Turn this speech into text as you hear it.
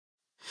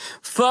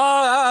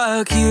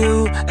Fuck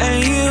you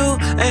and you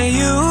and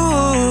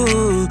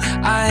you.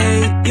 I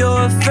hate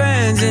your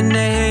friends and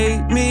they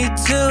hate me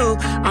too.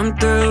 I'm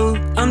through.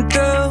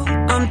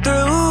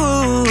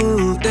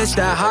 This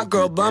that hot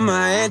girl bummer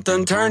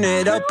anthem, turn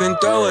it up and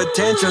throw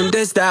attention.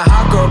 This that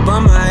hot girl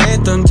bummer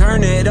anthem,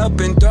 turn it up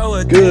and throw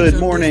attention. Good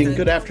morning,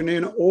 good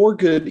afternoon, or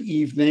good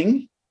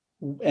evening,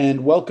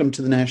 and welcome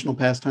to the National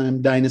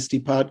Pastime Dynasty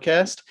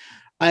podcast.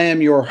 I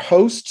am your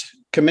host,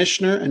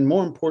 commissioner, and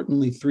more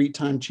importantly,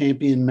 three-time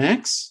champion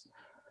Max.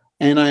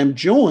 And I am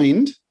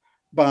joined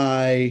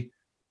by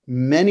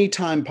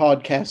many-time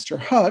podcaster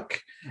Huck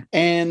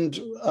and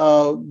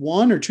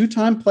one or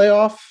two-time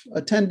playoff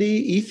attendee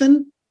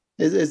Ethan.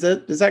 Is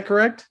that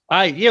correct?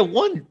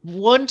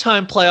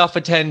 One-time playoff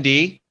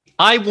attendee.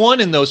 I won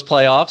in those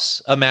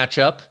playoffs, a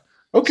matchup.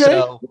 Okay.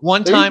 So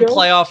one-time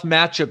playoff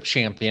matchup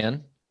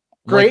champion.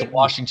 Great. Like the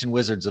Washington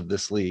Wizards of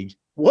this league.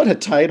 What a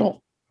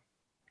title.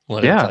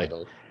 What a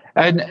title.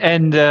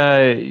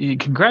 And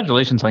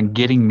congratulations on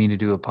getting me to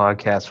do a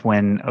podcast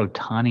when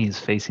Ohtani is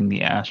facing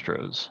the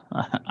Astros.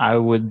 I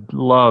would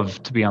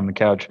love to be on the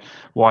couch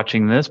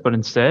watching this, but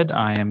instead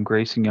I am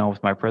gracing y'all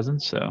with my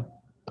presence. So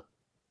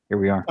here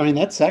we are. I mean,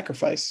 that's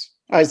sacrifice.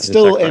 I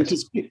still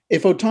anticipate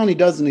if Ohtani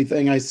does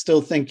anything, I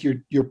still think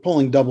you're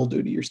pulling double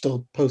duty. You're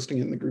still posting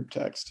it in the group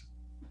text.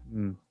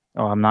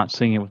 Oh, I'm not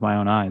seeing it with my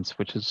own eyes,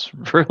 which is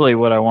really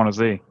what I want to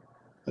see.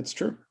 That's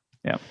true.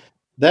 Yeah.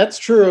 That's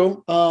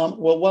true.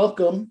 Well,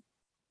 welcome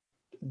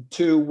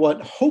to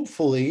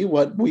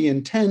what we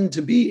intend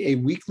to be a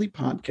weekly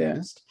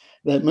podcast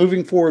that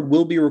moving forward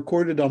will be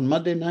recorded on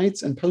Monday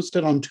nights and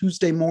posted on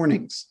Tuesday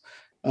mornings.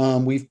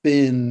 We've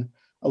been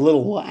a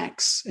little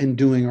lax in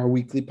doing our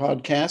weekly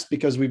podcast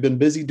because we've been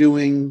busy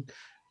doing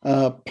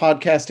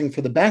podcasting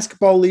for the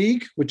basketball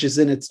league, which is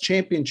in its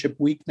championship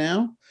week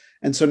now.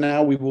 And so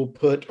now we will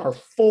put our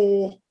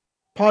full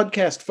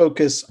podcast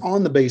focus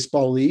on the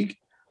baseball league,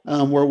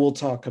 where we'll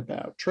talk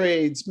about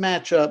trades,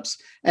 matchups,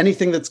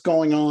 anything that's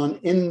going on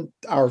in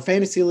our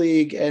fantasy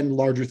league and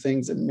larger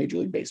things in Major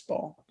League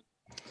Baseball.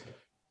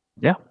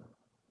 Yeah,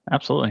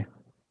 absolutely.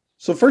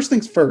 So first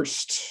things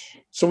first.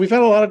 So we've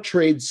had a lot of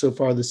trades so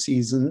far this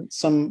season,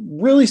 some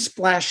really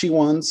splashy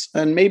ones,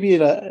 and maybe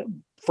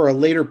for a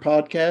later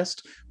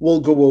podcast,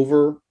 we'll go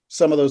over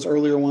some of those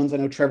earlier ones. I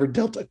know Trevor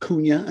dealt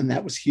Acuna, and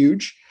that was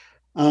huge.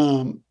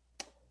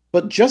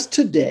 But just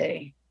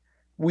today,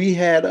 we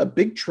had a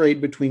big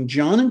trade between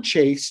John and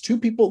Chase, two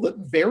people that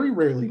very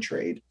rarely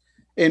trade,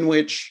 in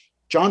which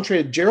John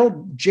traded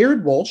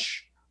Jared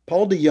Walsh,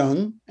 Paul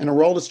DeYoung, and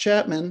Aroldis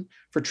Chapman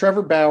for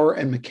Trevor Bauer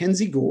and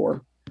Mackenzie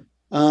Gore,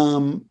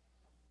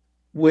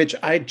 which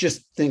I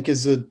just think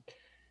is a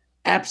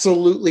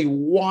absolutely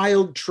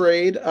wild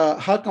trade.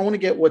 Huck, I want to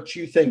get what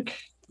you think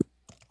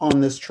on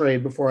this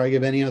trade before I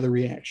give any other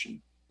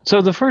reaction.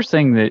 So the first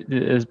thing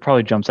that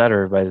probably jumps out at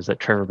everybody is that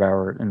Trevor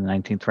Bauer in the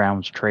 19th round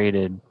was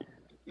traded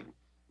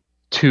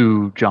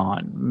to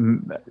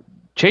John.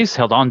 Chase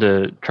held on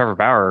to Trevor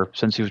Bauer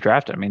since he was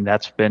drafted. I mean,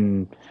 that's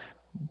been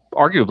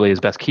arguably his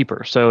best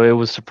keeper. So it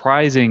was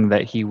surprising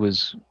that he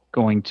was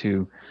going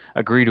to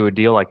agree to a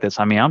deal like this.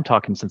 I mean, I'm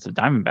talking since the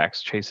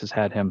Diamondbacks. Chase has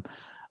had him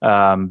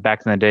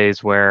back in the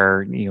days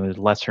where he was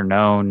lesser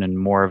known and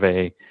more of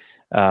a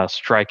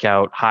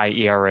strikeout, high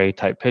ERA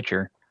type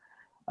pitcher.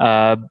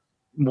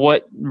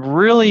 What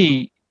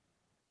really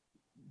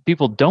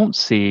people don't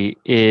see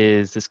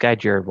is this guy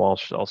Jared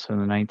Walsh, also in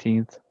the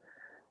 19th.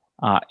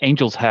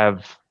 Angels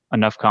have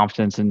enough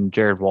confidence in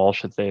Jared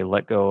Walsh that they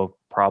let go of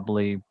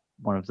probably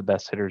one of the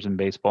best hitters in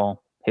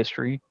baseball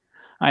history.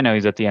 I know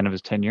he's at the end of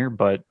his tenure,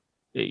 but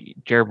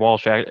Jared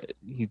Walsh,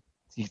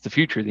 he's the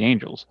future of the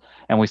Angels.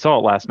 And we saw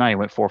it last night. He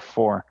went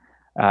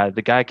 4-for-4.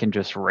 The guy can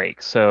just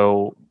rake.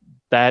 So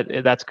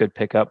that's a good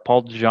pickup.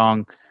 Paul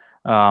DeJong,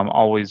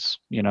 always,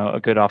 a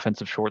good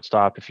offensive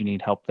shortstop if you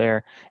need help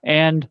there.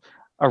 And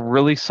a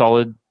really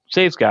solid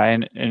saves guy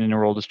in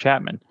Aroldis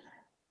Chapman.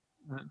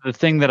 The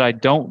thing that I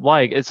don't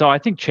like is, so I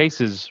think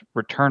Chase's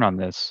return on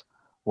this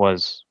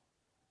was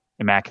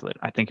immaculate.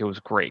 I think it was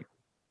great.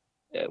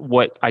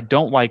 What I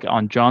don't like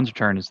on John's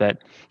return is that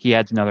he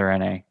adds another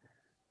NA.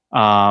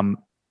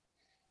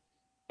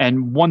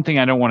 And one thing,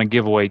 I don't want to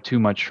give away too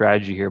much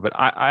strategy here, but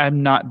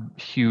I'm not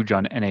huge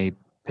on NA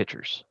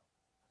pitchers.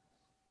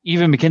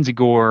 Even Mackenzie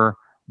Gore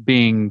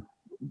being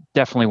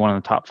definitely one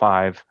of the top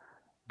 5,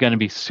 going to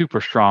be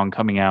super strong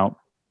coming out.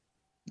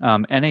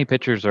 NA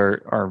pitchers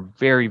are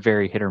very,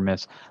 very hit or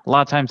miss. A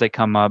lot of times they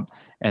come up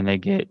and they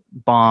get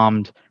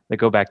bombed. They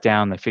go back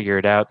down. They figure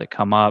it out. They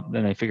come up,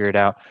 then they figure it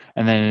out,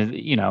 and then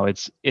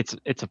it's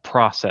a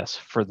process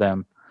for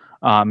them.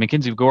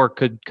 Mackenzie Gore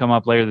could come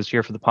up later this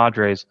year for the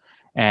Padres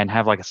and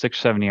have like a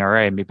 6.7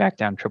 ERA and be back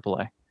down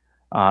AAA,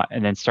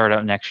 and then start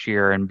out next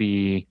year and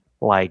be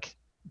like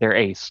their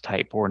ace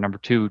type or number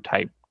 2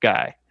 type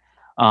guy.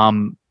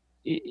 Other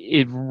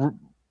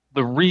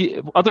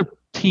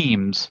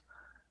teams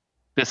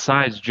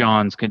besides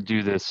John's could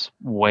do this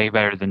way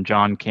better than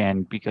John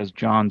can, because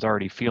John's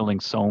already fielding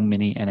so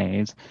many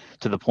NAs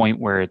to the point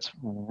where it's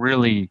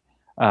really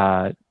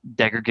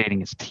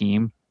degrading his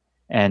team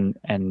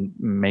and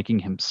making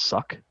him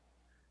suck.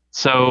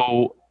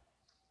 So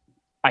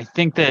I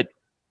think that,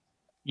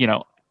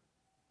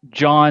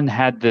 John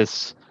had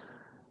this,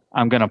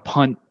 I'm going to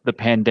punt the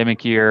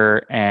pandemic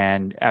year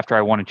and after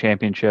I won a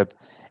championship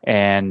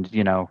and,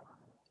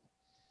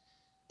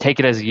 take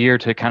it as a year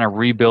to kind of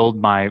rebuild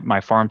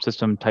my farm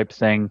system type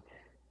thing.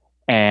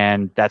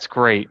 And that's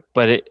great.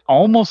 But it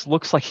almost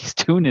looks like he's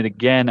doing it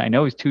again. I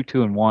know he's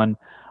 2-2-1,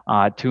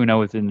 2-0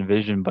 within the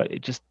division, but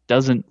it just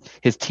doesn't,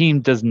 his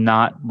team does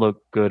not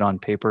look good on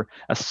paper,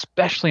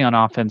 especially on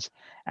offense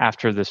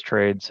after this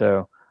trade.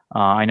 So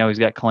I know he's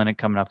got Kalinick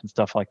coming up and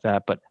stuff like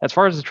that. But as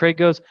far as the trade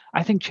goes,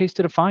 I think Chase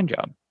did a fine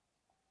job.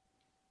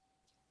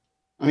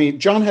 I mean,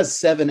 John has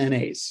 7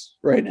 NAs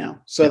right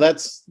now. So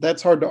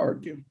that's hard to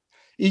argue.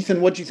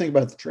 Ethan, what do you think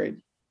about the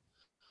trade?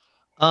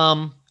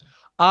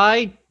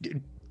 I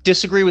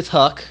disagree with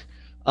Huck.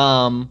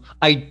 I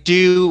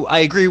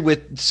agree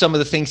with some of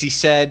the things he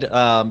said.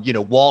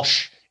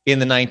 Walsh in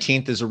the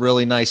 19th is a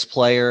really nice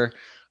player.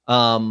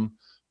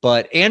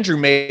 But Andrew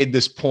made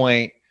this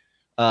point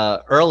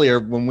earlier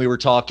when we were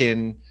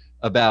talking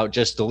about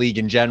just the league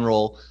in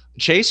general.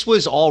 Chase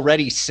was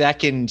already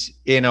second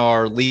in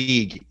our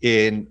league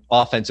in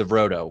offensive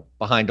roto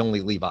behind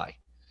only Levi.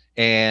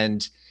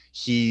 And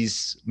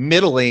he's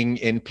middling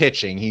in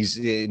pitching. He's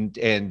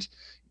and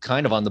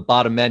kind of on the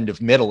bottom end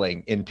of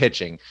middling in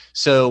pitching.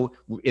 So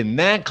in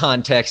that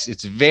context,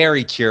 it's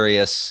very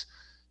curious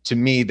to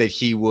me that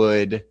he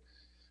would,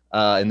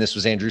 and this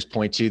was Andrew's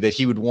point too, that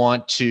he would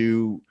want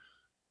to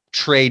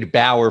trade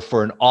Bauer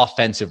for an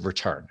offensive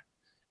return.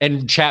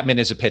 And Chapman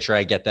is a pitcher,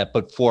 I get that,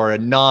 but for a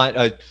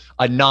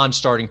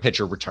non-starting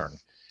pitcher return.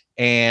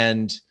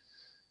 And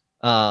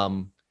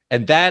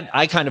that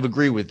I kind of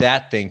agree with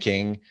that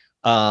thinking.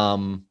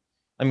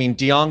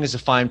 DeYoung is a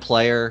fine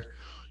player.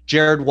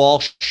 Jared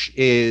Walsh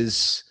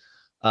has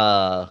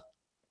a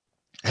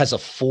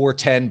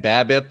 4.10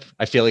 BABIP.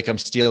 I feel like I'm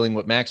stealing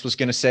what Max was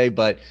going to say,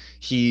 but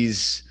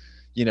he's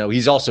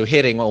also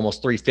hitting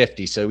almost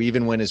 350. So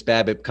even when his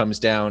BABIP comes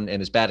down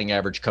and his batting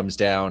average comes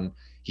down,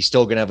 he's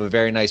still going to have a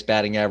very nice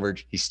batting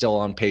average. He's still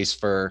on pace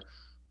for,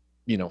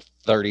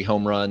 30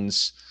 home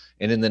runs.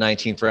 And in the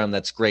 19th round,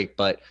 that's great.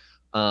 But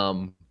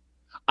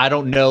I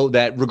don't know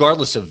that,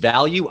 regardless of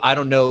value, I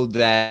don't know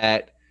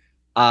that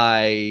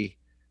I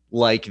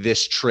like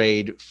this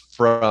trade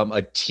from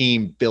a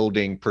team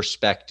building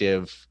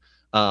perspective.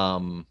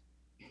 But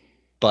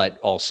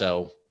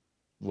also,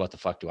 what the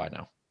fuck do I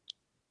know?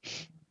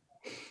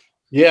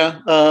 Yeah,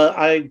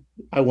 I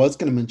was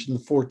going to mention the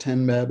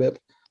 4.10 BABIP.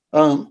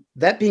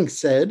 That being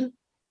said,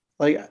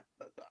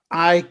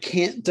 I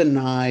can't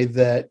deny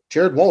that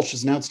Jared Walsh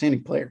is an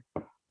outstanding player.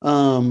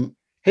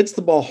 Hits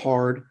the ball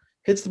hard,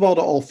 hits the ball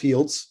to all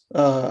fields.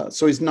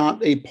 So he's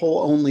not a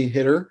pull-only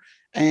hitter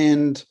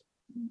and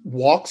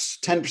walks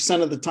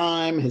 10% of the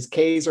time. His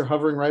Ks are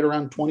hovering right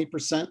around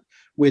 20%,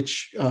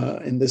 which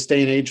in this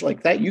day and age,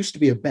 that used to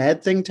be a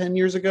bad thing 10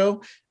 years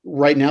ago.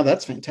 Right now,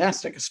 that's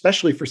fantastic,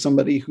 especially for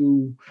somebody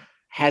who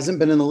hasn't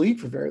been in the league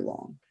for very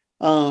long.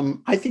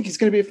 I think he's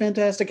going to be a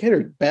fantastic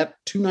hitter. Bat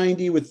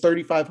 290 with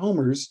 35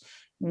 homers,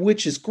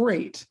 which is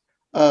great.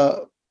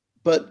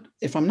 But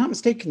if I'm not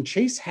mistaken,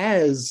 Chase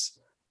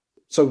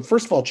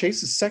first of all,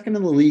 Chase is second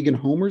in the league in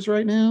homers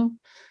right now.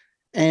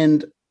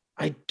 And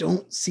I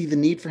don't see the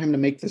need for him to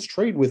make this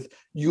trade with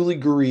Yuli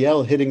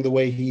Gurriel hitting the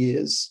way he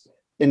is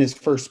in his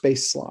first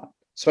base slot.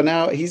 So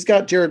now he's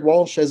got Jared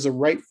Walsh as a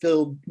right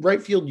field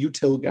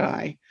util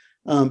guy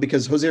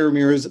because Jose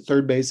Ramirez at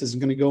third base isn't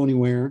going to go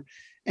anywhere.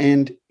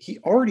 And he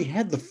already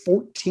had the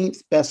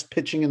 14th best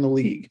pitching in the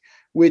league,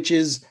 which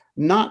is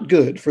not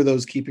good for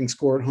those keeping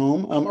score at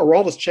home.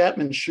 Aroldis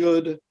Chapman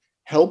should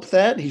help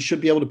that. He should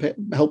be able to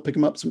help pick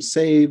him up some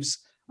saves.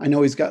 I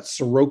know he's got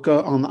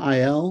Soroka on the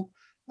IL.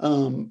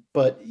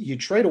 But you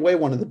trade away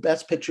one of the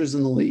best pitchers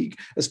in the league,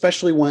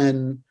 especially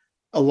when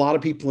a lot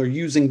of people are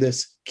using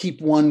this keep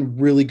one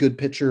really good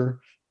pitcher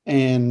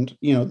and,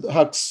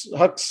 Huck's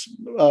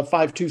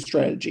 5-2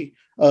 strategy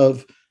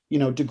of,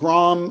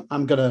 DeGrom,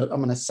 I'm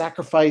going to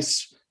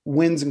sacrifice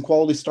wins and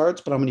quality starts,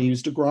 but I'm going to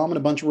use DeGrom and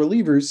a bunch of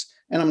relievers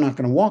and I'm not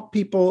going to walk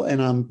people.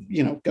 And I'm,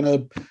 going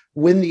to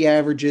win the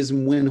averages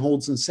and win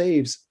holds and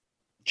saves.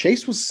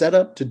 Chase was set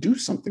up to do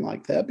something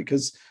like that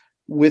because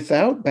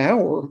without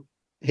Bauer,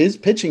 his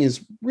pitching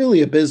is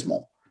really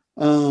abysmal.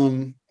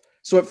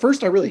 So at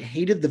first I really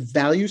hated the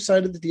value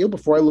side of the deal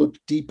before I looked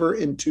deeper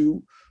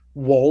into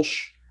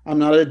Walsh. I'm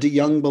not a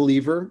DeYoung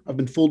believer. I've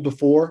been fooled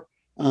before.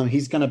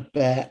 He's going to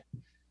bat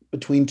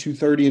between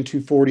 230 and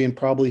 240 and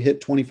probably hit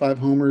 25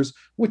 homers,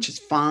 which is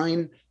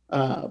fine.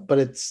 But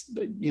it's,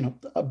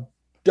 a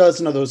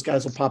dozen of those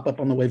guys will pop up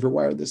on the waiver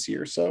wire this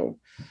year. So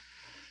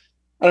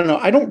I don't know.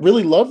 I don't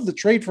really love the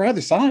trade for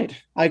either side.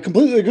 I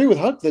completely agree with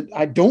Huck that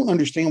I don't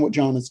understand what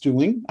John is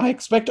doing. I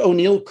expect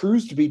O'Neill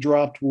Cruz to be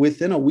dropped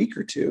within a week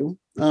or two.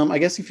 I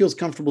guess he feels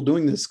comfortable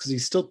doing this because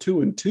he's still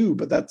 2-2,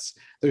 but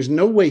there's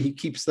no way he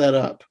keeps that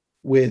up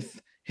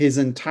with his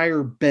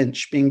entire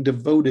bench being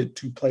devoted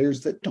to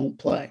players that don't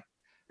play.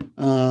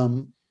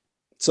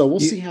 So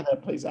we'll see how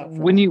that plays out.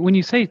 When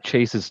you say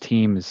Chase's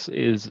team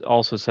is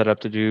also set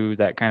up to do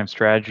that kind of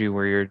strategy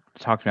where you're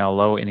talking about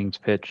low innings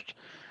pitched,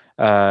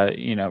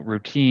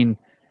 routine,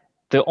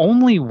 the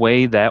only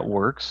way that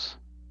works,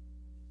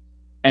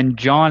 and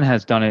John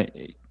has done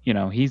it,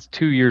 he's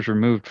 2 years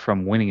removed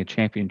from winning a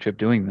championship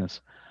doing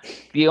this.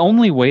 The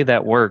only way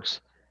that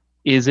works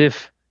is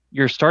if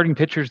your starting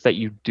pitchers that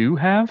you do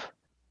have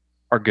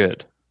are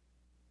good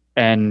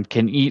and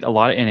can eat a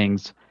lot of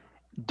innings,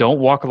 don't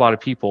walk a lot of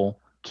people,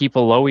 keep a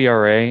low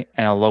ERA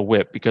and a low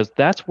WHIP, because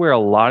that's where a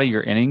lot of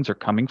your innings are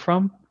coming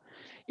from,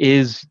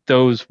 is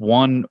those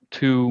 1,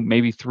 2,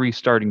 maybe 3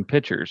 starting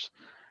pitchers.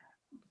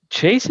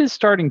 Chase's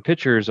starting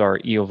pitchers are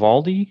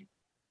Eovaldi,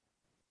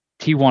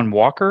 T1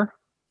 Walker.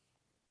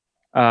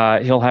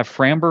 He'll have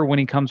Framber when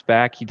he comes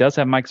back. He does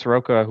have Mike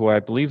Soroka, who I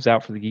believe is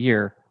out for the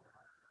year.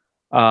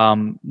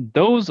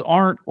 Those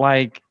aren't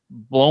like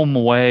blow 'em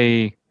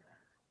away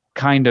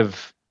kind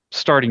of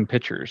starting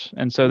pitchers,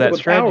 and so that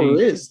strategy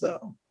Bauer is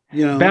though.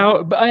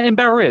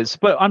 Bauer is,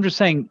 but I'm just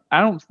saying, I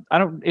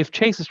don't. If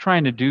Chase is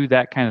trying to do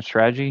that kind of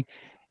strategy,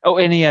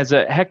 and he has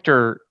a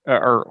Hector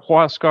or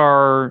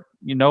Huascar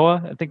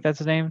Ynoa, I think that's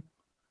his name.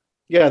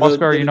 Yeah,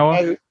 Huascar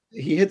Ynoa.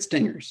 He hits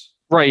dingers.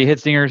 Right, he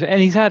hits dingers, and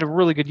he's had a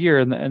really good year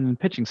in the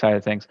pitching side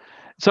of things.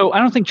 So I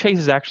don't think Chase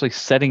is actually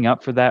setting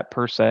up for that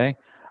per se.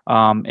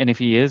 And if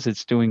he is,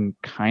 it's doing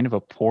kind of a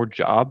poor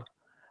job.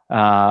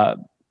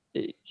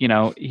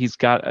 He's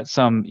got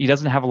he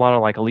doesn't have a lot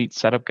of like elite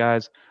setup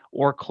guys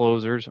or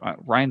closers.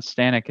 Ryan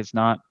Stanek is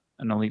not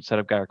an elite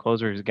setup guy or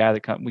closer. He's a guy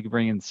that we can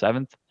bring in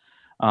 7th,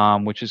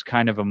 which is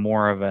kind of a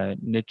more of a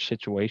niche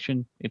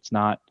situation. He's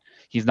not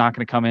going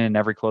to come in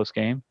every close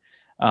game.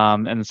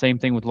 And the same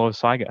thing with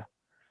Lois Saiga.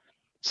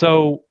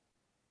 So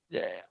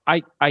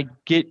I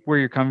get where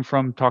you're coming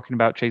from talking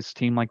about Chase's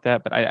team like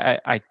that, but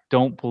I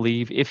don't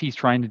believe if he's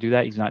trying to do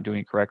that, he's not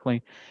doing it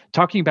correctly.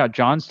 Talking about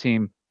John's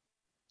team,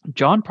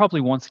 John probably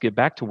wants to get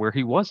back to where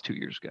he was 2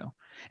 years ago.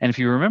 And if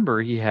you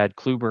remember, he had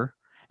Kluber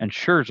and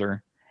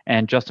Scherzer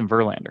and Justin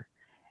Verlander.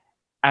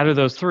 Out of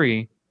those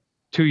 3,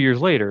 2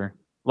 years later,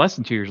 less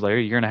than 2 years later,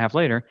 a year and a half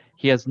later,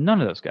 he has none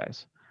of those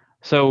guys.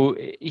 So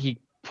he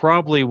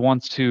probably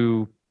wants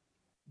to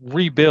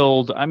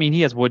rebuild. I mean,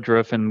 he has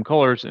Woodruff and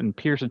McCullers and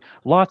Pearson,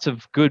 lots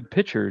of good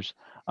pitchers,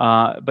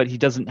 but he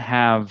doesn't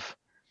have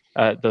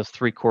those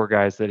 3 core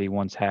guys that he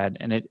once had.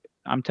 And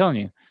I'm telling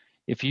you,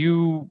 if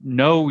you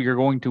know you're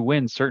going to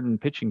win certain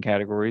pitching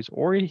categories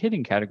or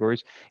hitting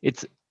categories,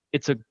 it's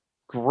a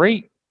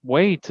great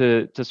way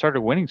to start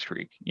a winning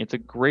streak. It's a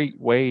great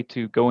way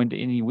to go into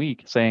any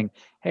week saying,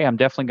 hey, I'm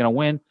definitely going to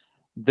win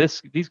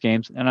these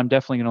games, and I'm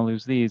definitely going to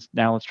lose these.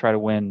 Now let's try to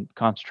win,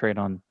 concentrate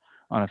on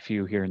a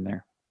few here and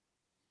there.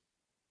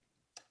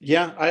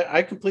 Yeah,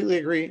 I completely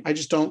agree. I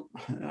don't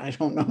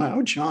know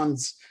how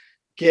John's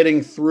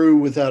getting through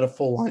without a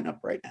full lineup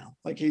right now.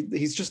 Like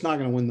he's just not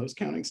going to win those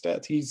counting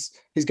stats. He's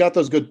got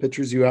those good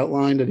pitchers you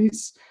outlined, and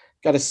he's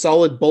got a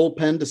solid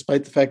bullpen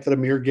despite the fact that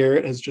Amir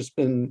Garrett has just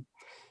been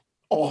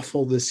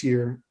awful this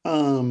year.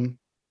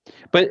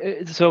 But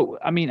so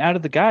I mean, out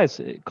of the guys,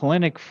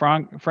 Kalinick,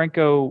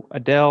 Franco,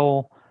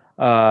 Adele,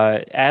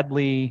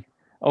 Adley,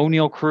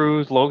 O'Neill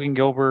Cruz, Logan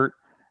Gilbert,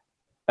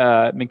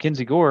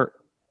 Mackenzie Gore.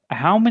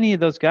 How many of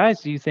those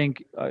guys do you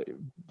think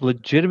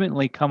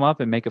legitimately come up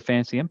and make a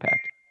fantasy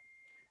impact?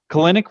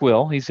 Kalinick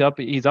will. He's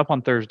up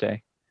on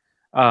Thursday.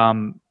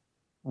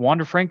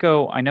 Wander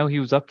Franco, I know he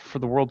was up for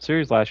the World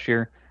Series last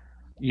year,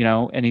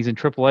 and he's in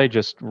AAA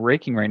just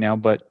raking right now.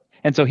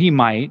 And so he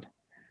might.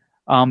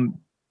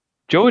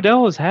 Joe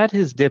Adele has had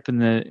his dip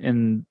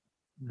in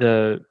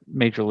the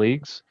major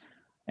leagues,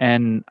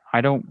 and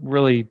I don't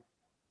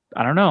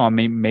know. I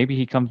mean, maybe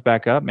he comes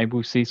back up. Maybe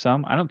we see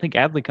some. I don't think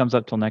Adley comes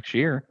up till next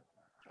year.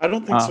 I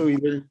don't think so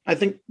either. I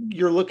think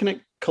you're looking at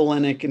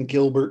Kalinick and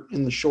Gilbert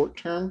in the short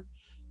term,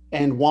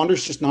 and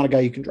Wander's just not a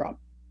guy you can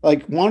drop.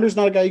 Like, Wander's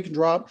not a guy you can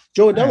drop.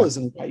 Joe Adele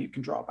isn't a guy you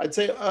can drop. I'd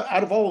say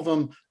out of all of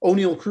them,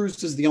 O'Neill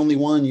Cruz is the only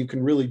one you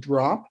can really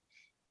drop.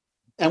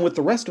 And with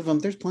the rest of them,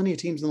 there's plenty of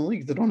teams in the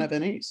league that don't have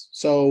NAs.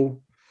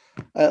 So,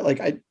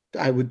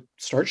 I would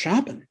start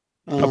shopping.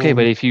 Okay,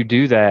 but if you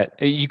do that,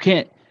 you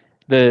can't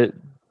 – the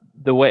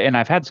way – and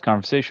I've had this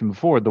conversation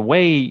before. The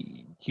way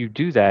you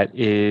do that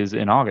is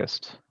in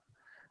August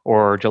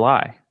or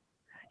July.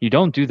 You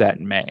don't do that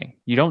in May.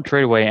 You don't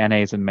trade away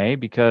NAs in May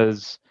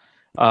because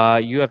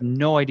you have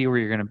no idea where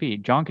you're going to be.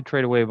 John could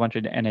trade away a bunch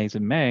of NAs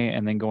in May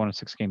and then go on a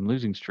 6-game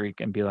losing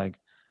streak and be like,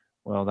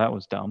 well, that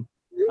was dumb.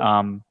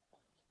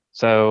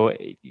 So,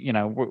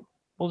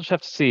 we'll just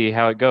have to see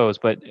how it goes.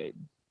 But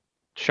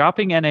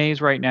shopping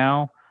NAs right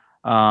now,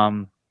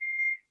 I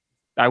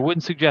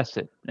wouldn't suggest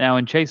it. Now,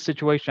 in Chase's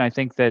situation, I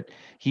think that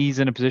he's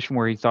in a position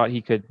where he thought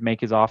he could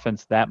make his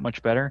offense that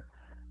much better.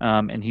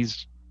 And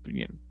he's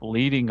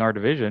leading our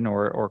division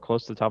or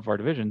close to the top of our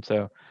division.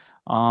 So,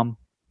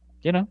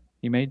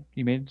 he made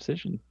a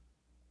decision.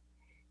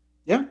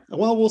 Yeah,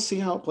 well, we'll see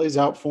how it plays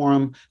out for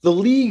him. The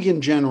league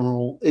in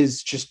general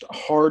is just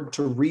hard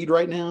to read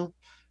right now,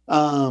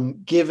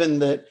 given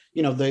that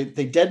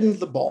they deadened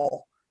the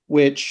ball,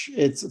 which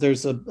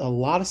there's a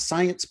lot of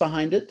science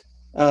behind it.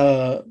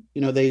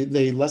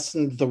 They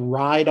lessened the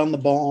ride on the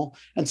ball,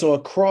 and so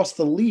across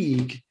the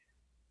league,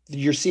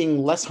 you're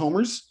seeing less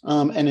homers,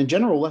 and in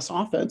general less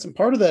offense. And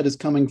part of that is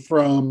coming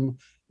from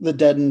the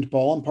deadened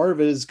ball, and part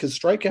of it is because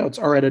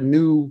strikeouts are at a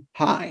new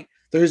high.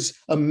 There's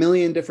a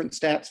million different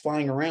stats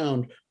flying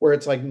around where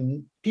it's like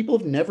people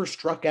have never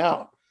struck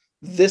out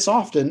this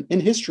often in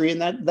history,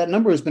 and that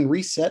number has been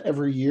reset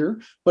every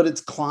year, but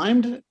it's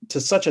climbed to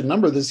such a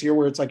number this year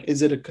where it's like,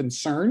 is it a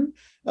concern?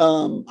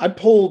 I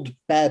pulled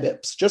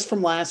BABIPs just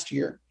from last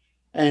year,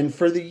 and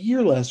for the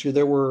year last year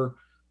there were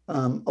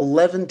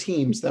 11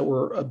 teams that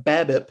were a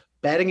BABIP,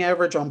 batting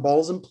average on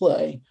balls in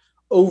play,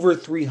 over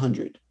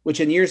 300,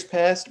 which in years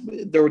past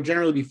there would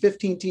generally be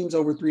 15 teams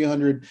over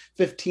 300,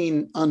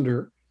 15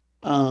 under,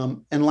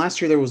 and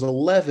last year there was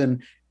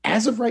 11.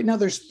 As of right now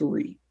there's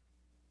 3.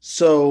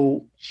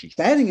 So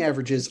batting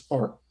averages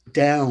are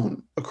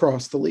down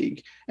across the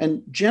league.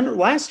 And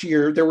last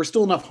year, there were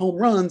still enough home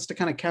runs to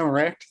kind of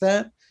counteract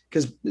that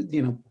because,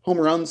 home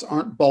runs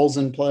aren't balls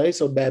in play.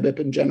 So BABIP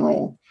in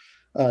general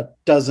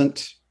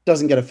doesn't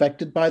get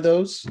affected by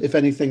those. If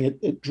anything,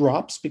 it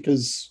drops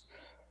because,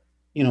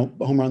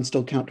 home runs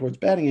still count towards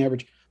batting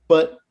average.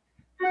 But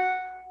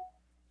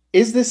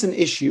is this an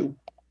issue,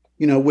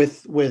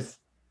 with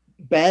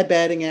bad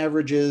batting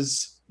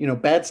averages,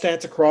 bad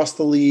stats across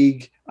the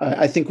league?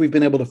 I think we've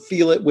been able to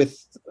feel it with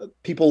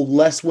people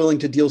less willing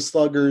to deal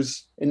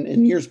sluggers.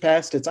 In years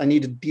past, it's I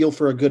need to deal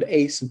for a good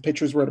ace, and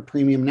pitchers were at a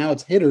premium. Now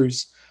it's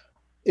hitters.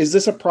 Is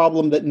this a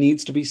problem that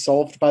needs to be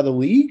solved by the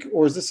league,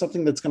 or is this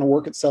something that's going to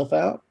work itself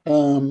out?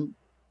 Going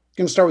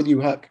to start with you,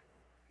 Huck.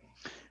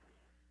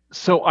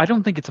 So I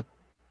don't think it's a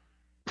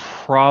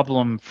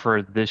problem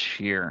for this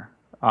year.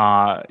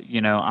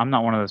 I'm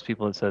not one of those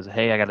people that says,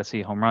 "Hey, I got to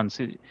see home runs."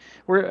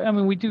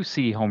 We do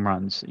see home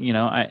runs,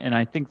 and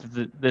I think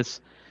that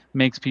this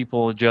makes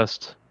people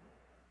adjust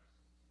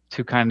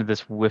to kind of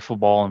this wiffle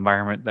ball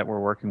environment that we're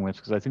working with,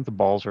 because I think the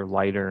balls are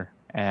lighter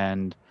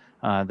and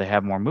they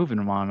have more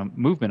movement on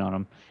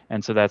them,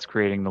 and so that's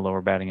creating the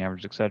lower batting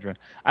average, etc.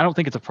 I don't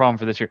think it's a problem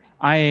for this year.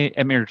 I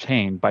am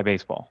entertained by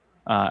baseball.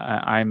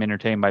 I'm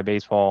entertained by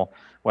baseball,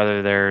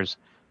 whether there's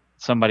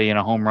somebody in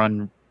a home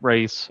run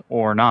race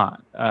or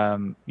not.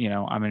 I'm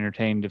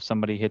entertained if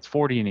somebody hits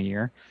 40 in a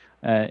year,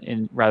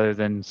 rather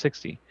than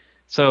 60.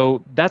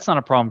 So that's not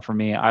a problem for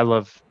me. I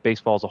love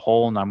baseball as a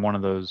whole, and I'm one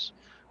of those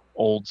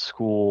old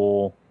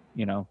school,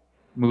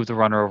 move the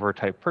runner over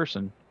type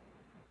person.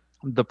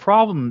 The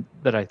problem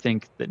that I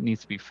think that needs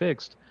to be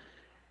fixed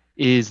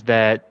is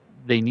that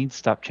they need to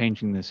stop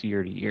changing this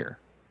year to year.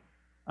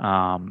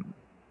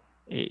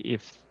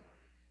 If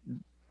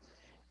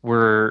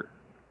we're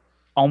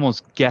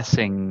almost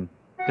guessing,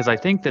 because I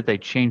think that they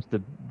changed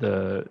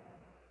the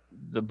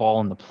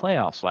ball in the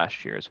playoffs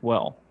last year as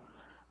well.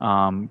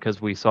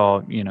 Because we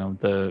saw,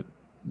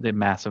 the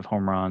massive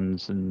home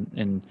runs,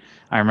 and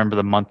I remember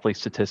the monthly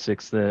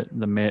statistics, the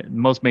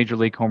most major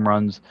league home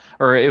runs,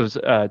 or it was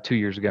 2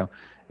 years ago,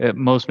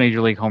 most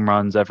major league home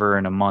runs ever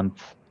in a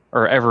month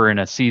or ever in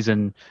a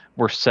season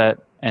were set,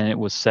 and it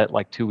was set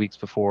like 2 weeks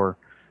before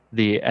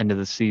the end of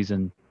the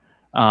season.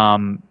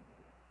 And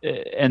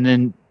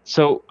then,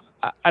 so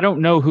I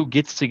don't know who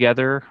gets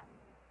together.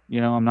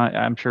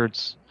 I'm sure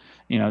it's,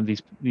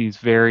 these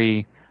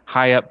very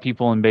high up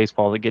people in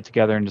baseball that get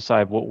together and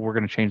decide, well, we're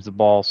going to change the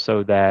ball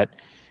so that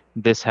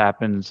this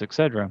happens,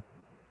 etc.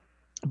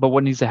 But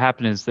what needs to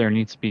happen is there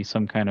needs to be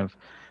some kind of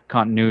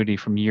continuity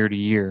from year to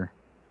year,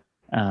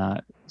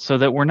 so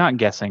that we're not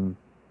guessing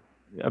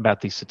about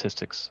these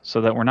statistics,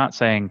 so that we're not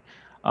saying,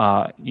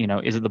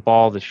 is it the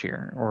ball this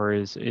year, or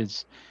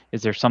is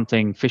there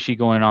something fishy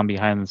going on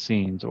behind the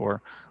scenes,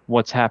 or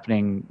what's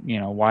happening?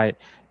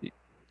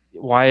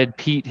 Why did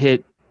Pete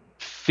hit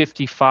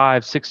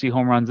 55, 60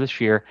 home runs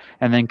this year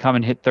and then come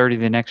and hit 30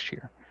 the next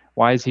year?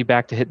 Why is he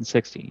back to hitting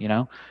 60?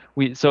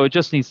 So it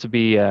just needs to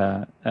be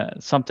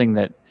something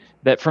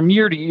that from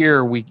year to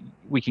year we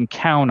can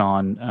count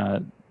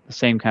on the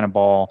same kind of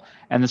ball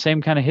and the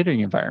same kind of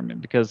hitting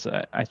environment, because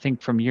I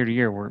think from year to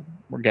year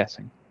we're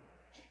guessing.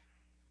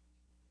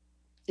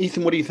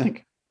 Ethan, what do you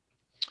think?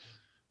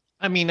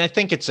 I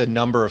think it's a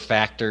number of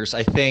factors.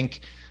 I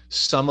think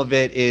some of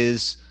it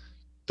is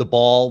the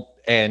ball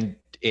and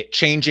it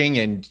changing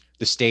and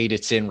the state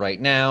it's in right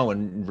now,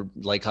 and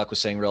like Huck was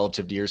saying,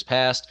 relative to years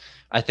past.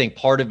 I think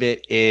part of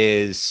it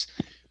is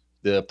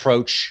the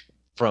approach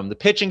from the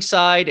pitching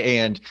side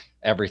and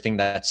everything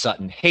that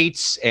Sutton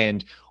hates,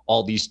 and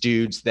all these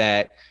dudes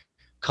that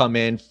come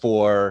in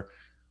for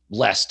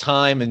less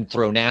time and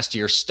throw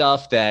nastier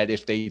stuff that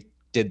if they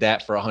did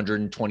that for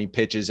 120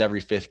 pitches every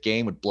fifth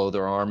game would blow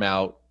their arm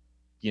out,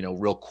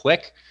 real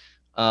quick.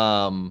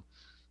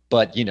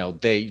 But,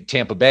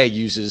 Tampa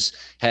Bay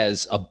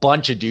has a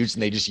bunch of dudes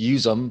and they just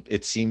use them,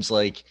 it seems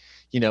like,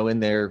 in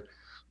their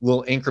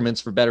little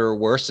increments for better or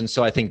worse. And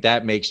so I think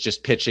that makes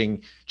just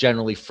pitching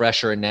generally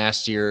fresher and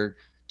nastier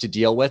to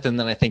deal with. And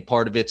then I think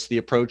part of it's the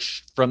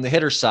approach from the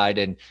hitter side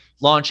and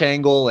launch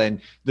angle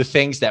and the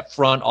things that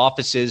front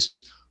offices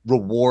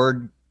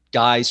reward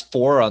guys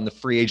for on the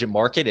free agent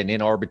market and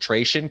in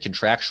arbitration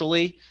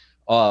contractually.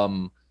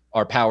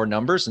 are power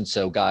numbers. And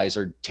so guys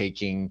are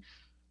taking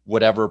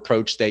whatever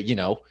approach that,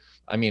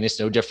 I mean, it's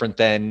no different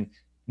than,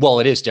 well,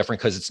 it is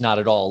different because it's not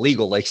at all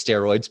illegal like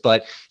steroids,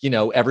 but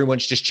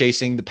everyone's just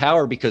chasing the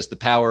power because the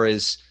power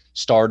is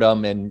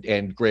stardom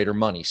and greater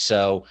money.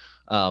 So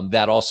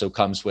that also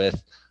comes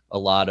with a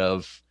lot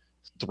of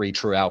 3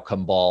 true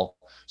outcome ball.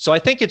 So I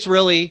think it's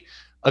really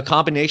a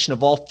combination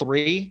of all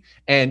 3.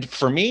 And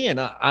for me, and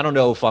I don't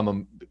know if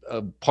I'm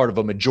a part of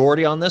a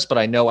majority on this, but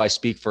I know I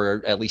speak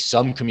for at least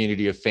some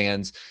community of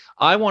fans.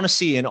 I want to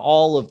see in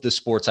all of the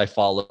sports I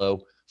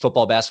follow,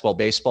 football, basketball,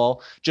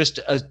 baseball, just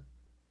a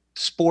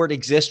sport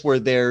exist where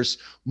there's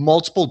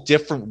multiple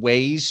different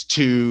ways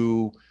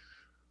to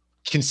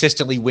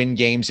consistently win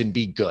games and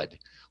be good.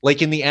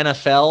 Like in the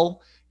NFL,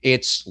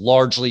 it's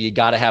largely you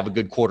got to have a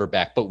good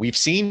quarterback, but we've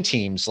seen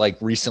teams like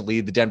recently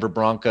the Denver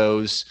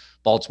Broncos,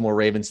 Baltimore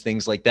Ravens,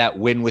 things like that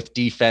win with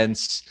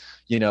defense.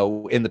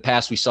 In the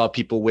past we saw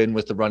people win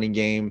with the running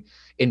game.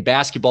 In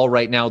basketball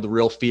right now, the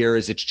real fear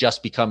is it's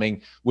just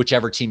becoming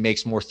whichever team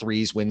makes more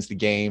threes wins the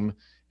game.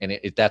 And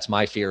that's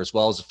my fear as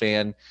well as a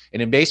fan.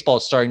 And in baseball,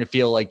 it's starting to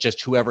feel like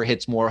just whoever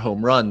hits more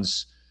home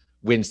runs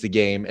wins the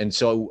game. And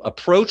so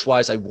approach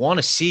wise, I want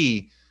to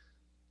see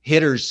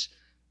hitters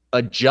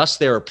adjust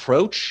their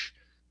approach.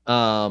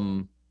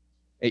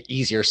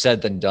 Easier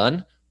said than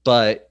done,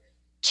 but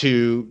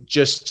to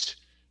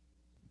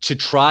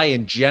try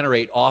and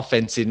generate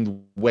offense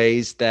in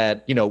ways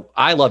that,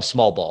 I love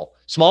small ball.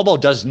 Small ball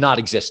does not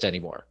exist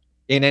anymore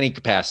in any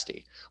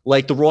capacity.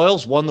 Like the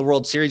Royals won the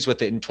World Series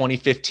with it in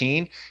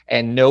 2015,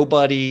 and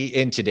nobody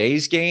in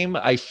today's game,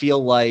 I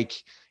feel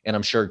like, and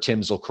I'm sure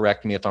Tim's will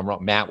correct me if I'm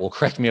wrong, Matt will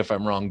correct me if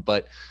I'm wrong,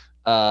 but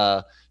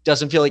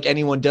doesn't feel like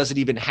anyone does it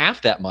even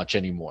half that much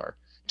anymore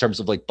in terms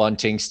of like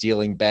bunting,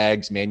 stealing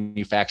bags,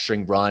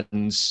 manufacturing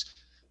runs.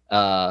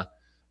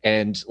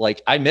 And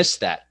like, I miss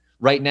that.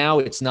 Right now,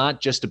 it's not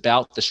just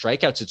about the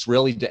strikeouts. It's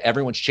really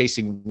everyone's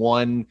chasing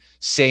one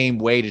same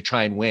way to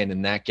try and win.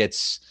 And that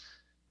gets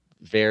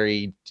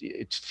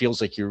it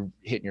feels like you're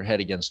hitting your head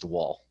against a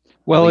wall.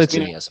 Well,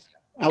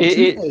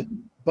 Altuve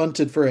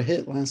bunted for a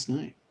hit last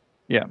night.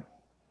 Yeah.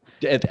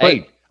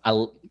 Hey, I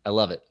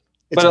love it.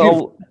 But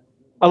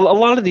a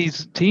lot of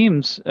these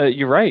teams,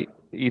 you're right,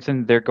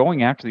 Ethan, they're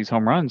going after these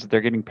home runs.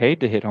 They're getting paid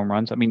to hit home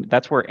runs. I mean,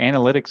 that's where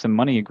analytics and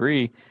money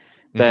agree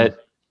that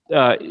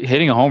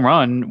hitting a home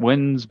run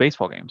wins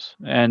baseball games.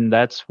 And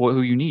that's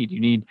who you need. You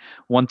need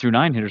 1 through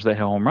 9 hitters that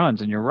hit home runs.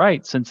 And you're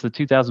right, since the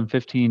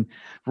 2015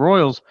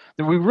 Royals,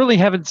 we really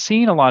haven't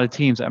seen a lot of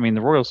teams. I mean,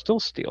 the Royals still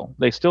steal.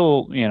 They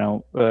still,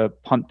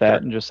 punt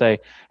that and just say,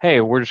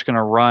 hey, we're just going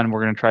to run.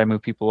 We're going to try to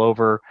move people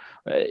over.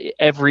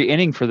 Every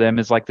inning for them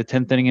is like the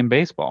 10th inning in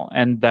baseball.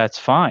 And that's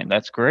fine.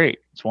 That's great.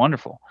 It's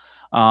wonderful.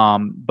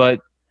 But,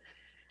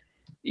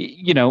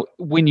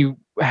 when you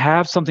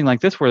have something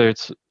like this where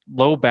it's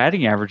low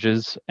batting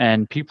averages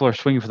and people are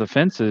swinging for the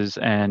fences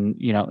and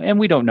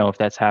we don't know if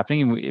that's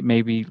happening. It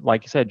may be,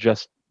 like you said,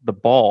 just the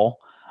ball.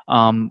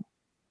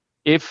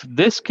 If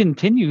this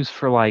continues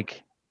for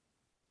like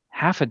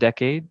half a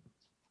decade,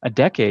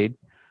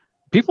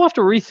 people have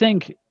to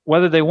rethink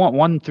whether they want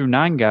 1 through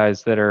 9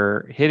 guys that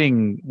are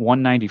hitting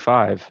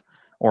 195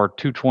 or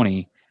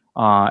 220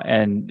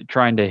 and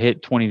trying to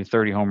hit 20 to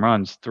 30 home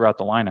runs throughout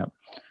the lineup.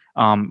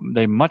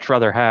 They much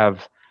rather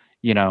have,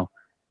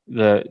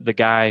 the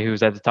guy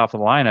who's at the top of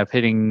the lineup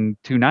hitting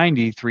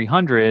 290,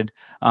 300,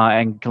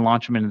 and can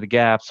launch him into the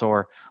gaps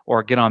or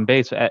get on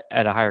base at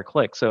a higher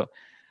click. So,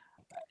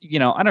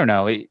 I don't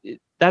know.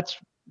 That's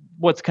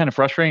what's kind of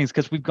frustrating is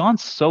because we've gone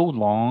so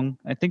long.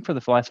 I think for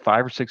the last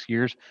 5 or 6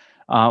 years,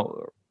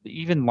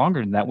 even longer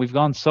than that, we've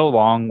gone so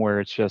long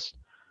where it's just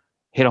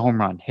hit a home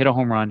run, hit a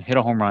home run, hit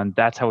a home run.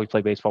 That's how we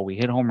play baseball. We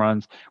hit home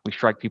runs. We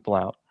strike people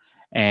out.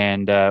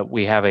 And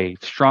we have a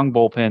strong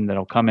bullpen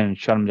that'll come in and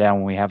shut them down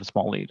when we have a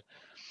small lead.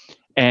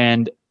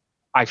 And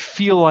I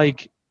feel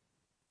like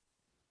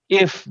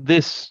if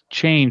this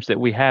change that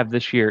we have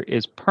this year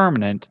is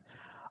permanent,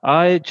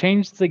 it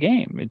changed the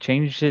game. It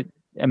changed it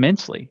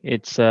immensely.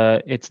 It's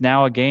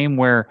now a game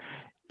where,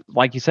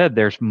 like you said,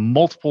 there's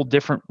multiple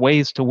different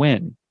ways to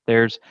win.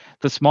 There's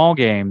the small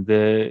game,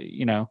 the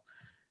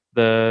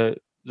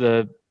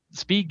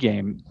speed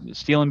game,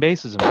 stealing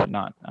bases and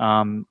whatnot.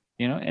 And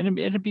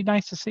it'd be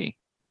nice to see.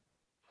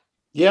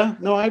 Yeah,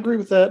 no, I agree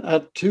with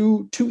that.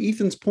 To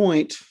Ethan's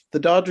point, the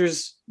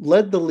Dodgers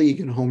led the league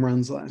in home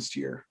runs last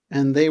year,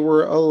 and they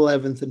were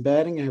 11th in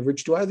batting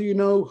average. Do either of you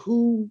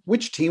know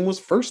which team was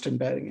first in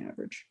batting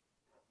average?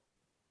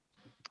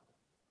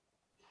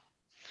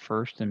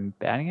 First in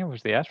batting average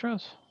was the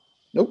Astros?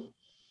 Nope.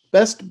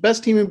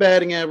 Best team in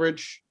batting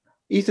average.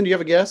 Ethan, do you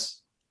have a guess?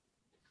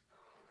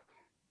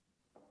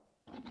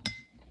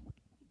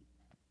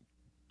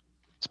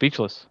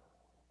 Speechless.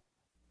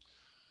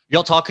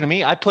 Y'all talking to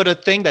me? I put a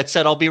thing that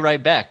said I'll be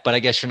right back, but I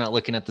guess you're not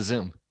looking at the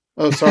Zoom.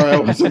 Oh, sorry, I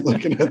wasn't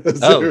looking at the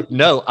Zoom. Oh,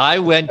 no, I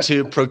went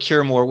to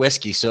procure more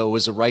whiskey, so it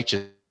was a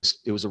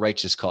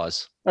righteous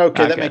cause.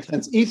 Okay, that makes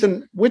sense.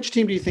 Ethan, which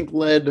team do you think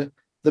led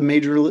the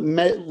major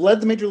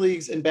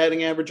leagues in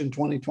batting average in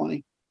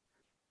 2020?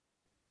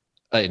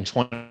 In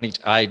 20,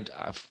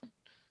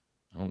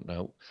 I don't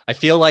know. I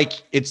feel like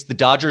it's the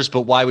Dodgers,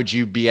 but why would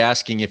you be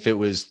asking if it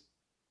was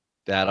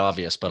that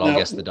obvious? But I'll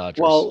guess the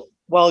Dodgers. Well,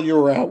 while you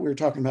were out, we were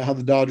talking about how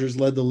the Dodgers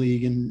led the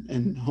league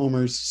in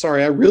homers.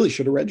 Sorry, I really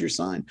should have read your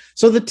sign.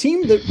 So the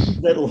team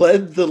that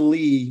led the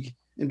league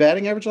in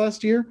batting average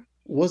last year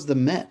was the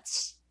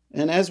Mets.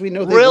 And as we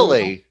know,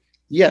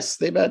 yes,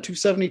 they bat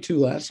 272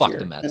 last year. Fuck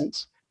the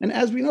Mets. And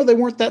as we know, they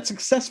weren't that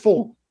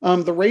successful.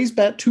 The Rays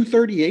bat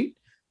 238,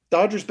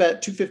 Dodgers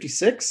bat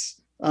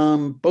 256.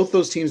 Both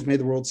those teams made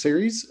the World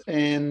Series.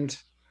 And,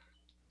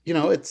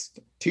 it's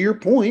to your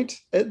point,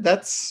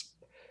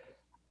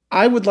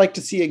 I would like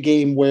to see a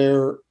game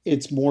where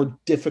it's more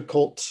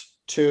difficult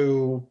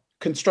to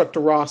construct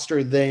a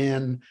roster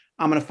than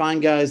I'm going to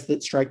find guys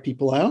that strike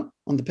people out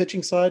on the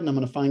pitching side, and I'm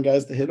going to find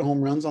guys that hit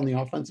home runs on the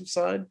offensive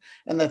side.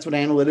 And that's what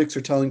analytics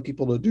are telling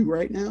people to do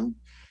right now.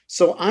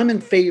 So I'm in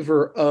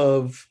favor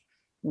of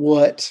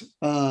what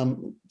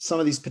some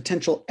of these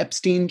potential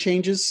Epstein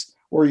changes,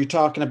 or you're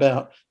talking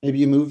about maybe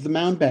you move the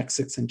mound back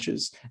 6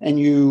 inches and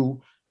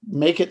you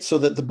make it so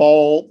that the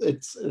ball,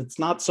 it's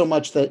not so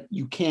much that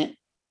you can't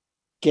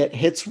get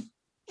hits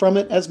from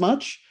it as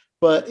much,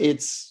 but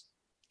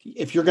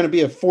if you're going to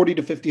be a 40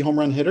 to 50 home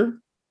run hitter,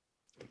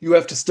 you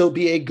have to still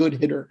be a good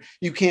hitter.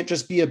 You can't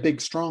just be a big,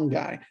 strong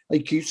guy.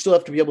 Like, you still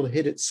have to be able to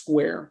hit it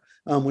square,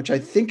 which I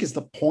think is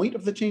the point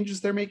of the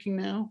changes they're making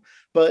now.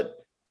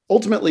 But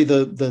ultimately,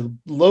 the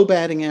low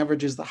batting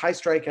averages, the high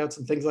strikeouts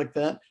and things like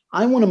that,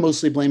 I want to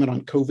mostly blame it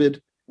on COVID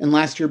and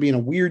last year being a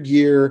weird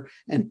year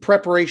and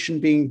preparation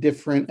being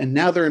different. And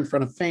now they're in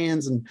front of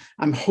fans, and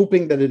I'm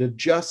hoping that it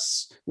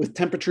adjusts with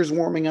temperatures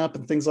warming up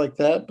and things like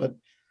that. But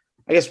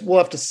I guess we'll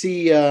have to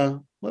see.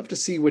 We'll have to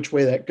see which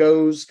way that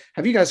goes.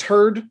 Have you guys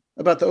heard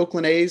about the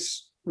Oakland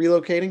A's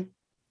relocating?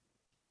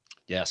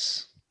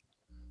 Yes.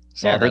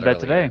 I heard that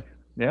today.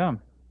 Yeah.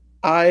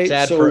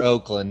 Sad for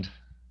Oakland.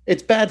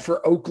 It's bad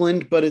for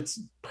Oakland, but it's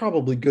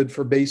probably good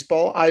for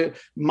baseball.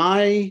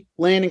 My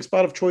landing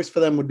spot of choice for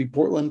them would be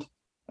Portland.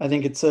 I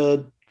think it's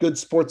a good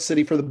sports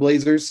city for the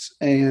Blazers,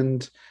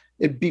 and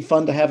it'd be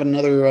fun to have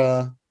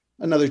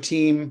another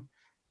team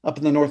up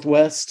in the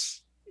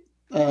Northwest.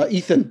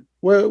 Ethan,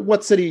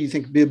 what city do you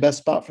think would be the best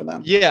spot for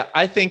them? Yeah,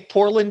 I think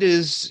Portland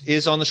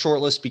is on the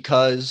short list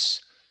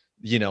because,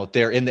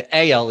 they're in the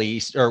AL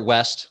East or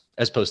West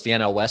as opposed to the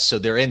NL West. So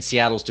they're in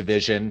Seattle's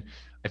division.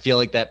 I feel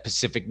like that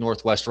Pacific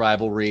Northwest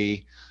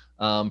rivalry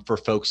for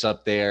folks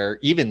up there,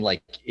 even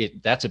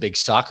that's a big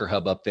soccer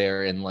hub up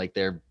there, and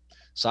their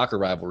soccer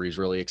rivalry is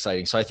really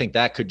exciting. So I think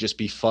that could just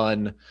be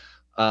fun.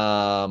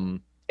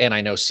 And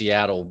I know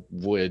Seattle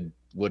would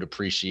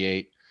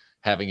appreciate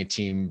having a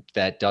team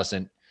that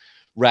doesn't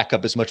rack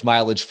up as much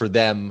mileage for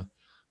them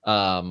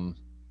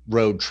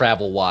road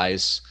travel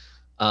wise.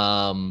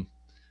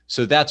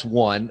 So that's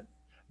one.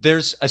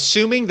 There's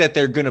assuming that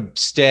they're going to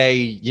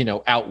stay,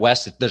 out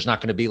west. There's not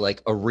going to be a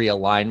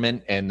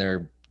realignment,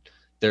 and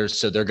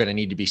so they're going to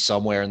need to be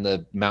somewhere in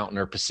the Mountain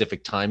or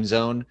Pacific time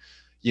zone.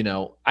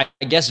 I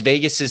guess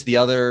Vegas is the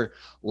other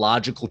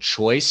logical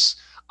choice.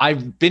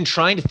 I've been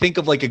trying to think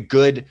of a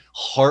good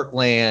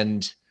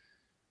heartland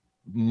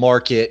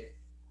market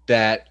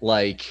that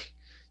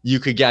you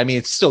could get. I mean,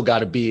 it's still got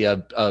to be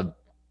a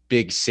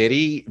big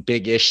city,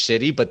 big-ish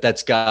city, but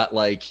that's got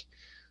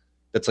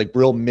that's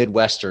real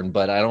Midwestern,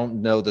 but I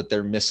don't know that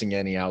they're missing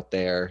any out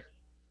there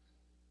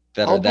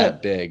that are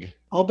that big.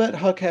 I'll bet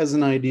Huck has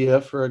an idea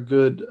for a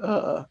good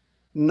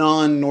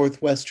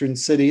non-Northwestern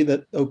city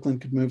that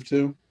Oakland could move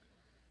to.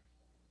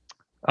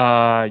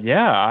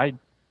 I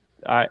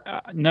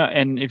no,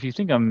 and if you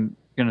think I'm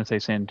going to say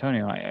San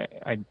Antonio,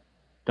 I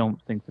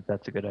don't think that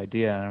that's a good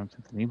idea. I don't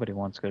think that anybody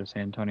wants to go to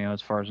San Antonio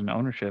as far as an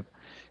ownership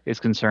is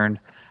concerned.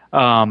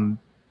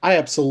 I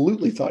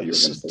absolutely thought you were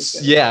going to say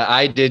that. Yeah,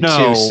 I did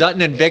too.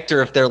 Sutton and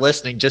Victor, if they're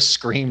listening, just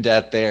screamed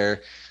at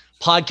their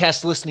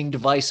podcast listening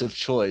device of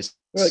choice.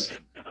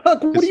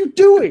 Huck, what are you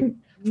doing?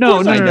 No.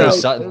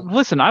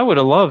 Listen, I would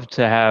have loved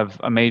to have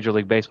a Major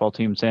League Baseball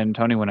team in San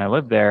Antonio when I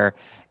lived there,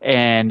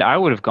 and I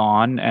would have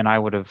gone and I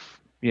would have,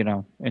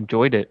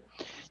 enjoyed it.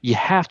 You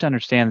have to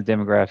understand the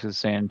demographics of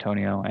San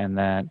Antonio, and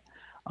that,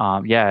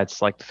 it's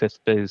the 5th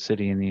biggest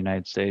city in the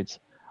United States.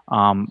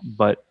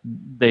 But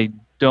they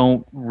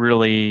don't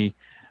really,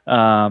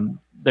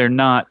 they're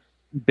not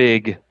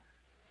big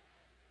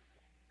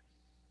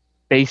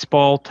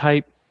baseball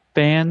type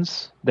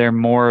fans. They're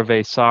more of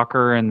a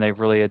soccer, and they've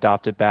really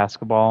adopted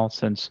basketball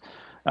since,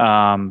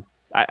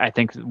 I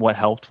think what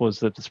helped was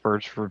that the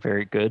Spurs were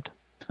very good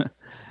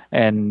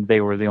and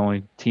they were the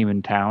only team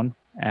in town,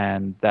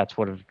 and that's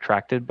what it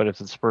attracted. But if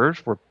the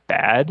Spurs were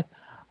bad,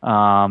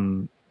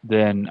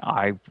 then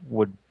I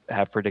would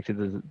have predicted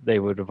that they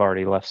would have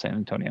already left San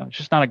Antonio. It's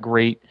just not a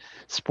great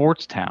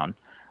sports town.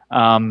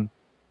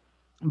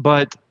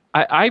 But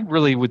I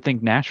really would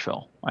think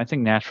Nashville. I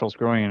think Nashville's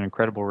growing at an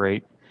incredible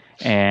rate.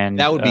 And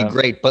that would be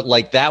great, but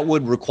that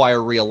would require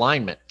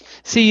realignment.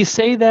 See, you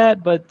say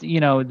that, but the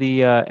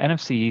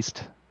NFC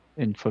East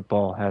in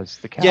football has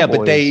the Cowboys. Yeah,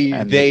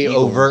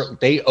 but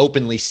they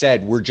openly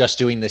said we're just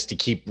doing this to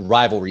keep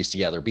rivalries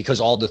together, because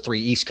all the 3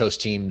 East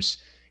Coast teams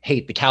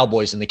hate the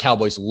Cowboys, and the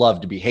Cowboys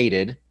love to be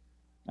hated.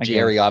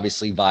 Jerry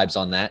obviously vibes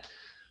on that.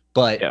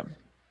 But,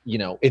 you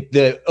know,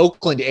 the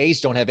Oakland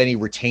A's don't have any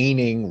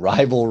retaining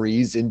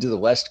rivalries into the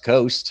West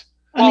Coast.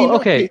 I mean,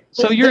 okay.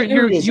 So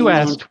you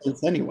asked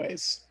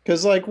anyways,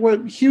 because like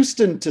what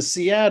Houston to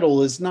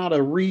Seattle is not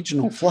a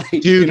regional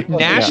flight. Dude,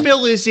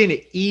 Nashville is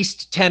in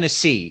East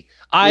Tennessee.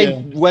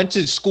 I went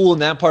to school in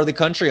that part of the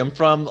country. I'm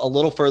from a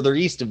little further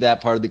east of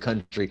that part of the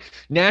country.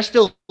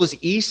 Nashville was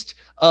east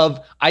of,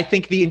 I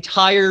think, the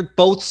entire,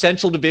 both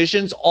central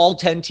divisions, all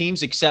 10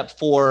 teams except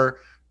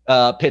for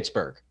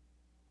Pittsburgh.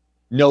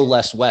 No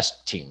less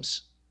west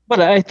teams. But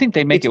I think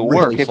they make it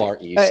work. Really far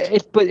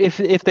east. But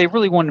if they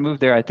really want to move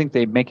there, I think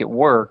they make it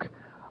work.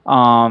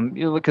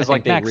 Because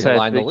like Max said,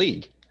 the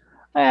league.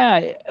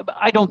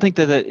 I don't think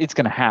that it's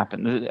going to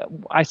happen.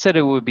 I said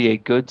it would be a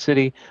good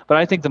city, but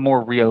I think the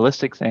more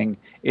realistic thing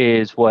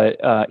is what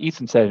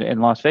Ethan said in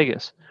Las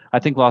Vegas. I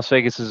think Las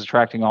Vegas is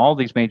attracting all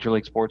these major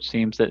league sports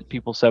teams that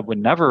people said would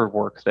never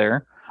work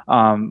there.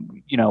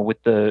 You know,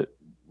 with the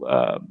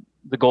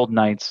Golden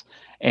Knights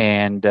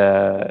and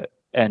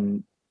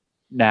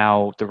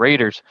now the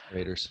Raiders.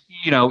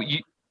 You know,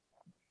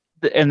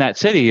 and that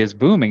city is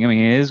booming. I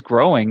mean, it is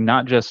growing,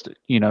 not just,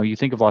 you know, you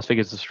think of Las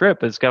Vegas as a strip,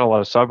 but it's got a lot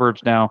of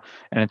suburbs now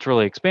and it's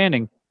really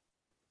expanding.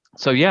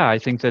 So yeah, I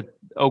think that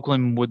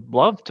Oakland would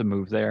love to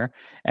move there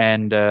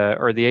and,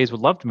 or the A's would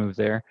love to move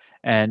there.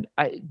 And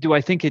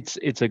I think it's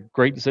a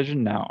great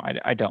decision? No,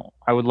 I don't.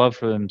 I would love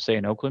for them to stay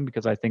in Oakland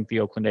because I think the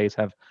Oakland A's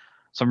have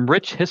some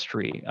rich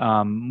history,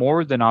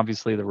 more than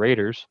obviously the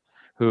Raiders,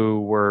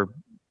 who were,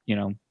 you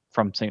know,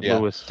 from St.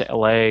 Louis to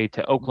LA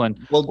to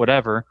Oakland,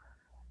 whatever.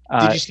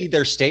 Did you see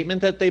their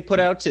statement that they put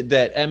out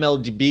that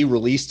MLB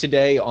released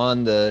today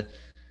on the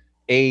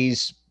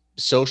A's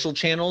social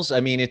channels?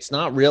 I mean, it's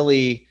not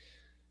really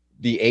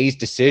the A's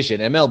decision.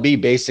 MLB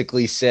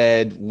basically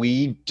said,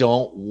 we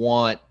don't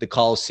want the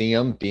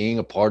Coliseum being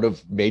a part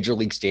of major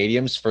league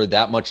stadiums for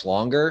that much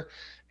longer.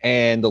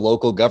 And the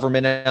local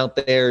government out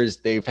there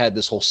they've had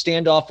this whole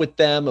standoff with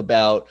them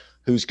about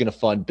who's going to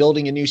fund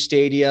building a new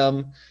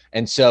stadium.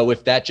 And so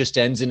if that just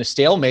ends in a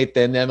stalemate,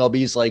 then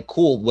MLB's like,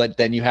 cool,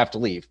 then you have to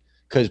leave.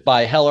 Because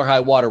by hell or high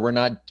water, we're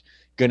not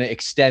going to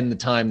extend the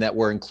time that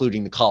we're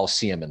including the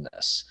Coliseum in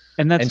this.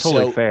 And that's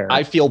totally fair.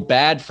 I feel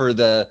bad for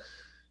the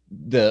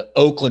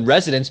Oakland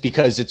residents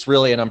because it's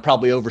really, and I'm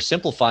probably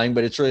oversimplifying,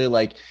 but it's really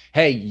like,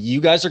 hey, you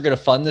guys are going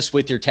to fund this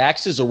with your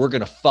taxes or we're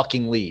going to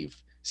fucking leave,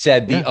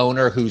 said the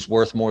owner who's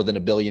worth more than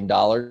 $1 billion.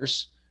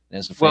 As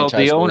a well,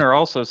 the owner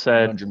also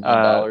said,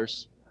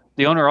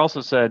 the owner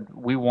also said,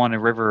 we want a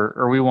river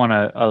or we want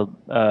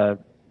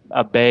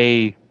a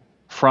bay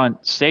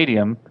front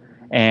stadium.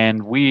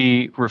 And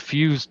we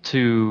refuse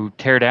to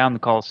tear down the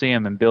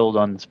Coliseum and build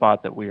on the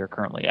spot that we are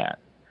currently at,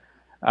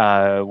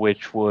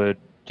 which would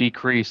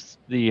decrease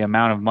the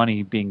amount of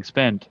money being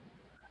spent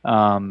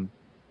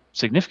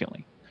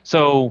significantly.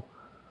 So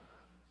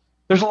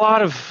there's a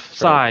lot of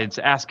sides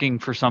asking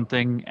for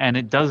something, and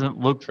it doesn't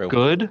look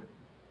good.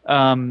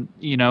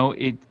 You know,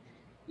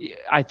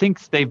 I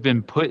think they've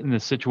been put in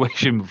this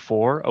situation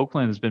before.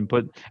 Oakland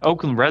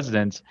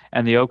residents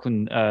and the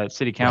Oakland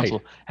City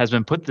Council has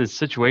been put in this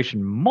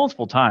situation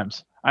multiple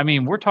times. I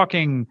mean, we're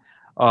talking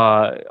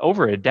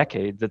over a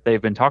decade that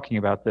they've been talking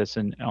about this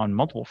on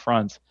multiple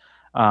fronts,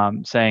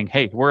 saying,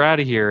 hey, we're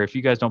out of here. If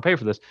you guys don't pay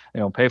for this, they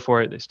don't pay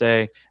for it. They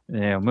stay,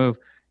 and they don't move.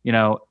 You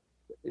know,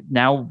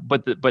 now,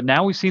 but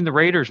now we've seen the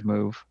Raiders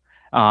move.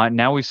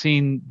 Now we've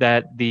seen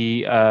that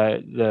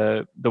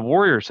the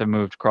Warriors have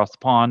moved across the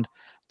pond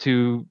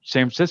to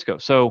San Francisco.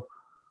 So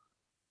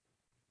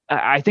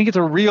I think it's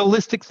a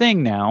realistic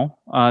thing now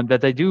that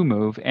they do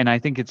move. And I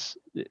think it's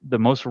the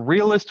most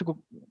realistic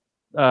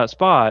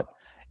spot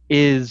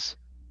is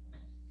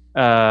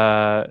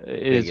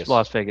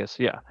Las Vegas.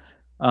 Yeah.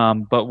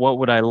 But what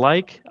would I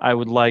like? I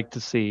would like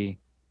to see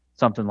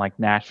something like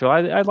Nashville.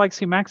 I'd like to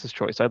see Max's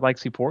choice. I'd like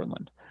to see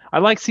Portland.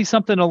 I'd like to see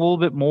something a little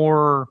bit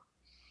more,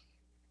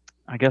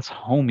 I guess,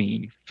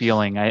 homey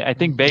feeling. I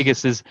think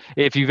Vegas is,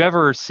 if you've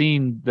ever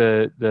seen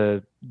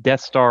the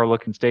Death Star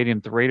looking stadium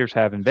the Raiders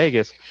have in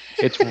Vegas,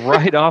 it's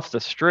right off the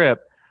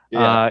strip.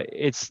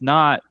 It's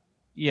not,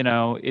 you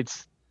know,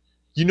 it's.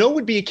 You know,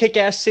 would be a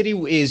kick-ass city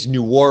is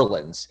New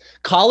Orleans.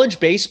 College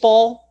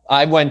baseball.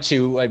 I went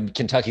to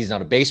Kentucky's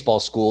not a baseball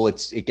school.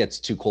 It gets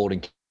too cold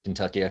in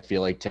Kentucky, I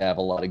feel like, to have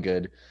a lot of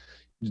good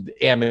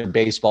amateur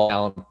baseball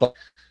talent. But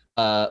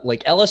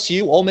like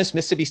LSU, Ole Miss,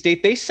 Mississippi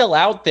State, they sell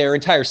out their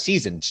entire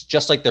season,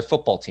 just like their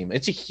football team.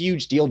 It's a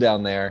huge deal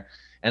down there.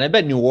 And I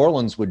bet New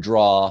Orleans would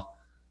draw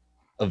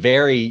a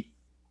very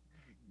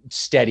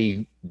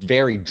steady,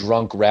 very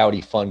drunk,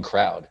 rowdy, fun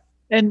crowd.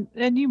 And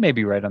you may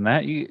be right on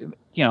that. You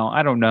know,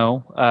 I don't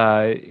know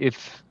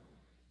if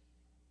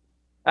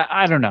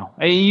I don't know.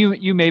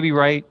 You may be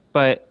right,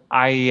 but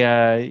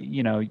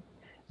you know,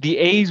 the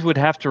A's would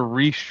have to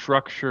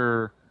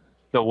restructure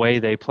the way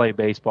they play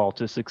baseball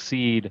to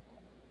succeed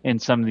in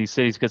some of these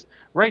cities, because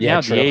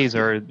now the A's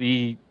are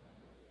the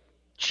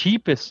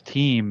cheapest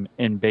team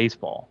in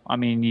baseball. I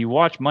mean, you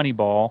watch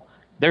Moneyball,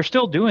 they're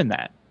still doing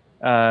that.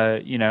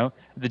 The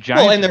Giants.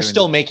 Well, and they're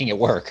still making it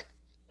work.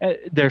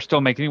 They're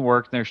still making it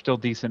work. And they're still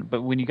decent.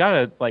 But when you got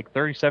a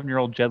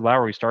 37-year-old Jed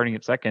Lowry starting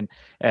at second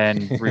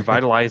and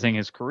revitalizing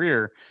his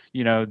career,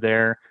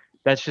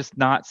 that's just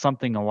not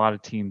something a lot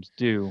of teams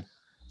do.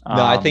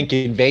 No, I think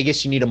in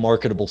Vegas you need a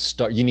marketable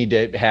star. You need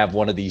to have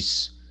one of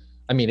these.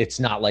 I mean, it's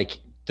not like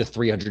the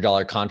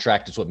 $300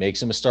 contract is what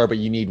makes him a star, but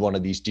you need one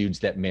of these dudes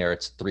that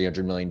merits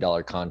 $300 million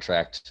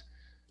contract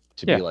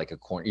to be like a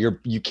corner.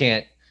 You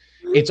can't.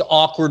 It's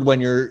awkward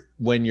when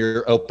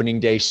your opening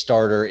day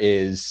starter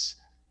is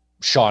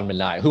Sean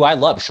Manaea, who I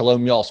love,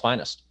 Shalom Y'all's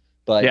finest.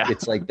 But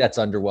it's like that's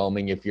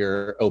underwhelming if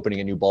you're opening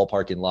a new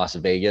ballpark in Las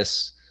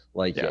Vegas.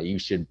 You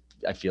should.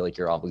 I feel like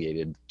you're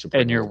obligated to.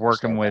 And you're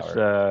working with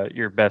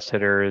your best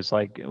hitter is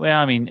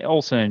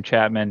Olsen and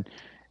Chapman.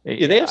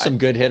 Yeah, they have some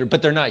good hitters,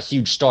 but they're not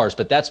huge stars.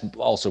 But that's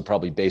also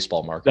probably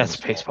baseball marketing. That's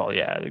baseball,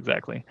 yeah,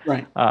 exactly.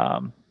 Right.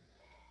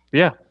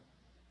 Yeah.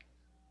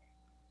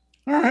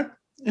 All right.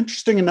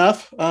 Interesting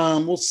enough.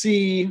 We'll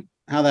see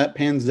how that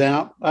pans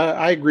out.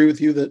 I agree with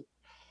you that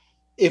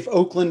if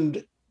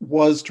Oakland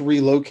was to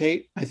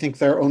relocate, I think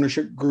their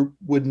ownership group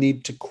would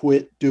need to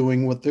quit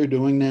doing what they're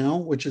doing now,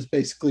 which is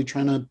basically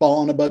trying to ball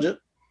on a budget.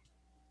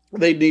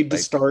 They need to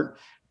start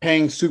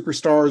paying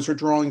superstars or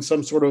drawing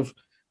some sort of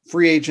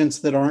free agents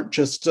that aren't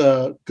just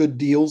good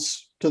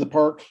deals to the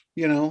park,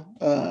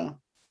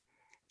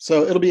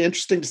 so it'll be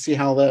interesting to see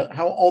how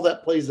all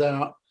that plays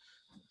out.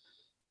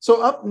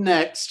 So up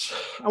next,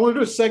 I want to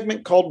do a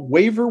segment called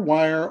Waiver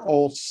Wire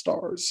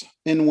All-Stars,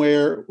 in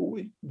where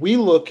we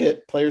look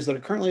at players that are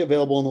currently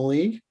available in the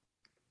league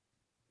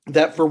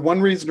that for one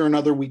reason or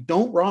another we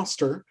don't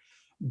roster,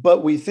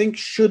 but we think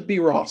should be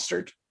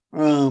rostered.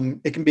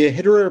 It can be a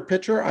hitter or a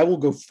pitcher. I will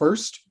go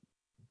first.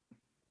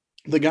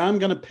 The guy I'm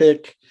going to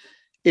pick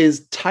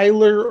is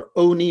Tyler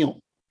O'Neill.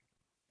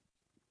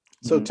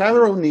 So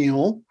Tyler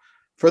O'Neill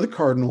for the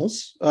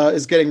Cardinals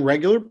is getting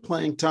regular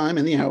playing time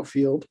in the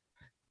outfield.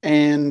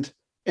 And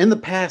in the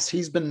past,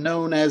 he's been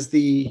known as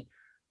the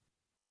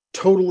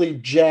totally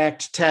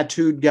jacked,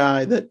 tattooed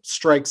guy that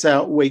strikes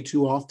out way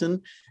too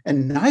often.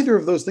 And neither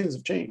of those things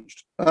have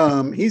changed.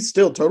 He's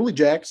still totally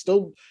jacked,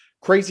 still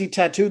crazy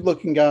tattooed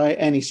looking guy.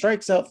 And he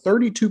strikes out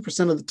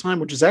 32% of the time,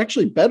 which is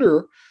actually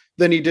better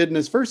than he did in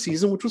his first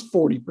season, which was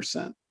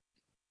 40%.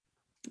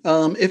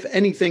 If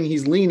anything,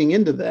 he's leaning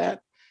into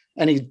that,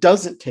 and he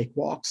doesn't take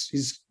walks.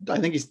 I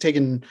think he's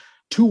taken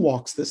 2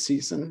 walks this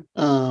season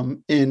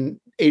in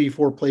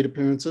 84 plate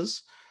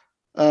appearances.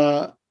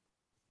 And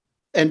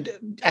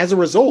as a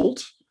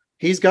result,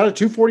 he's got a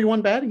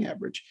 241 batting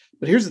average.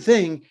 But here's the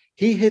thing.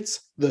 He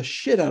hits the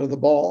shit out of the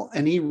ball,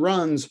 and he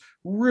runs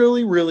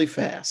really, really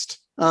fast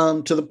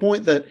to the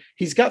point that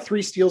he's got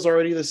 3 steals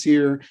already this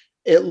year.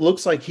 It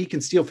looks like he can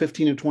steal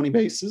 15 to 20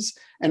 bases.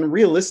 And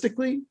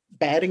realistically,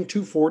 batting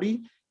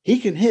 240, he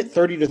can hit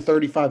 30 to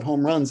 35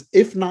 home runs,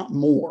 if not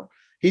more.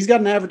 He's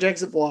got an average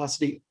exit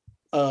velocity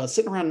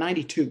sitting around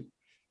 92.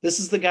 This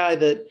is the guy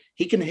that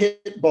he can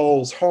hit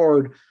balls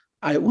hard.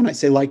 When I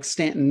say like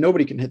Stanton,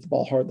 nobody can hit the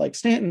ball hard like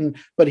Stanton,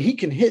 but he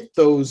can hit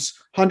those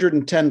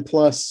 110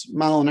 plus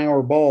mile an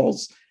hour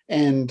balls,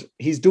 and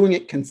he's doing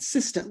it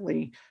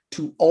consistently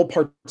to all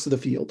parts of the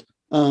field.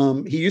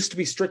 He used to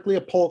be strictly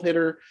a pull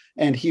hitter,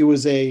 and he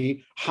was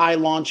a high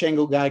launch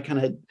angle guy,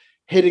 kind of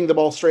hitting the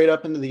ball straight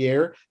up into the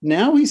air.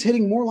 Now he's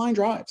hitting more line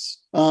drives.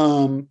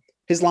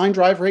 His line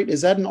drive rate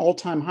is at an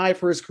all-time high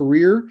for his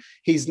career.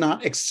 He's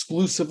not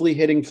exclusively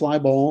hitting fly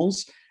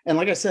balls. And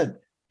like I said,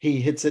 he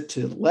hits it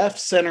to left,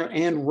 center,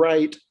 and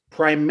right,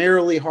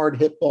 primarily hard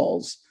hit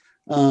balls.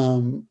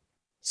 So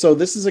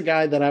this is a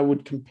guy that I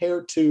would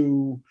compare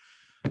to,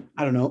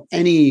 I don't know,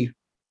 any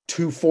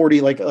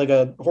 240, like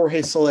a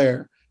Jorge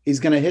Soler. He's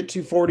going to hit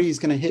 240. He's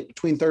going to hit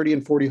between 30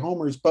 and 40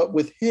 homers. But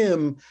with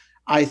him,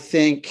 I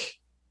think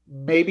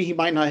maybe he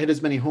might not hit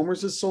as many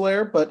homers as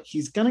Soler, but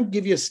he's going to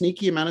give you a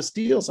sneaky amount of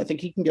steals. I think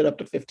he can get up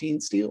to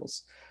 15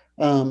 steals.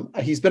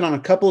 He's been on a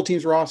couple of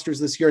teams' rosters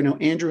this year. I know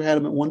Andrew had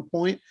him at one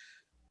point.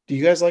 Do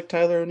you guys like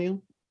Tyler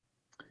O'Neill?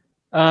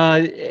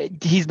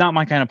 He's not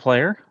my kind of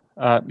player.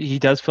 He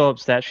does fill up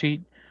stat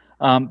sheet,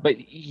 but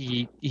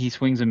he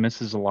swings and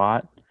misses a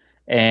lot.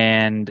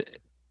 And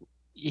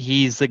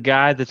he's the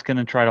guy that's going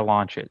to try to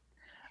launch it.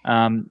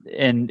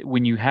 And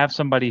when you have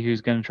somebody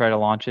who's going to try to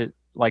launch it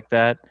like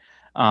that,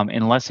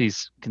 unless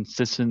he's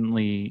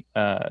consistently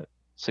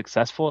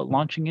successful at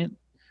launching it,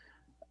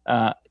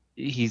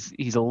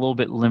 he's a little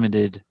bit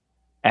limited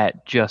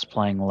at just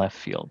playing left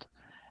field.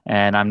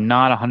 And I'm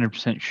not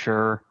 100%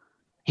 sure.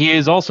 He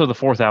is also the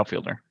 4th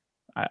outfielder,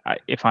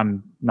 if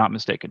I'm not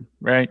mistaken,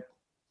 right?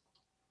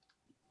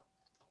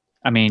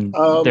 I mean,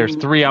 there's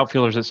 3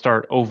 outfielders that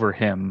start over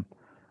him.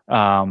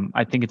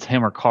 I think it's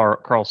him or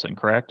Carlson,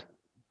 correct?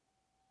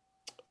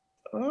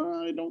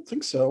 I don't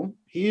think so.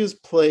 He has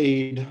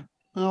played,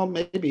 well,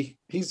 maybe.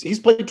 He's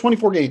played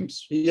 24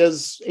 games. He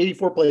has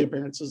 84 plate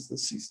appearances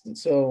this season.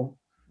 So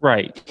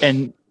right.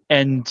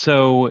 And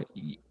so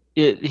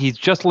he's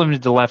just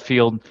limited to left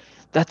field.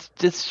 that's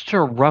such a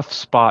rough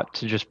spot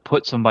to just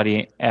put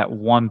somebody at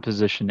one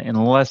position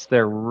unless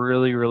they're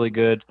really, really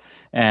good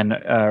and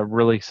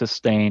really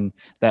sustain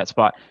that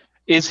spot.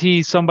 Is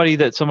he somebody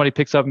that somebody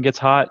picks up and gets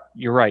hot?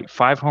 You're right.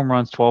 5 home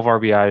runs, 12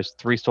 RBIs,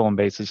 3 stolen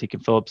bases. He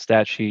can fill up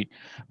stat sheet,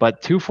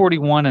 but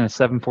 241 and a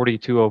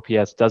 742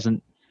 OPS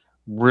doesn't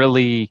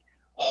really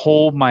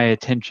hold my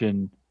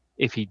attention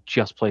if he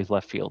just plays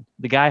left field.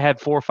 The guy had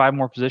 4 or 5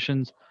 more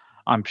positions.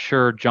 I'm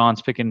sure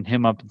John's picking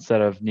him up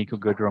instead of Nico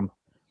Goodrum.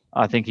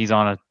 I think he's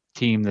on a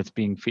team that's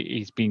being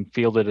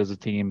fielded as a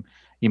team.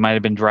 He might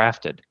have been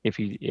drafted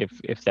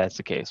if that's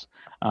the case,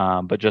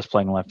 but just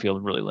playing left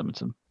field really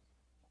limits him.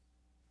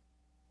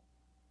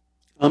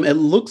 It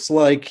looks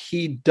like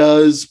he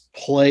does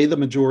play the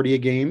majority of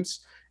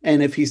games,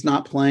 and if he's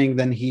not playing,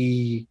 then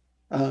he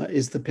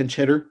is the pinch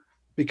hitter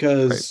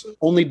because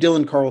only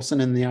Dylan Carlson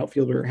in the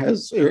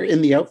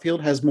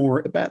outfield has more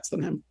at bats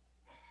than him.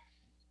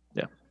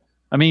 Yeah,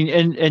 I mean,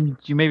 and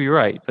you may be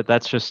right, but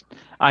that's just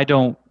I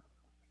don't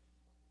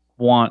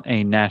want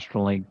a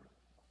National League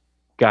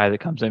guy that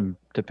comes in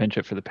to pinch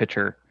it for the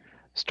pitcher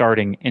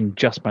starting in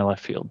just my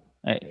left field.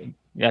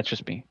 That's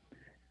just me.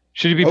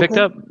 Should he be picked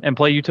up and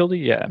play utility?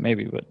 Yeah,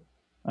 maybe, but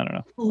I don't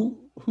know.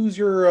 Who's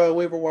your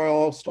waiver wire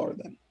all-star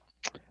then?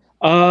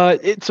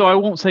 So I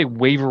won't say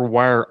waiver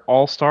wire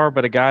all-star,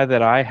 but a guy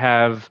that I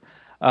have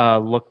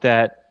looked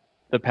at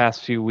the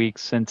past few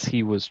weeks since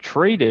he was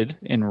traded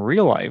in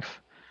real life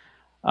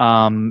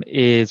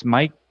is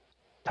Mike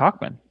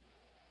Tauchman.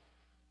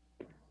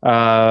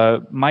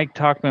 Mike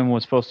Tauchman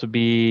was supposed to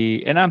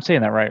be, and I'm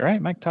saying that right?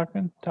 Mike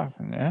Tauchman,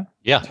 yeah.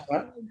 Yeah.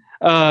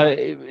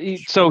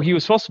 So he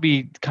was supposed to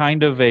be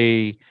kind of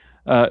a.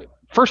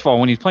 First of all,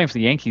 when he was playing for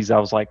the Yankees, I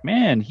was like,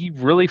 man, he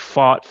really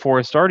fought for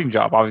a starting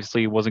job.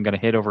 Obviously, he wasn't going to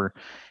hit over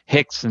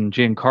Hicks and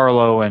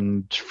Giancarlo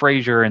and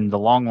Frazier and the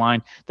long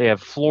line. They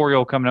have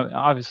Florio coming up.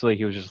 Obviously,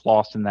 he was just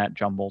lost in that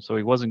jumble, so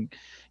he wasn't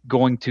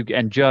going to.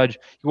 And Judge,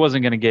 he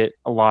wasn't going to get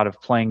a lot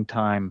of playing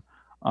time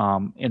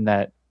in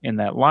that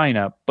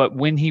lineup. But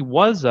when he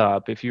was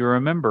up, if you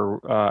remember,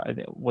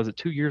 was it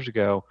 2 years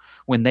ago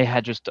when they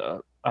had just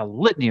a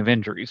litany of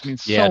injuries? I mean,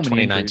 so many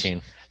 2019.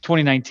 injuries.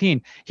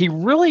 2019. He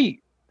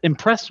really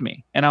impressed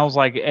me, and I was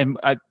like,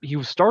 he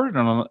was started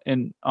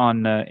in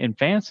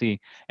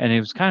fantasy, and he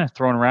was kind of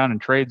thrown around in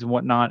trades and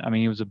whatnot. I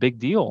mean, he was a big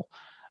deal.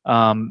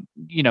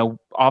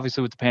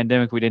 Obviously with the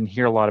pandemic, we didn't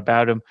hear a lot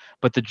about him,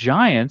 but the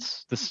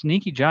Giants, the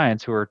sneaky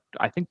Giants, who are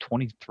I think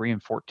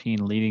 23-14,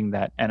 leading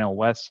that NL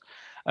West,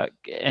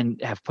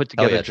 and have put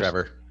together.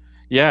 Trevor.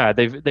 Yeah,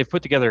 they've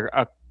put together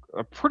a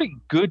pretty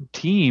good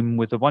team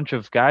with a bunch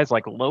of guys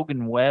like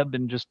Logan Webb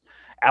and just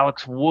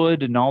Alex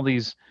Wood and all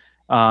these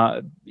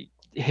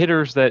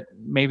hitters that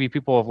maybe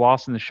people have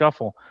lost in the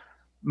shuffle.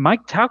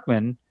 Mike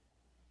Tauchman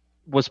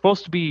was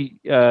supposed to be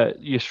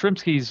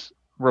Yastrzemski's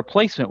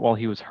replacement while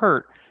he was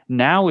hurt.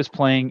 Now is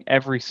playing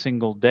every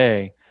single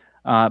day,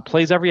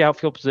 plays every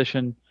outfield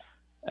position,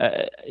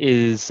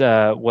 has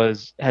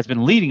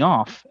been leading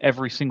off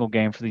every single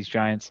game for these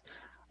Giants.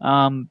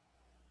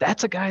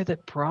 That's a guy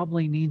that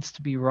probably needs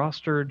to be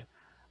rostered.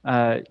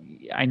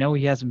 I know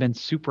he hasn't been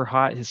super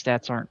hot. His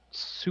stats aren't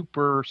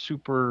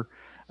super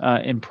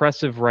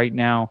impressive right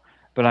now,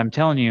 but I'm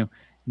telling you,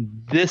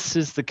 this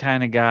is the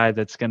kind of guy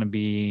that's going to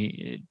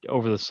be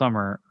over the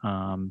summer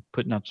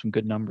putting up some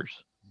good numbers.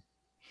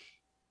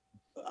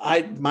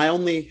 My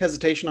only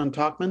hesitation on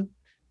Tauchman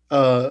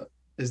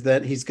is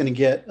that he's going to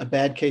get a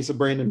bad case of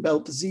Brandon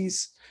Belt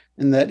disease,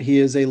 and that he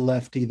is a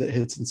lefty that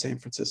hits in San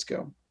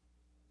Francisco.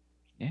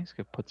 Yeah, he's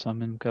going to put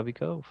some in Covey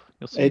Cove.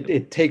 You'll see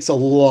it takes a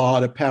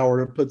lot of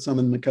power to put some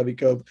in the Covey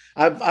Cove.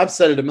 I've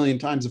said it a million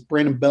times. If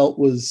Brandon Belt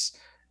was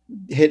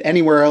hit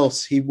anywhere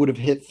else, he would have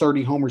hit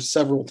 30 homers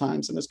several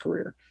times in his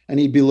career, and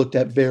he'd be looked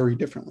at very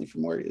differently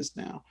from where he is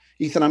now.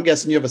 Ethan, I'm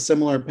guessing you have a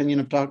similar opinion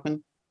of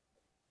Tauchman?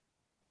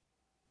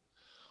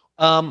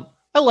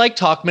 I like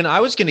Tauchman.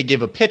 I was going to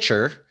give a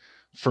pitcher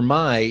for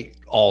my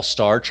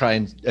all-star, try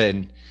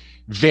and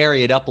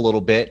vary it up a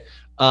little bit.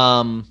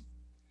 But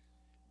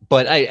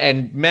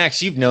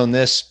Max, you've known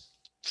this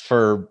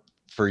for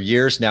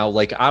years now.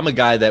 Like, I'm a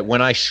guy that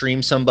when I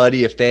stream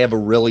somebody, if they have a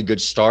really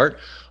good start,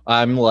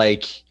 I'm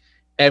like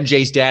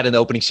MJ's dad in the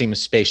opening scene of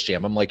Space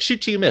Jam. I'm like,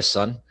 shoot till you miss,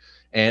 son.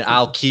 And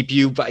I'll keep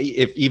you,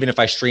 even if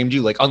I streamed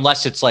you, like,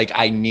 unless it's like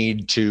I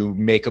need to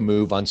make a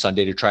move on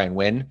Sunday to try and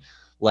win.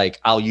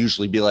 Like, I'll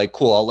usually be like,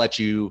 cool, I'll let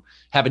you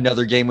have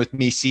another game with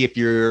me, see if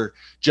you're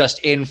just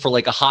in for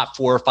like a hot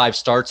 4 or 5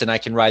 starts, and I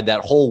can ride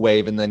that whole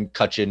wave and then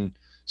cut you in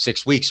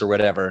 6 weeks or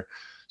whatever.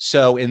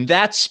 So in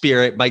that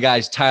spirit, my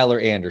guy's Tyler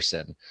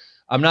Anderson.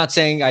 I'm not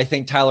saying I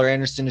think Tyler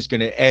Anderson is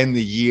going to end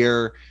the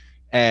year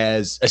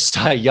as a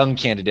Cy Young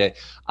candidate.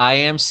 I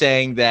am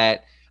saying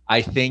that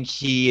I think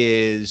he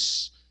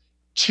is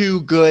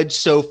too good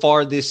so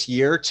far this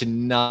year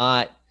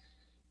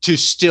to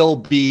still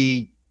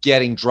be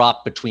getting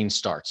dropped between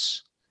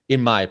starts, in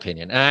my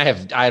opinion.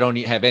 And I don't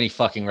have any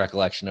fucking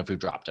recollection of who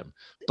dropped him.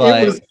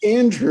 But it was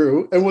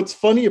Andrew. And what's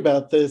funny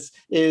about this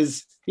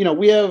is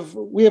we have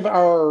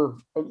our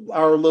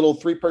little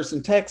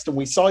 3-person text, and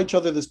we saw each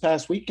other this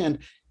past weekend.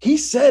 He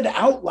said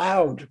out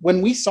loud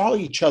when we saw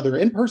each other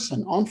in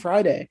person on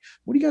Friday,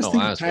 "What do you guys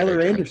think of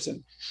Tyler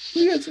Anderson?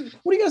 What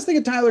do you guys think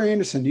of Tyler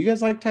Anderson? Do you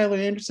guys like Tyler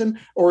Anderson,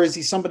 or is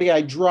he somebody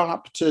I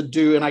dropped to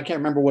do?" And I can't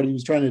remember what he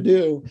was trying to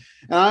do.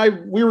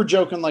 And we were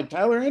joking, like,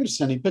 Tyler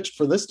Anderson, he pitched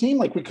for this team.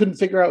 Like, we couldn't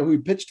figure out who he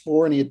pitched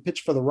for, and he had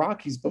pitched for the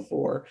Rockies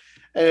before,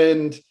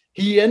 and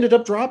he ended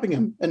up dropping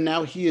him, and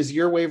now he is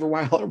your waiver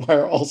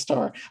wire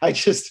all-star. I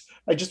just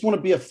want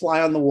to be a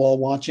fly on the wall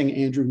watching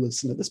Andrew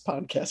listen to this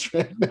podcast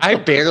right now. I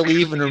barely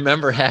even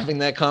remember having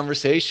that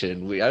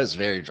conversation. I was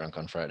very drunk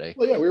on Friday.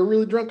 Well, yeah, we were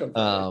really drunk on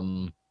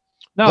Friday.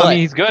 No, I mean,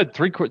 he's good.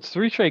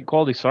 Three straight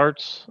quality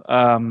starts.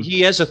 He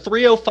has a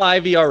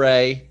 3.05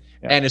 ERA,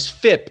 and his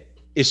FIP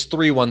is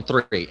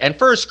 3.13. And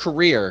for his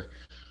career,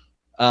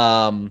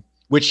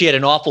 which he had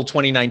an awful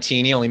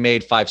 2019, he only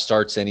made 5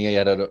 starts, and he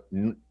had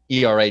an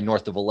ERA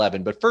north of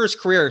 11. But for his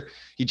career,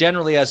 he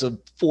generally has a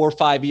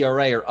 4.5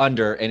 ERA or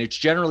under, and it's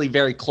generally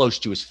very close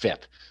to his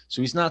FIP.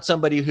 So he's not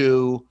somebody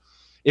who,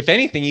 if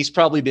anything, he's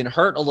probably been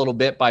hurt a little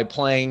bit by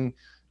playing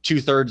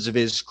 2/3 of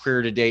his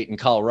career to date in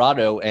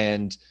Colorado,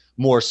 and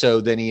more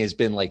so than he has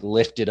been like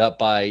lifted up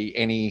by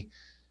any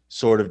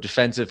sort of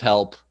defensive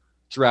help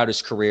throughout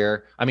his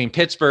career. I mean,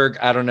 Pittsburgh,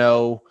 I don't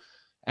know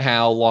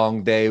how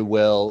long they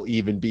will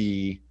even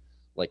be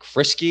like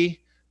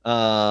frisky.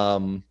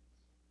 And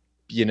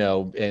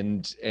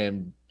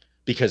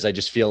because I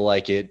just feel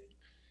like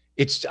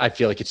I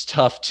feel like it's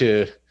tough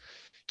to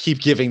keep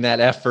giving that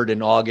effort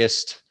in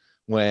August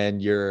when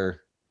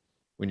you're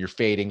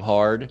fading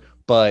hard.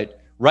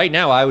 But right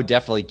now I would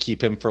definitely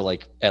keep him for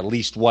like at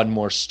least one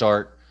more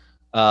start.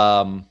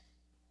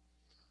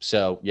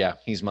 So yeah,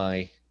 he's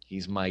my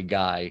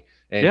guy.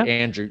 And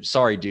Andrew,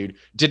 sorry, dude.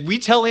 Did we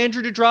tell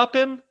Andrew to drop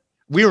him?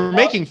 We were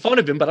making fun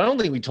of him, but I don't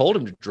think we told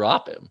him to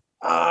drop him.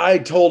 I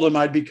told him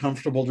I'd be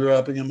comfortable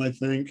dropping him, I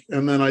think.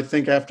 And then I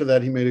think after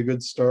that, he made a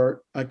good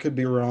start. I could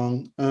be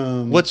wrong.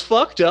 What's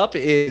fucked up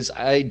is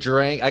I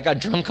got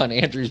drunk on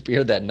Andrew's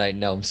beer that night.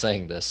 Now I'm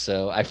saying this.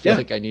 So I feel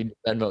like I need to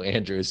Venmo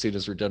Andrew as soon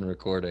as we're done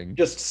recording.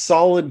 Just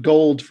solid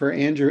gold for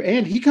Andrew.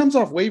 And he comes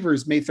off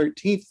waivers May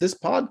 13th. This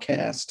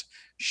podcast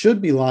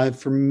should be live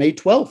for May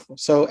 12th.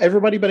 So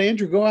everybody but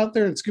Andrew, go out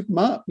there and scoop him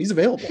up. He's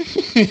available.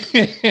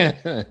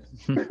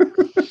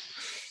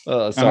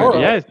 Oh,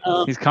 sorry. Yeah,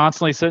 he's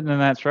constantly sitting in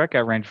that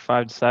strikeout range,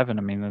 5 to 7.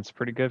 I mean, that's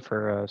pretty good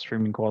for a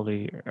streaming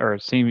quality or a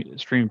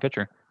streaming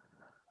pitcher.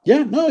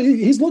 Yeah, no,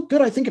 he's looked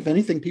good. I think if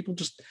anything, people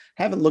just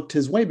haven't looked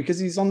his way because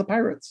he's on the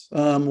Pirates,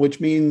 which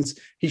means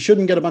he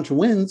shouldn't get a bunch of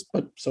wins.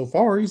 But so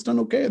far, he's done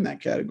okay in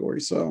that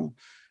category. So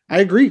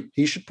I agree.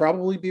 He should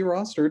probably be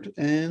rostered,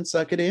 and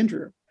suck it,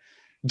 Andrew.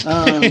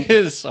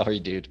 Sorry,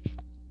 dude.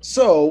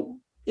 So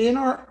in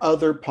our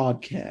other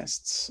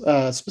podcasts,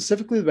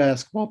 specifically the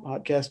basketball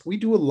podcast, we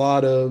do a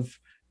lot of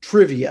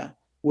trivia,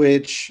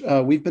 which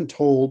we've been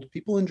told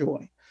people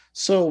enjoy.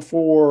 So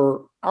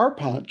for our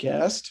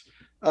podcast,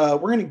 we're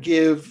going to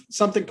give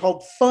something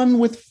called Fun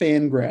with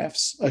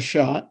Fangraphs a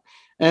shot.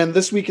 And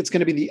this week, it's going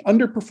to be the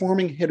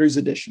Underperforming Hitters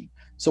Edition.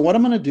 So what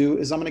I'm going to do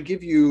is I'm going to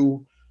give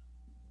you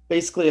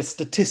basically a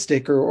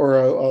statistic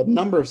or a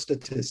number of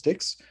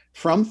statistics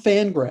from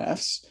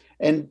Fangraphs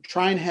and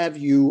try and have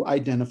you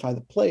identify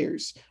the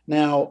players.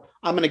 Now,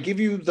 I'm going to give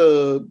you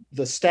the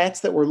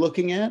stats that we're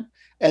looking at,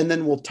 and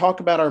then we'll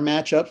talk about our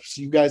matchups.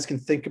 So you guys can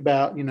think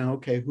about,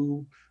 okay,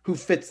 who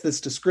fits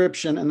this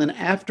description. And then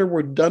after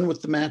we're done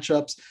with the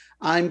matchups,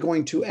 I'm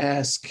going to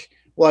ask,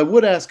 I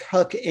would ask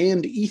Huck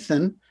and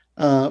Ethan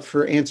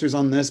for answers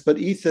on this, but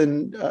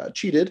Ethan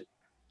cheated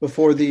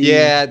before the...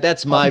 Yeah,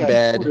 that's my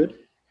bad. Recorded.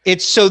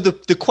 It's so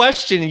the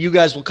question you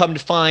guys will come to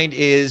find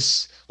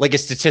is like a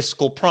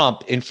statistical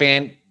prompt in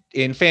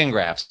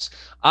Fangraphs.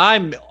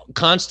 I'm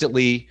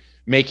constantly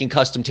making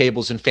custom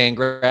tables in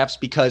Fangraphs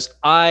because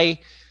I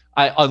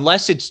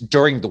unless it's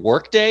during the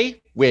workday,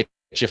 which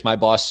if my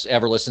boss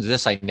ever listens to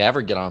this, I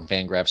never get on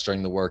Fangraphs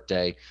during the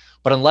workday.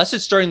 But unless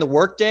it's during the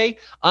workday,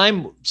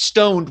 I'm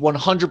stoned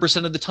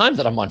 100% of the time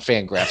that I'm on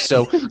Fangraphs.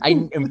 So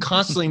I am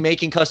constantly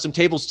making custom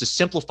tables to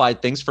simplify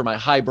things for my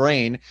high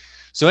brain.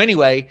 So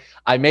anyway,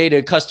 I made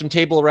a custom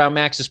table around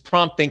Max's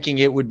prompt thinking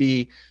it would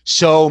be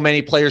so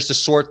many players to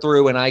sort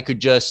through and I could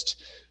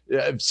just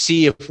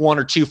see if one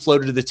or two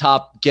floated to the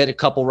top, get a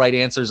couple right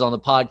answers on the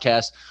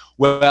podcast.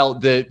 Well,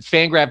 the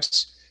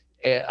Fangraphs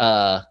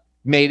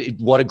made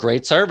what a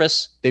great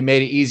service. They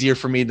made it easier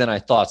for me than I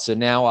thought. So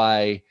now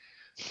I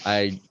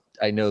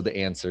know the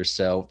answer.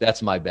 So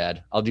that's my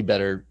bad. I'll do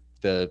better.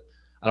 I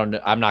don't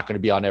know. I'm not going to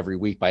be on every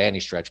week by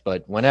any stretch,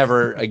 but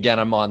whenever again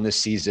I'm on this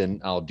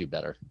season, I'll do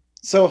better.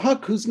 So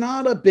Huck, who's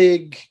not a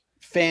big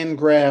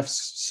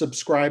Fangraphs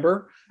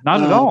subscriber,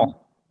 not at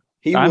all.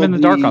 I'm in the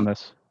dark on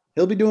this.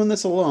 He'll be doing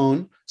this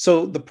alone.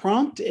 So the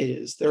prompt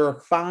is there are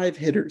 5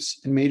 hitters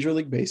in Major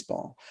League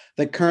Baseball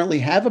that currently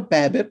have a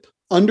BABIP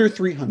under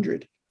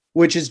 300,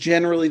 which is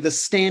generally the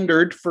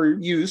standard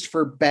used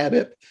for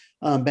BABIP,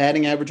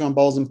 batting average on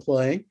balls in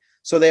play.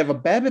 So they have a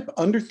BABIP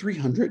under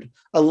 300,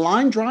 a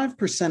line drive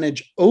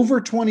percentage over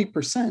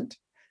 20%,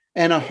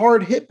 and a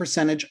hard hit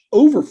percentage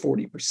over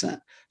 40%.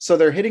 So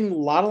they're hitting a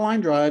lot of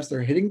line drives.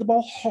 They're hitting the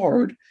ball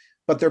hard,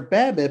 but their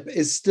BABIP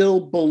is still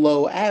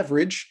below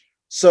average.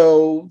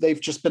 So they've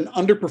just been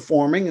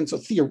underperforming. And so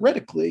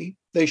theoretically,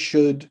 they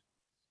should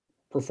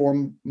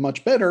perform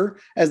much better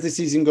as the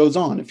season goes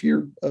on. If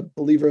you're a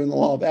believer in the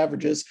law of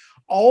averages,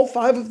 all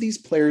 5 of these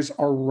players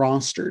are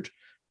rostered.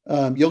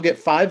 You'll get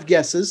 5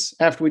 guesses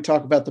after we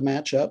talk about the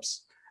matchups.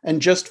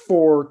 And just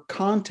for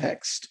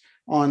context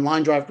on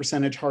line drive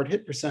percentage, hard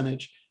hit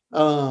percentage,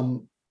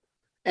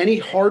 any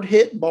hard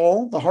hit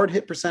ball, the hard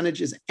hit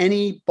percentage is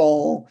any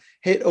ball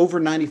hit over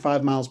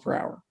 95 miles per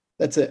hour.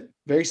 That's it.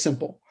 Very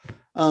simple.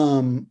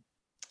 And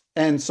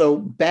so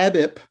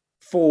BABIP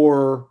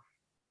for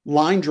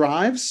line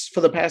drives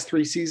for the past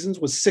 3 seasons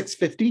was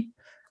 650,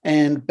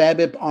 and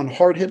BABIP on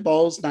hard hit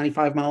balls,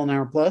 95 mile an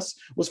hour plus,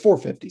 was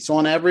 450. So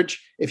on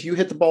average, if you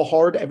hit the ball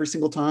hard every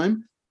single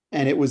time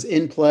and it was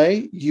in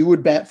play, you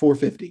would bat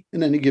 450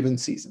 in any given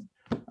season.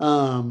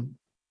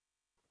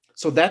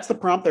 So that's the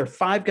prompt. There are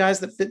 5 guys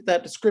that fit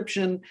that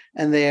description,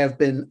 and they have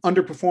been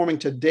underperforming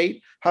to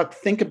date. Huck,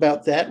 think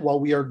about that while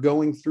we are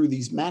going through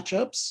these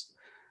matchups.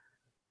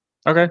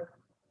 Okay.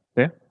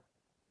 Yeah,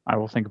 I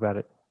will think about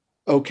it.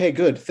 Okay,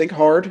 good. Think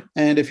hard.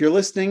 And if you're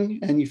listening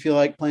and you feel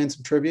like playing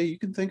some trivia, you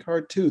can think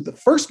hard too. The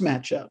first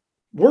matchup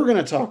we're going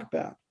to talk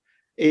about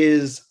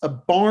is a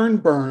barn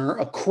burner,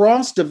 a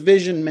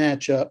cross-division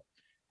matchup.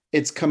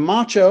 It's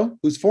Camacho,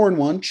 who's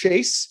 4-1,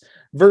 Chase,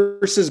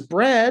 versus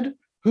Brad,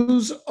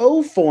 who's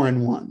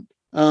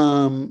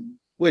 0-4-1,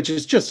 which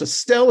is just a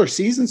stellar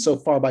season so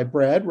far by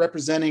Brad,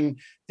 representing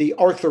the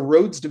Arthur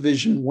Rhodes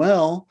division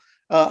well.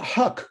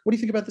 Huck, what do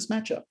you think about this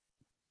matchup?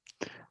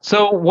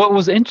 So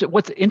what's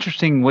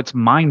interesting, what's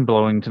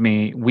mind-blowing to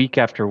me week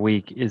after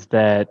week is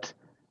that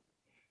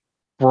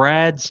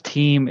Brad's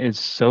team is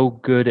so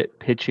good at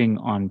pitching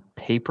on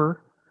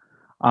paper,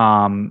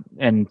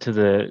 and to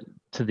the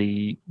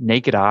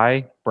naked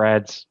eye,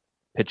 Brad's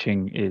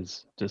pitching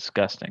is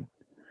disgusting.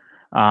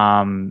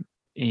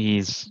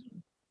 He's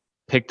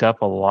picked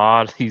up a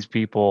lot of these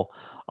people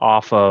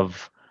off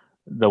of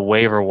the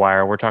waiver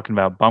wire. We're talking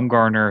about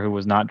Bumgarner, who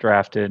was not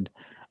drafted.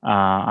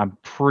 I'm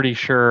pretty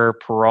sure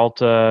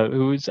Peralta,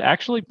 who's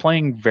actually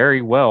playing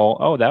very well.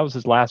 Oh, that was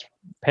his last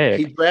pick.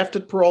 He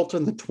drafted Peralta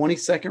in the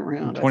 22nd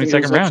round. 22nd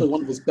round. Actually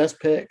one of his best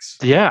picks.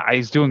 Yeah,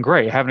 he's doing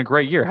great. Having a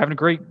great year. Having a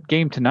great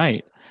game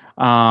tonight.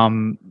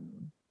 Kikuchi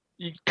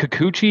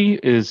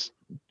is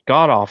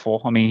god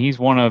awful. I mean, he's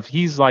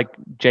like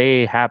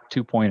J.A. Happ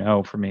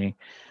 2.0 for me.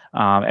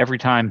 Every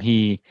time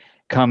he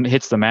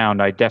hits the mound,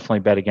 I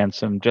definitely bet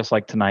against him, just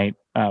like tonight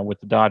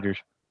with the Dodgers.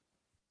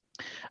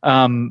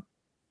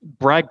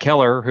 Brad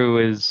Keller, who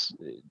is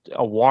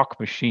a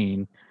walk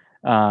machine,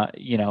 I'm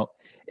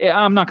not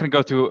going to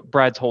go through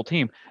Brad's whole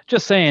team.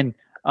 Just saying,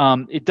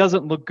 it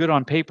doesn't look good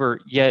on paper,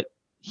 yet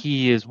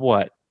he is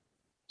what?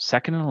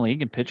 Second in the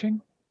league in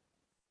pitching?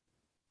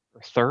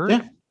 Or third?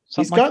 Yeah.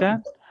 Something like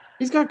that?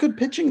 He's got good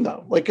pitching,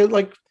 though. Like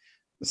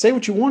say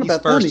what you want He's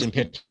about first them. in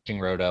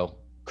pitching, Roto.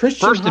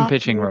 First in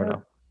pitching,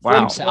 Roto.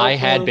 Wow. I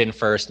had been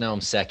first. Now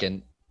I'm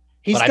second.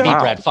 But I beat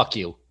Wow. Brad. Fuck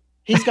you.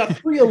 He's got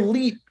 3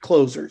 elite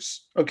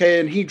closers, okay?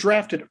 And he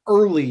drafted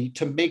early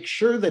to make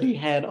sure that he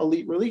had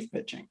elite relief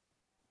pitching.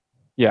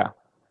 Yeah.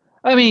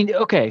 I mean,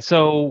 okay,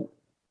 so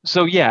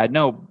yeah,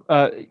 no,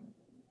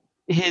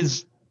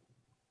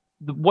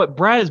 what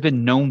Brad has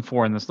been known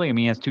for in this league, I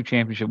mean, he has 2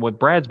 championships. What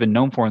Brad's been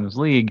known for in this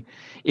league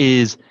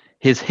is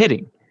his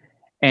hitting.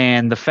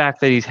 And the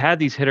fact that he's had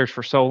these hitters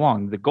for so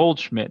long, the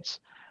Goldschmidts,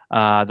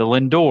 the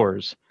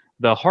Lindors,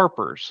 the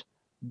Harpers,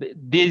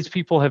 these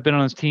people have been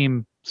on his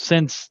team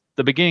since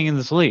the beginning of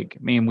this league.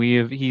 I mean,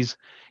 he's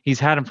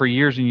had them for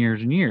years and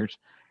years and years.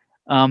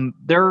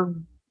 They're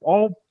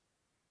all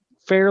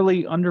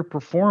fairly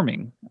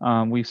underperforming.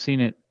 We've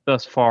seen it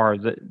thus far.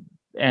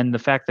 And the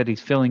fact that he's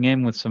filling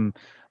in with some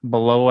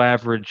below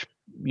average,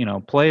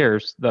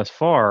 players thus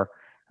far,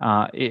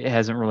 it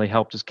hasn't really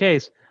helped his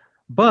case.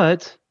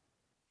 But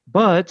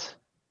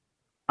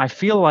I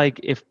feel like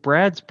if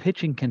Brad's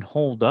pitching can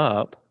hold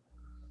up,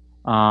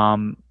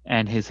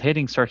 and his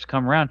hitting starts to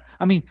come around,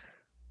 I mean,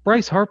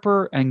 Bryce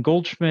Harper and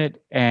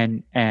Goldschmidt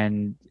and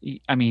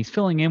he's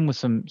filling in with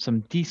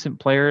some decent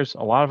players,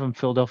 a lot of them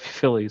Philadelphia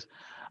Phillies.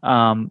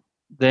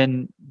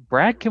 Then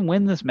Brad can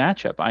win this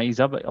matchup. He's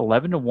up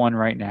 11-1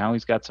 right now.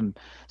 He's got some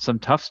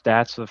tough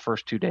stats for the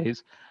first 2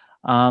 days.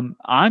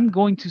 I'm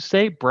going to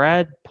say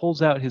Brad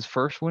pulls out his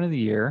first win of the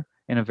year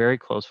in a very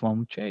close one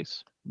with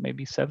Chase,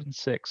 maybe 7-6,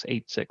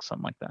 8-6,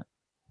 something like that.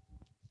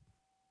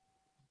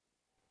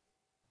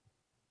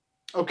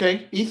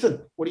 Okay,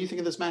 Ethan, what do you think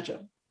of this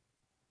matchup?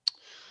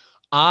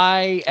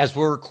 As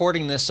we're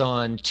recording this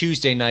on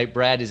Tuesday night,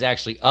 Brad is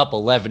actually up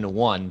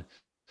 11-1.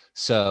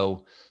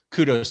 So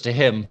kudos to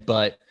him.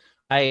 But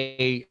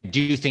I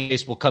do think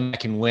this will come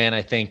back and win.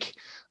 I think,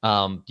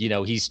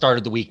 he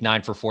started the week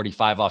 9 for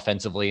 45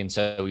 offensively. And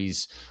so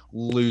he's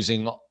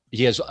losing.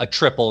 He has a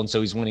triple. And so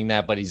he's winning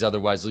that, but he's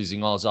otherwise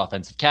losing all his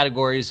offensive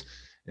categories.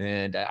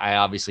 And I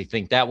obviously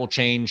think that will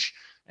change.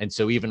 And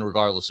so even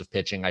regardless of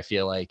pitching, I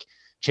feel like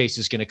Chase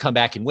is going to come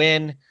back and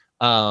win.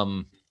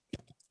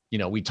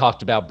 We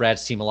talked about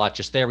Brad's team a lot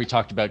just there. We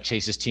talked about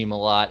Chase's team a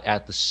lot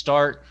at the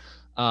start.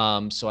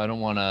 So I don't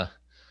want to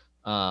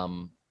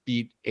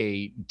beat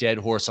a dead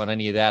horse on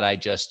any of that. I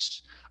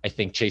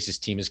think Chase's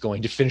team is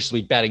going to finish the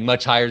week batting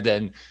much higher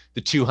than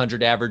the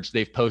 200 average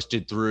they've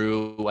posted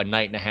through a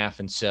night and a half.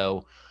 And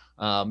so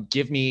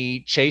give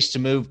me Chase to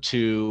move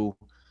to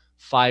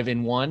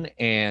 5-1,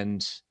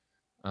 and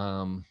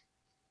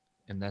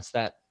that's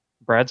that.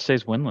 Brad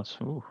stays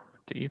winless. Ooh,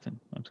 to Ethan.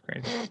 That's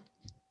crazy.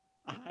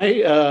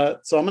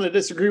 So I'm going to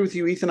disagree with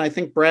you, Ethan. I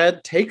think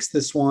Brad takes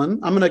this one.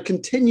 I'm going to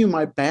continue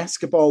my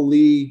basketball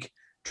league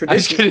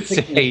tradition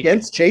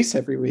against Chase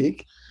every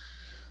week.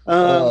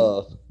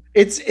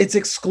 It's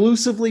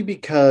exclusively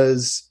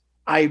because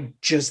I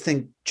just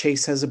think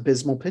Chase has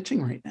abysmal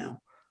pitching right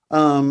now.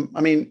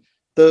 I mean,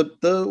 the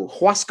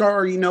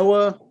Huascar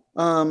Inoa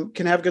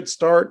can have a good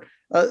start.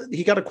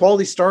 He got a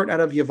quality start out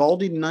of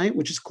Eovaldi tonight,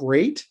 which is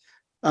great.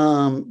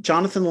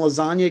 Jonathan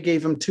Lasagna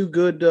gave him two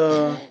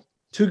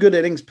good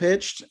innings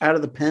pitched out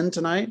of the pen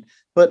tonight.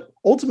 But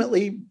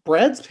ultimately,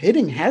 Brad's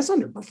hitting has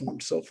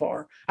underperformed so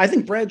far. I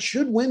think Brad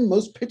should win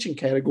most pitching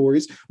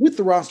categories with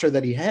the roster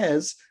that he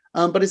has.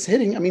 But his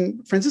hitting, I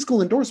mean, Francisco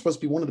Lindor is supposed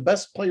to be one of the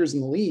best players in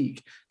the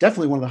league,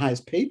 definitely one of the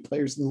highest paid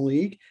players in the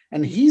league,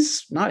 and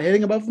he's not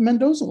hitting above the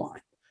Mendoza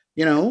line.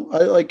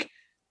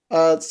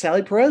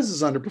 Sally Perez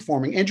is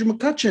underperforming. Andrew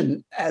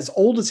McCutchen, as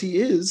old as he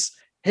is,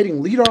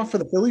 hitting leadoff for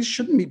the Phillies,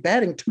 shouldn't be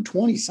batting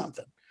 220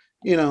 something.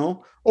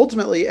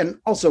 Ultimately, and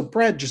also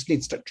Brad just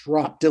needs to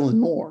drop Dylan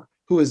Moore,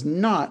 who is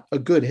not a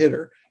good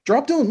hitter.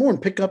 Drop Dylan Moore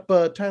and pick up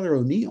Tyler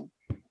O'Neill.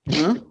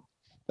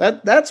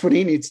 That's what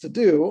he needs to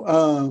do.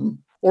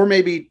 Or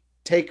maybe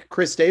take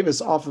Chris Davis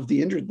off of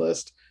the injured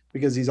list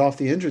because he's off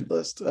the injured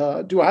list.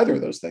 Do either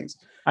of those things.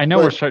 I know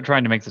we're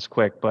trying to make this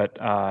quick, but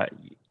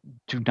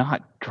do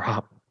not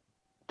drop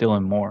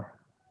Dylan Moore.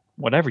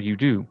 Whatever you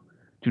do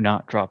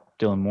not drop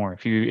Dylan Moore.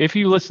 If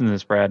you listen to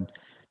this, Brad,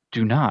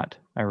 do not,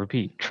 I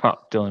repeat,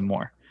 drop Dylan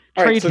Moore.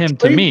 Trade him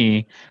to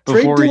me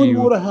before trade Dylan you.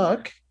 Moore to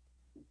Huck.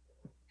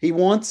 He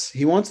wants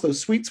those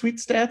sweet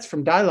stats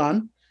from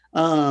Dylan.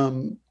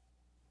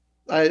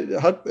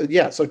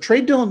 So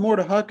trade Dylan Moore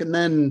to Huck and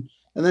then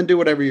do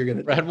whatever you're going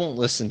to do. Brad won't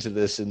listen to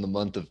this in the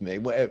month of May.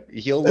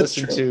 He'll That's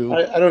listen true. to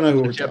I don't know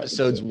who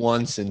episodes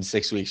once in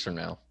 6 weeks from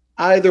now.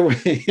 Either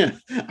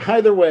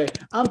way,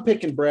 I'm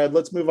picking Brad.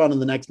 Let's move on to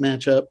the next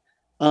matchup.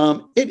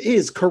 It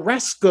is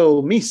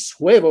Carrasco Mis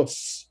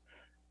Huevos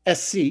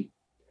SC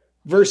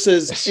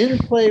versus In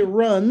Play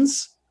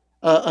Runs,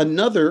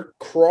 another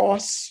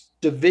cross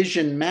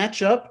division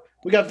matchup.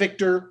 We got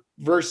Victor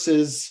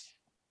versus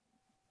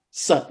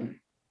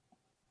Sutton.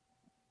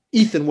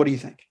 Ethan, what do you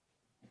think?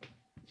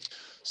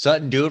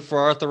 Sutton, do it for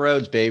Arthur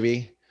Rhodes,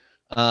 baby.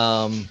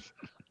 I'm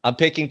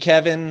picking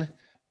Kevin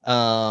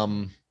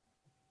in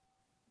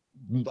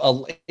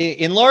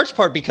large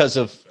part because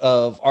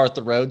of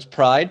Arthur Rhodes'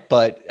 pride,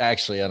 but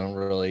actually I don't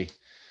really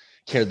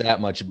care that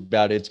much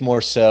about it. It's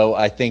more so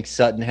I think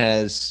Sutton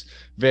has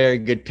very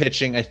good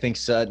pitching. I think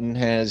Sutton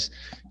has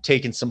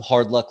taken some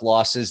hard luck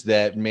losses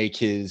that make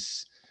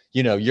his,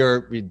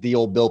 you're the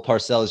old Bill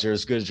Parcells, you're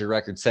as good as your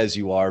record says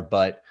you are,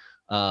 but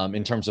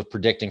in terms of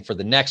predicting for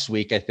the next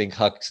week, I think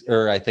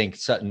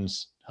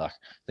Sutton's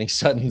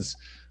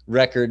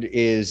record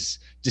is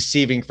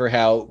deceiving for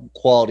how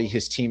quality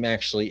his team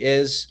actually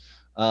is.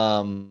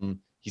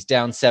 He's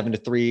down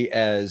 7-3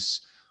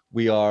 as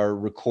we are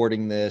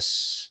recording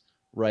this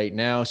right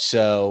now.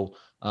 So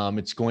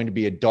it's going to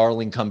be a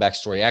darling comeback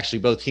story. Actually,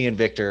 both he and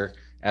Victor,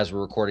 as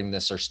we're recording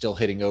this, are still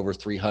hitting over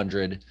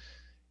 300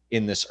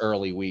 in this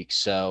early week.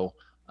 So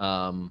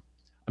I'm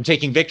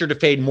taking Victor to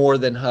fade more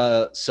than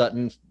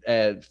Sutton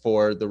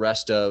for the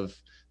rest of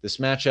this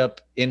matchup.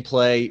 In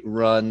Play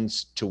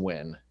Runs to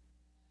win.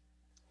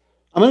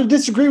 I'm going to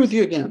disagree with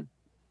you again.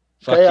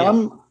 Okay,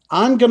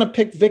 I'm going to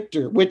pick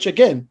Victor, which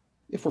again,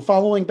 if we're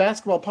following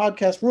basketball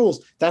podcast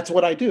rules, that's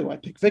what I do. I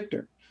pick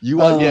Victor. You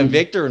want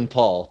Victor and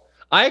Paul.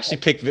 I actually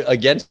pick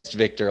against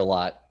Victor a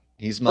lot.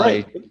 He's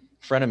my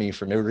frenemy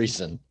for no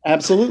reason.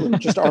 Absolutely,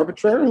 just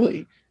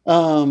arbitrarily.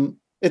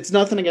 It's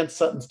nothing against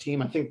Sutton's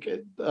team. I think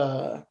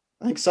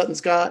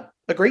Sutton's got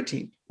a great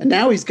team, and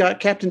now he's got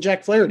Captain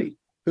Jack Flaherty,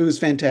 who's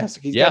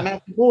fantastic. He's got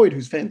Matthew Boyd,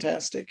 who's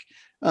fantastic.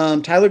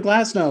 Tyler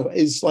Glasnow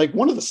is like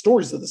one of the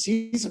stories of the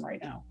season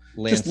right now.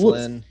 Lance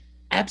Lynn,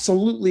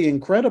 absolutely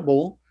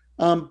incredible.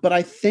 But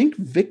I think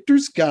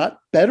Victor's got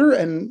better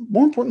and,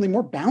 more importantly,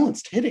 more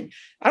balanced hitting.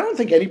 I don't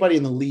think anybody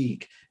in the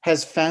league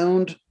has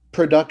found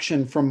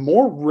production from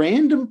more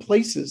random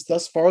places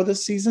thus far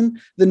this season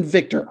than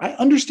Victor. I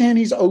understand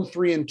he's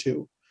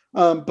 0-3-2,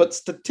 but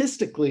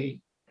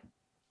statistically,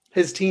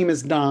 his team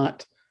is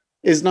not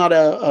a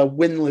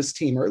winless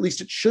team, or at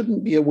least it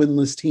shouldn't be a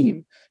winless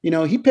team.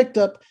 He picked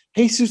up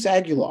Jesus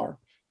Aguilar,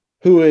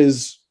 who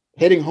is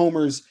hitting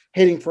homers,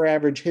 hitting for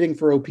average, hitting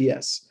for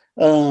OPS.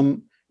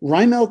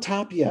 Raimel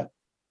Tapia,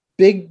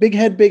 big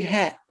head, big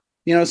hat.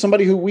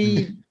 Somebody who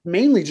we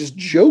mainly just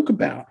joke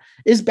about,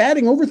 is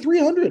batting over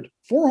 300,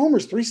 4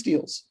 homers, 3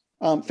 steals.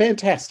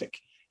 Fantastic.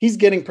 he's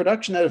getting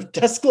production out of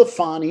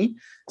Desclafani,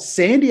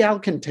 Sandy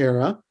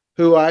Alcantara,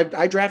 who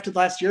I drafted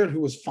last year and who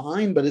was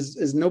fine, but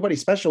is nobody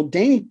special.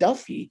 Danny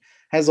Duffy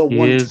has a He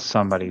 1 is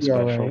somebody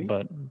special,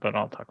 ERA. but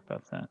I'll talk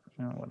about that.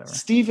 Whatever.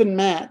 Steven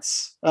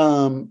Matz,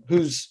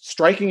 who's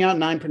striking out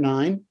 9 per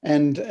 9,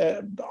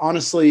 and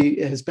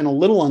honestly has been a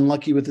little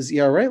unlucky with his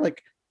ERA.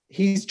 Like,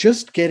 he's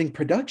just getting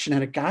production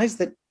out of guys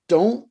that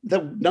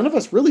none of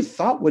us really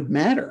thought would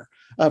matter.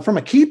 From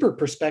a keeper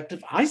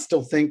perspective, I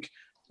still think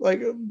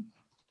like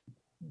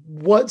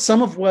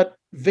some of what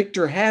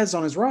Victor has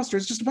on his roster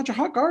is just a bunch of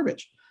hot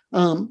garbage.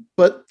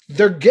 But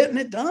they're getting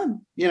it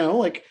done.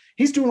 Like,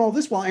 he's doing all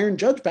this while Aaron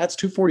Judge bats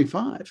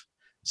 245.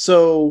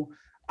 So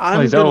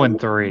he's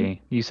 0-3.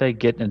 You say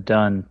getting it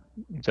done.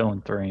 He's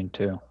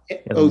 0-3-2.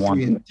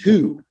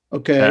 0-3-2.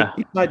 Okay. Yeah.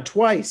 He tied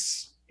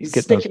twice. He's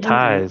getting those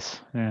ties.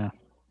 Yeah.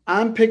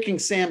 I'm picking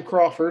Sam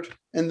Crawford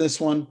in this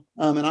one.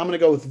 And I'm going to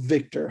go with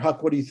Victor.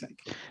 Huck, what do you think?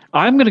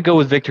 I'm going to go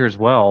with Victor as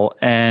well.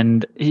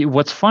 And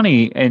what's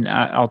funny, and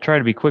I'll try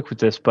to be quick with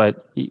this,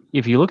 but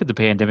if you look at the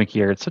pandemic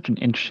year, it's such an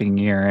interesting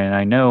year. And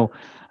I know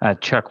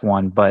Chuck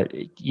won, but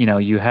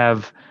you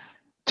have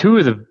two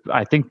of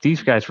I think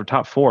these guys were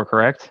top 4,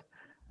 correct?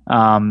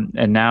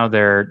 And now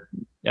they're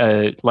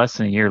less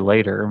than a year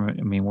later.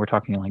 I mean, we're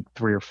talking like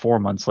 3 or 4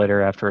 months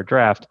later after a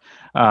draft,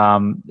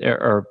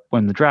 or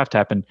when the draft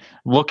happened,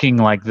 looking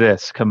like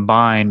this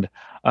combined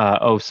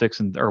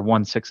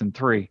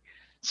 1-6-3.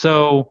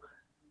 So,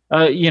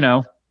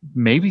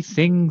 maybe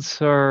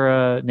things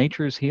are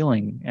nature is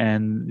healing,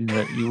 and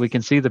we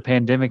can see the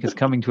pandemic is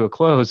coming to a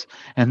close,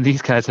 and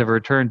these guys have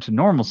returned to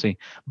normalcy.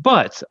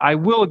 But I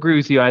will agree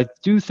with you. I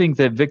do think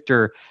that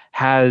Victor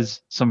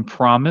has some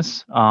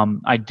promise.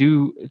 I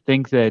do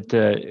think that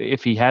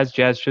if he has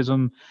Jazz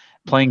Chisholm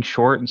playing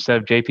short instead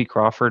of J.P.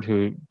 Crawford,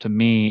 who to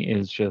me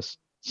is just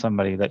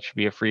somebody that should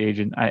be a free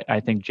agent, I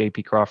think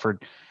J.P.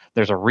 Crawford,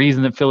 there's a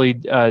reason that Philly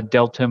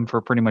dealt him for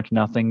pretty much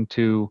nothing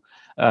to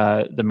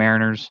the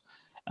Mariners.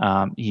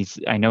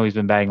 I know he's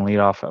been batting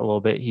leadoff a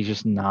little bit. He's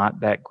just not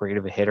that great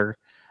of a hitter.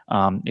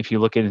 If you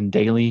look at him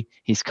daily,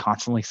 he's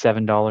constantly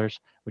 $7,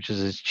 which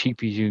is as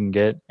cheap as you can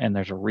get, and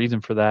there's a reason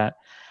for that.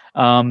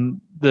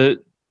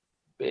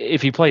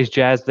 If he plays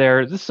Jazz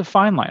there, this is a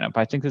fine lineup.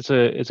 I think it's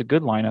a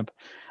good lineup.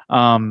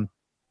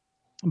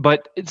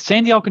 But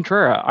Sandy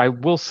Alcantara, I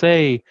will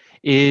say,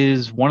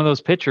 is one of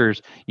those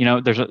pitchers.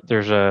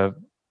 There's a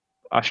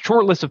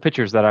short list of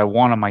pitchers that I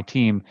want on my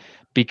team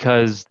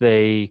because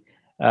they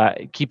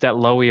keep that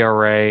low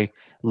ERA,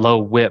 low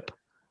WHIP.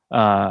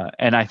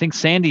 And I think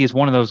Sandy is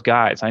one of those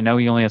guys. I know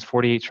he only has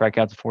 48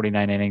 strikeouts in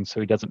 49 innings, so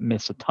he doesn't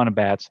miss a ton of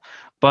bats.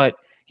 But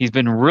he's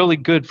been really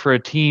good for a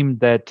team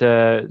that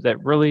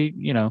really,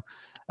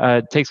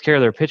 takes care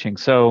of their pitching.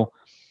 So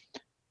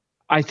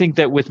I think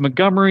that with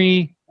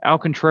Montgomery,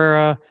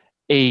 Alcantara,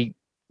 I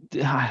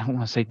don't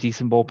want to say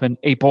decent bullpen,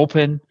 a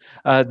bullpen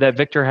that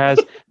Victor has,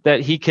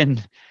 that he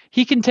can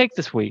take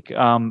this week,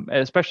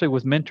 especially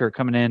with Minter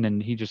coming in,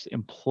 and he just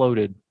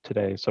imploded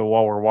today. So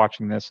while we're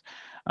watching this,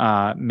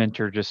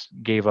 Minter just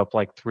gave up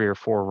like 3 or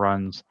 4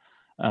 runs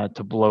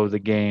to blow the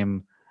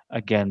game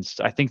against.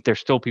 I think there's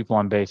still people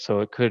on base, so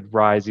it could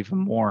rise even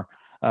more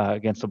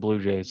against the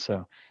Blue Jays.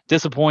 So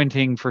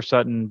disappointing for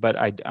Sutton, but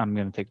I'm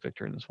going to take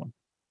Victor in this one.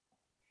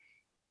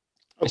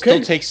 Okay. I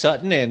still take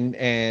Sutton,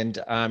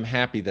 and I'm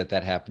happy that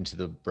happened to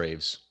the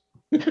Braves.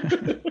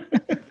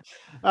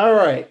 All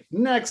right.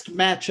 Next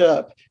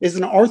matchup is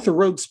an Arthur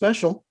Rhodes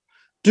special.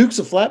 Dukes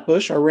of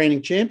Flatbush, our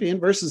reigning champion,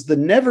 versus the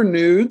Never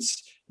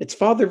Nudes. It's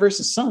father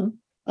versus son.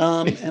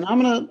 And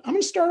I'm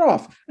gonna start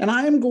off, and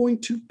I am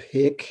going to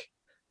pick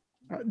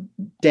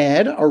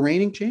Dad, our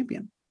reigning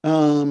champion.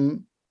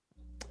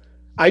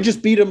 I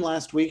just beat him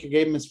last week. I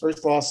gave him his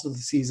first loss of the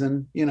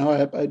season.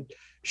 I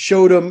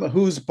showed him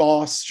who's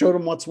boss, showed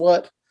him what's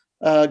what.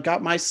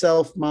 Got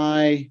myself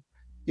my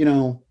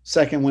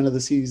second win of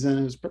the season.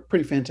 It was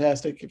pretty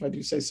fantastic, if I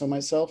do say so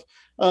myself.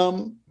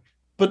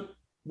 But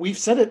we've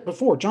said it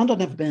before. John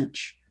doesn't have a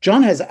bench.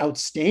 John has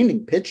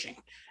outstanding pitching,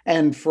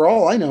 and for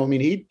all I know, I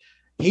mean,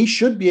 he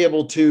should be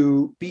able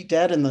to beat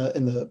Dad in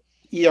the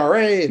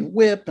ERA and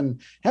WHIP, and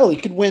hell, he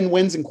could win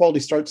wins and quality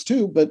starts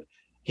too. But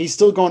he's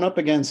still going up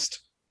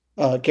against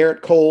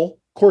Garrett Cole,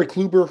 Corey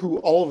Kluber, who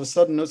all of a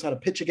sudden knows how to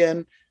pitch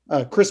again.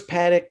 Chris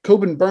Paddock,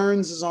 Coben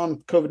Burns is on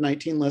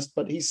COVID-19 list,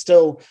 but he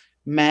still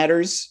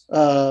matters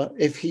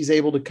if he's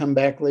able to come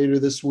back later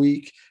this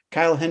week.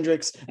 Kyle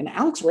Hendricks and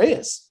Alex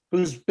Reyes,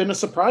 who's been a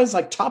surprise,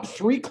 like top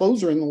 3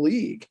 closer in the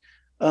league.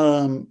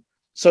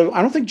 So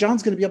I don't think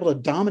John's going to be able to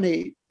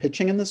dominate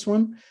pitching in this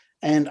one.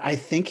 And I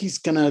think he's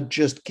going to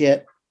just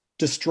get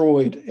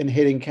destroyed in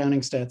hitting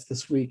counting stats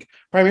this week,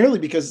 primarily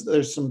because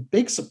there's some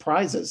big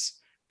surprises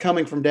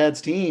coming from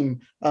Dad's team.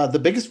 The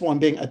biggest one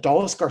being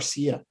Adolis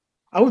Garcia.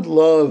 I would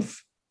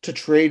love to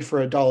trade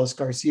for Adolis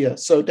Garcia.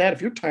 So Dad,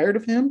 if you're tired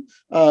of him,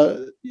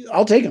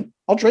 I'll take him.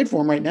 I'll trade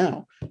for him right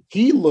now.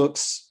 He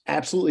looks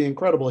absolutely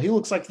incredible. He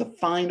looks like the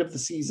find of the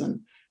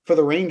season for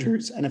the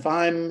Rangers. And if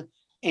I'm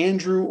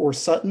Andrew or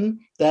Sutton.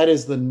 That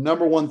is the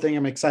number one thing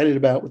I'm excited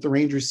about with the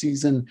Rangers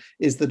season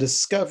is the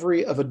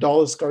discovery of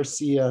Adolis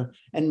Garcia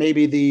and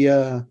maybe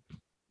the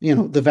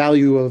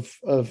value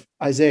of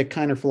Isaiah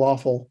Kiner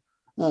Falafel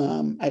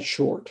at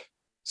short.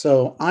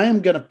 So I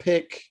am going to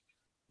pick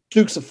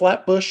Dukes of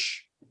Flatbush.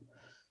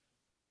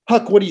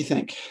 Huck, what do you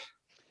think?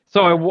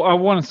 So I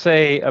want to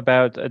say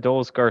about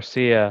Adolis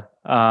Garcia.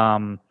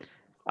 I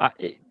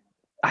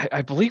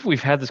believe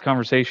we've had this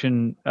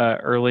conversation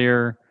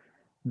earlier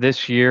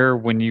this year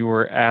when you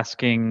were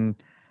asking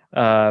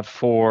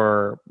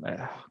for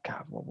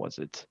what was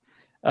it?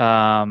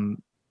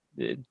 Ian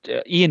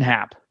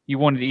Happ. You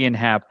wanted Ian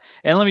Happ,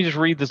 and let me just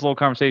read this little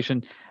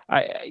conversation.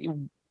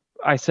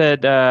 I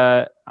said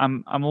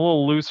I'm a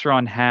little looser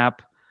on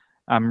Happ.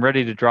 I'm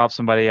ready to drop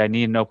somebody. I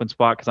need an open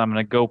spot because I'm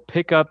going to go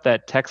pick up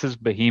that Texas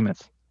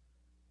behemoth.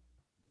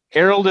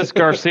 Aroldis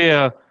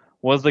Garcia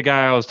was the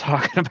guy I was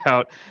talking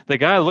about. The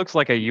guy looks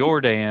like a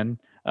Jordan,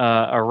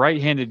 a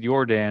right-handed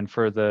Jordan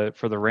for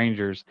the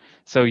Rangers.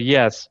 So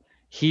yes,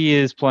 he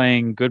is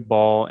playing good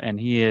ball, and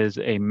he is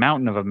a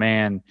mountain of a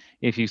man.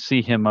 If you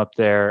see him up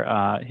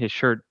there, his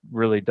shirt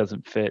really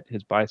doesn't fit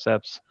his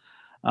biceps.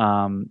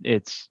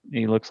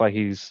 He looks like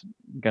he's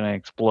gonna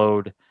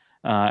explode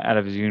out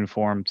of his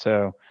uniform.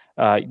 So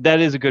that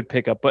is a good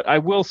pickup. But I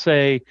will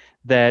say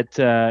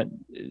that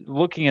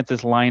looking at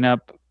this lineup,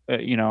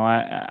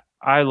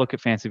 I look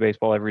at fantasy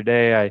baseball every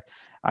day.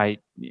 I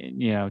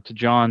to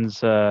John's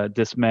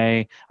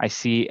dismay, I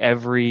see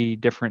every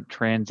different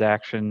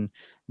transaction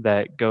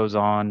that goes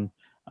on.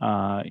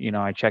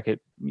 I check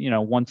it,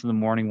 once in the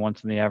morning,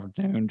 once in the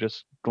afternoon,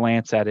 just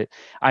glance at it.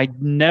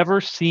 I'd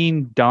never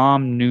seen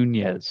Dom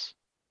Nunez.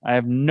 I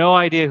have no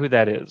idea who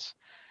that is.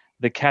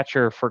 The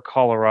catcher for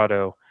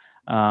Colorado,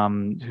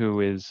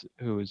 who is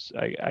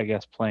I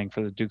guess playing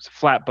for the Dukes of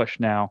Flatbush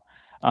now.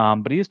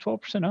 But he is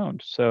 12%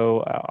 owned.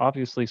 So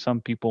obviously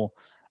some people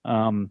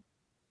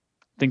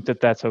think that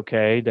that's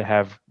okay to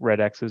have red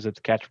X's at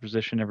the catcher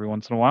position every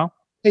once in a while.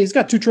 Hey, he's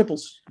got 2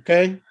 triples.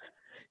 Okay.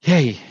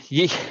 Hey,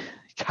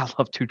 gotta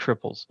love 2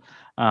 triples.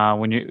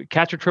 When you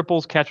catcher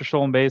triples, catcher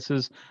stolen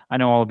bases, I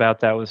know all about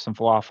that with some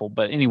falafel.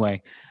 But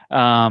anyway,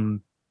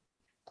 it's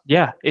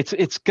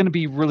going to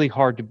be really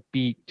hard to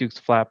beat Dukes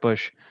of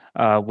Flatbush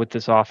with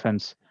this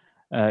offense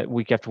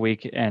week after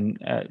week, and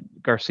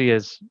Garcia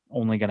is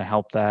only going to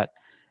help that.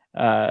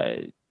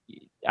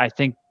 I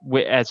think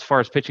as far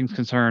as pitching is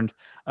concerned,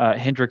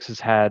 Hendricks has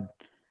had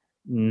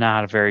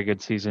not a very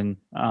good season,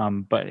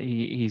 but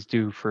he's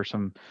due for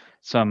some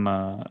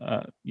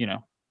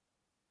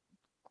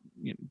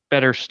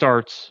better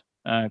starts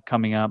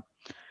coming up.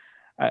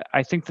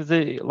 I think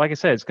that like I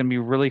said, it's going to be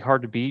really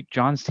hard to beat.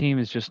 John's team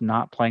is just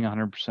not playing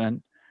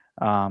 100%.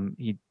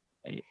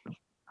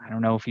 I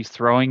don't know if he's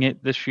throwing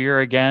it this year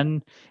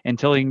again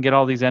until he can get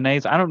all these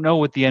NAs. I don't know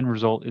what the end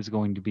result is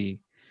going to be.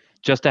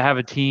 Just to have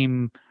a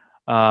team,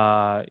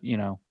 1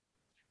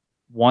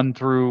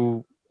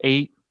 through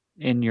 8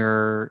 in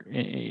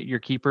your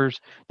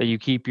keepers that you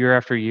keep year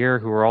after year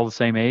who are all the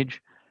same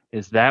age.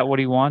 Is that what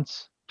he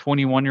wants?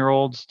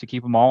 21-year-olds to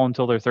keep them all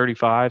until they're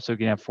 35 so he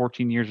can have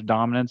 14 years of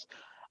dominance?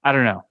 I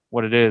don't know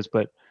what it is,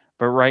 but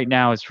right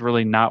now it's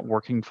really not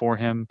working for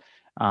him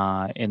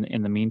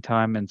in the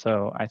meantime. And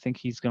so I think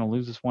he's going to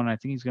lose this one. I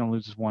think he's going to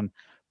lose this one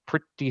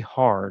pretty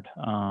hard.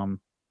 And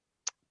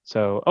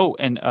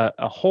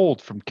a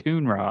hold from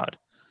Coonrod.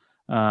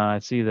 I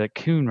see that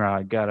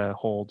Coonrod got a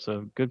hold,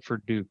 so good for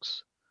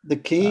Dukes. The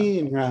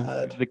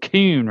Coonrod. The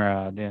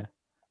Coonrod, yeah.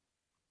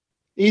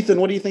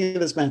 Ethan, what do you think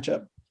of this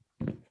matchup?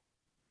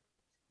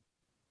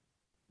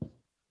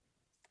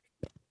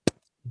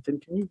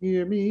 Ethan, can you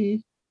hear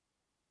me?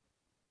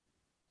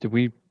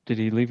 Did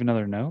he leave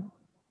another note?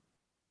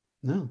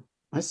 No,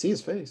 I see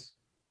his face.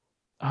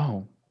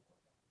 Oh,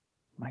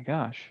 my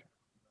gosh.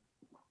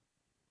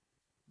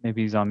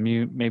 Maybe he's on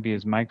mute. Maybe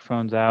his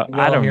microphone's out.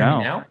 I don't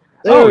know. Now?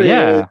 There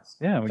yeah. is.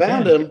 Yeah, we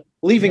Found can. him.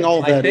 Leaving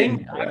all that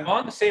in. I'm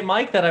on the same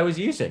mic that I was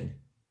using.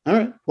 All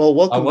right. Well,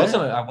 welcome.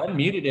 I wasn't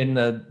muted in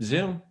the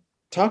Zoom.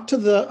 Talk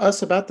to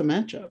us about the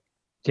matchup.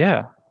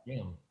 Yeah.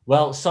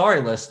 Well, sorry,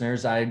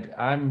 listeners.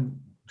 I'm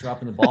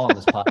dropping the ball on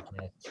this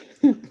podcast.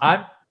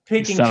 I'm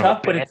picking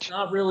Chuck, but it's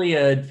not really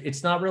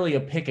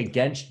a pick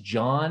against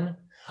John.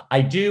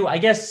 I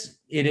guess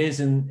it is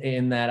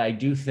in that I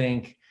do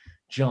think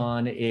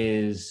John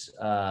is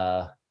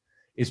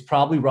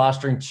probably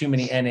rostering too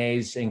many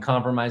NAs and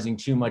compromising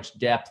too much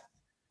depth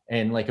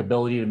and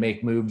ability to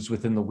make moves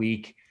within the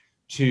week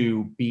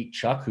to beat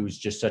Chuck, who's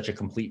just such a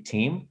complete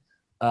team.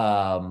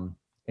 And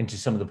to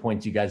some of the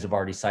points you guys have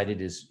already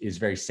cited, is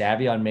very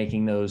savvy on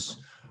making those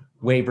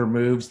waiver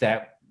moves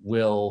that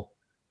will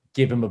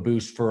give him a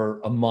boost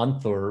for a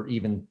month or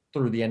even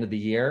through the end of the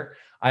year.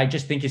 I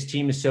just think his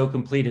team is so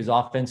complete. His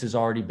offense has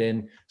already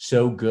been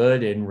so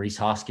good, and Rhys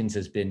Hoskins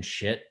has been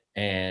shit,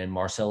 and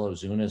Marcell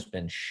Ozuna has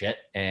been shit.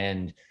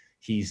 And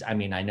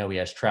I know he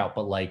has Trout,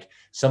 but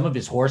some of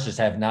his horses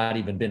have not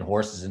even been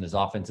horses, and his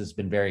offense has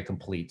been very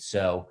complete.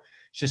 So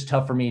it's just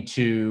tough for me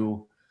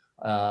to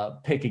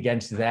pick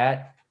against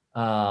that.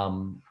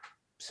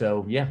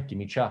 So yeah, give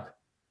me Chuck.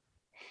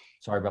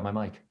 Sorry about my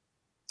mic.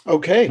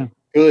 Okay,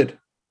 good.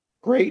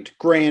 Great,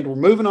 grand. We're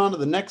moving on to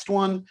the next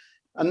one.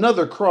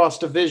 Another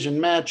cross-division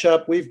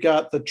matchup. We've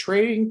got the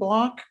trading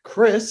block,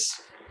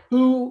 Chris,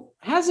 who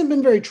hasn't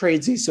been very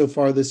tradesy so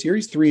far this year.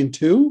 He's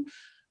 3-2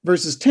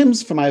 versus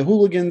Tim's for my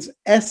Hooligans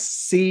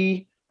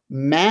SC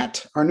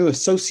Matt, our new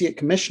associate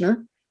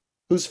commissioner,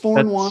 who's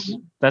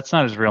 4-1. That's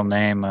not his real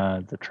name.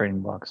 The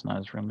trading block's not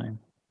his real name.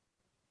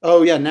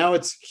 Oh yeah, now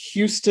it's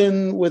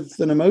Houston with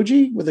an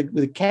emoji with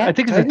a cat. I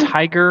think it's a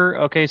tiger.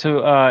 Okay,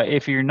 so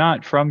if you're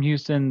not from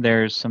Houston,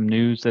 there's some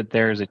news that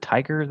there's a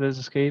tiger that has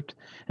escaped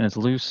and it's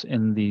loose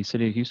in the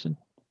city of Houston.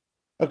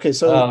 Okay,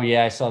 so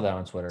I saw that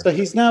on Twitter. So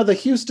he's now the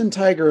Houston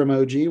Tiger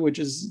emoji, which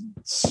is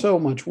so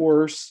much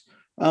worse.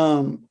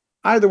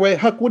 Either way,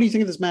 Huck, what do you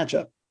think of this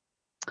matchup?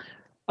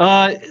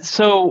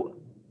 So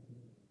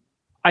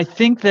I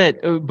think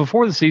that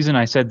before the season,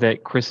 I said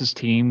that Chris's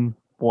team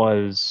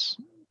was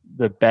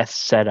the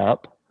best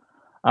setup.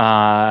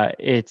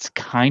 It's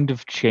kind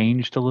of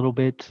changed a little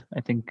bit.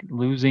 I think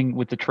losing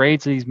with the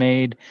trades that he's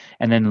made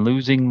and then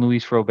losing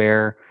Luis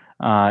Robert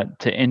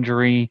to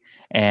injury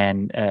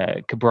and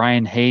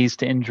Brian Hayes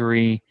to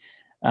injury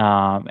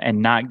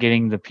and not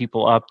getting the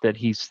people up that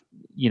he's,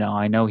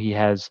 I know he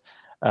has,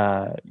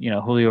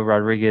 Julio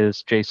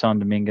Rodriguez, Jason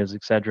Dominguez,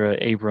 etc.,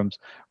 Abrams,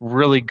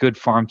 really good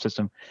farm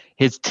system.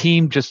 His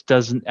team just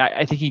doesn't,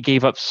 I think he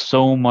gave up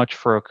so much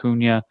for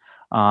Acuna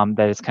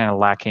that it's kind of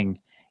lacking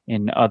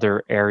in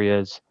other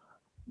areas.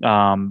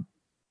 I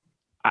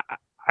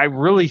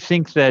really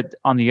think that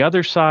on the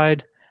other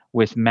side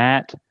with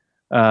Matt,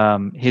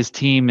 his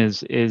team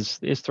is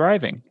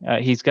thriving.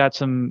 He's got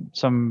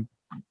some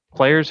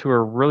players who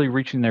are really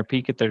reaching their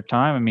peak at their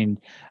time. I mean,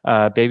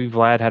 Baby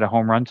Vlad had a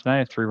home run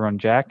tonight, a 3-run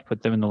jack,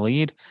 put them in the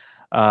lead.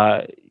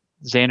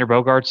 Xander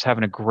Bogaerts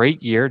having a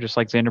great year, just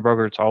like Xander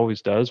Bogaerts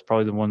always does.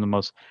 Probably one of the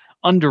most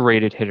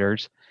underrated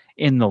hitters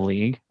in the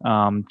league.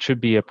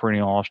 Should be a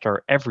perennial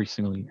all-star every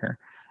single year.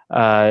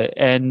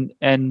 And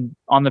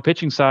on the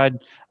pitching side,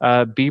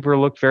 Bieber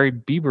looked very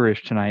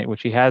Bieberish tonight,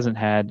 which he hasn't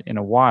had in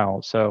a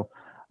while. So,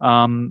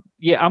 I'm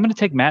going to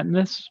take Matt in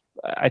this.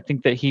 I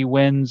think that he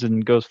wins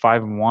and goes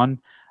 5-1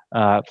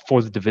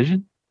 for the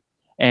division,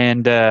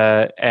 and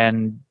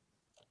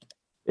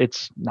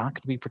it's not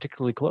going to be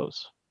particularly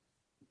close.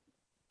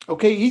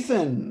 Okay,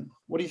 Ethan,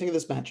 what do you think of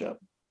this matchup?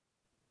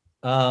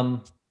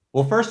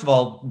 Well, first of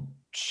all,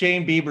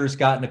 Shane Bieber's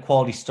gotten a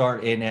quality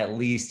start in at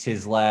least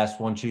his last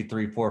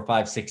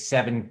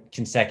 7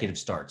 consecutive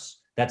starts.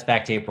 That's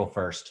back to April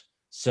 1st.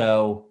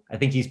 So I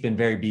think he's been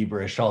very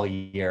Bieberish all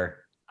year.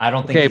 I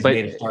don't think he's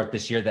made a start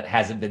this year that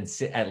hasn't been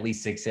at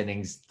least 6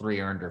 innings, 3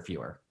 earned or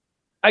fewer.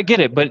 I get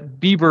it, but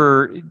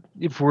Bieber,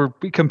 if we're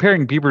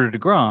comparing Bieber to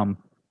DeGrom,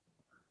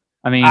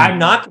 I mean, I'm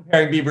not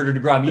comparing Bieber to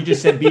DeGrom. You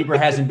just said Bieber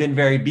hasn't been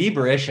very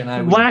Bieberish,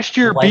 and last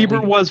year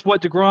Bieber was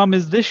what DeGrom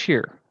is this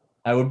year.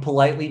 I would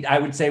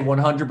say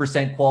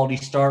 100% quality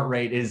start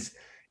rate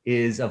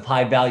is of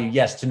high value.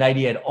 Yes, tonight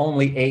he had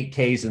only 8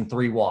 Ks and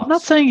 3 walks. I'm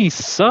not saying he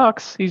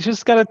sucks. He's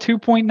just got a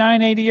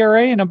 2.98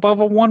 ERA and above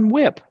a 1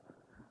 WHIP.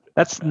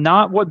 That's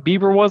not what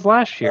Bieber was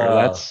last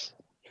year.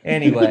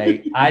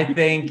 Anyway, I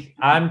think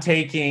I'm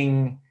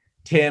taking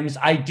Tim's.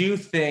 I do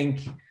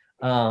think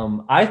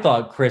I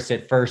thought Chris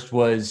at first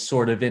was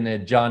sort of in a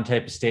John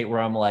type of state where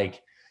I'm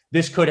like,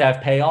 this could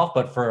have payoff,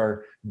 but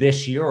for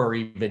this year or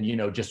even,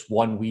 just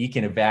 1 week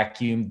in a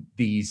vacuum,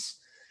 these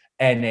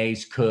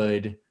NAs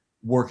could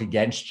work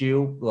against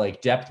you,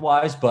 like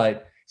depth-wise,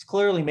 but he's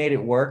clearly made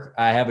it work.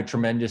 I have a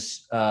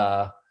tremendous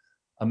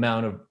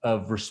amount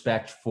of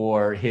respect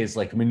for his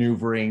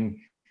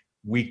maneuvering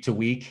week to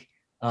week.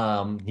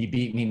 He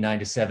beat me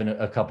 9-7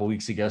 a couple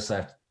weeks ago, so I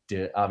have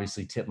to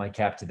obviously tip my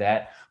cap to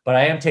that. But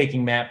I am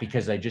taking Matt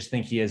because I just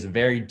think he has a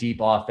very deep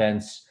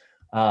offense.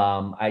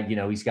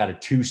 He's got a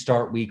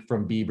 2-start week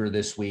from Bieber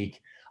this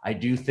week. I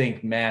do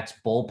think Matt's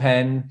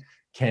bullpen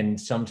can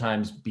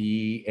sometimes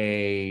be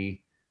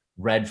a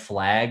red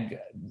flag.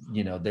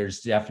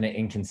 There's definite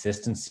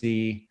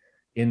inconsistency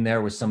in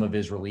there with some of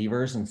his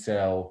relievers. And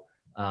so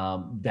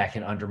that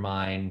can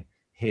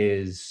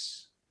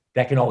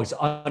always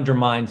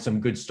undermine some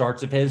good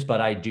starts of his, but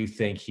I do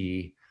think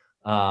he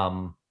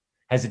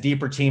has a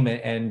deeper team,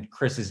 and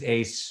Chris's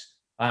ace,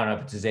 I don't know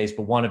if it's his ace,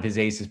 but one of his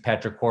aces,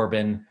 Patrick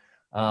Corbin,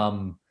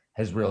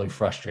 has really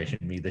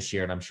frustrated me this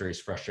year, and I'm sure he's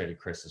frustrated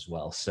Chris as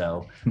well.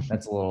 So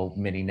that's a little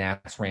mini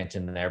Nats rant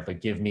in there,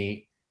 but give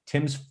me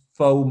Tim's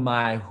foe,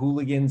 my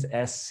Hooligans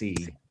SC.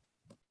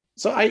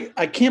 So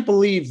I can't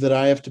believe that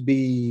I have to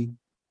be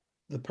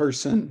the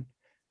person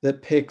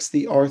that picks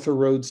the Arthur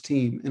Rhodes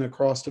team in a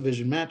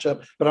cross-division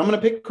matchup, but I'm going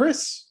to pick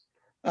Chris.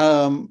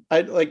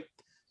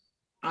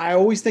 I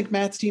always think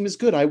Matt's team is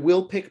good. I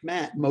will pick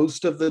Matt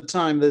most of the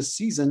time this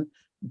season,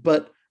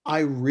 but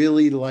I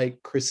really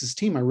like Chris's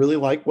team. I really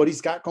like what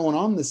he's got going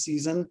on this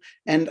season.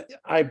 And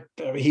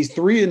he's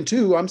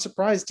 3-2. I'm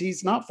surprised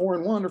he's not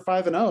 4-1 or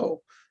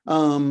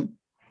 5-0.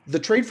 The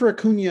trade for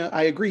Acuna,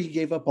 I agree, he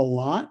gave up a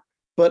lot,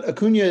 but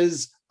Acuna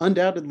is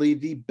undoubtedly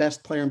the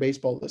best player in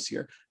baseball this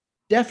year.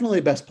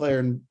 Definitely best player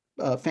in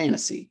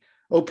fantasy.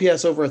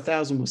 OPS over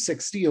 1,000 with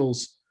 6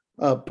 steals.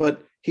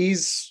 but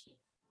he's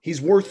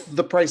worth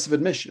the price of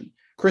admission.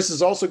 Chris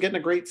is also getting a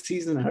great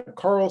season out of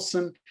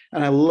Carlson,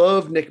 and I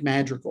love Nick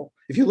Madrigal.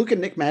 If you look at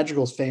Nick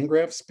Madrigal's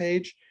Fangraphs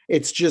page,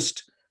 it's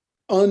just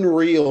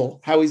unreal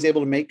how he's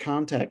able to make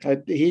contact.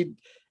 I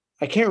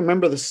can't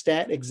remember the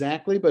stat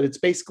exactly, but it's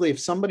basically if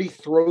somebody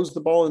throws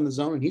the ball in the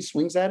zone and he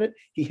swings at it,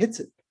 he hits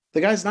it.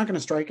 The guy's not going to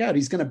strike out.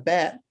 He's going to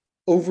bat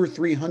over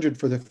 300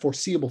 for the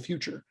foreseeable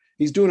future.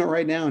 He's doing it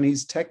right now, and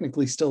he's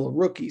technically still a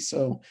rookie.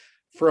 So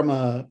from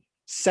a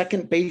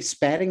second base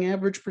batting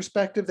average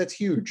perspective, that's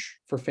huge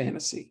for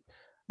fantasy.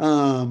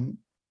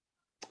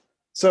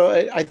 So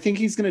I think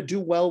he's going to do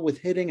well with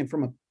hitting. And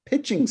from a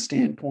pitching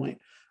standpoint,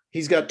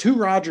 he's got two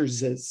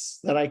Rogerses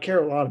that I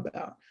care a lot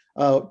about.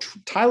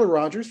 Tyler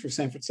Rogers for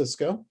San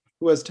Francisco,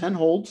 who has 10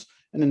 holds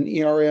and an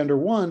ERA under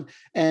 1,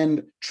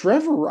 and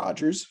Trevor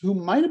Rogers, who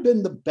might have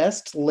been the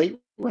best late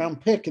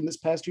round pick in this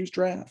past year's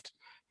draft.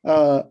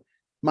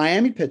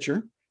 Miami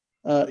pitcher.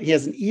 He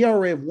has an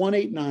ERA of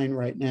 1.89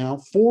 right now,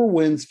 4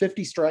 wins,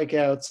 50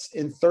 strikeouts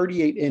in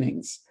 38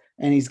 innings,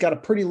 and he's got a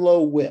pretty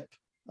low whip.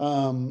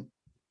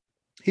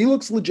 He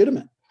looks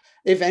legitimate.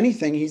 If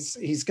anything,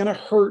 he's going to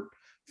hurt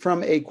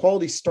from a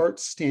quality start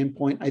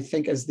standpoint, I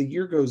think, as the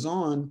year goes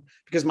on,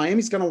 because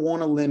Miami's going to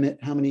want to limit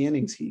how many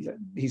innings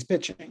he's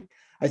pitching.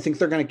 I think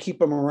they're going to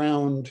keep him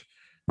around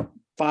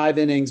 5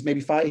 innings,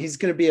 maybe 5. He's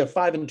going to be a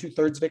 5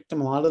 2/3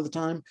 victim a lot of the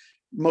time,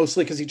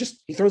 mostly because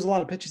he throws a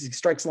lot of pitches. He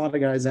strikes a lot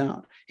of guys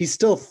out. He's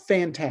still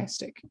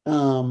fantastic.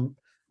 On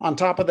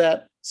top of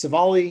that,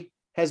 Savali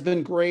has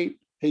been great.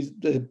 He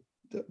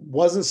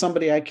wasn't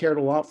somebody I cared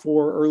a lot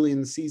for early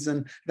in the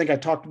season. I think I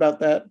talked about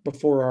that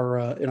before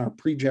in our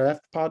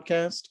pre-draft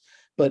podcast,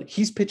 but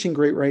he's pitching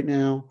great right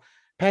now.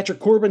 Patrick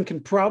Corbin can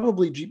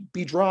probably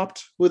be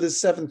dropped with his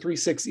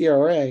 7.36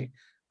 ERA.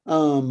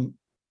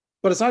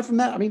 But aside from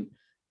that, I mean,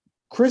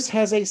 Chris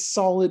has a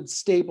solid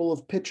stable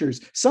of pitchers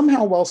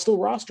somehow while still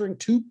rostering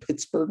 2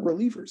 Pittsburgh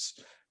relievers.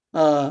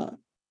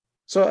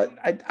 So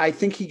I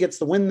think he gets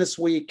the win this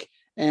week,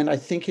 and I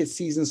think his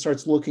season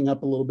starts looking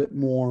up a little bit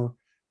more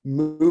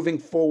moving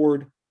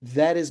forward.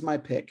 That is my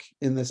pick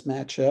in this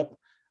matchup.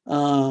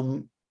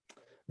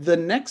 The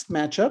next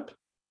matchup,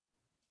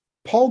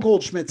 Paul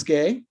Goldschmidt's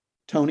Gay,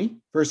 Tony,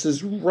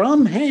 versus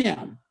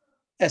Rumham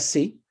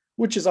SC,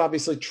 which is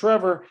obviously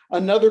Trevor,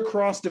 another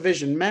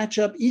cross-division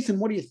matchup. Ethan,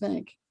 what do you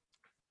think?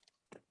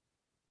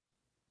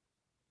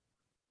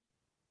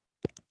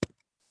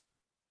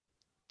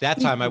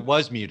 That time I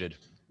was muted.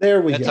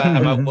 There we go. That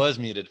time I was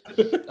muted.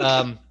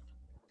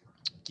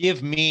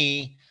 Give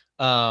me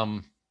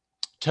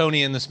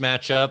Tony in this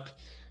matchup.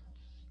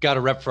 Got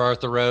a rep for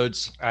Arthur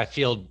Rhodes. I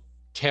feel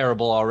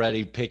terrible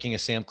already picking a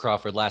Sam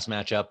Crawford last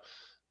matchup.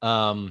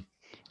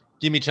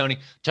 Give me Tony.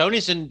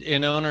 Tony's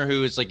an owner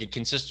who is like a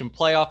consistent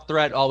playoff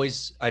threat.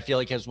 Always, I feel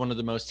like, has one of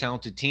the most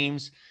talented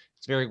teams.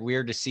 It's very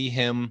weird to see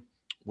him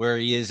where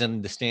he is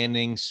in the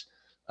standings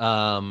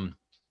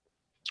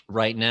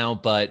right now.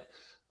 But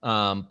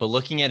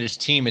looking at his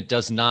team, it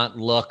does not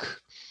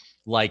look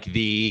like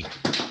the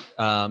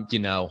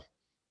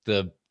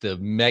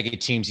mega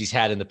teams he's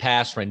had in the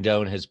past.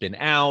 Rendon has been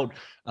out.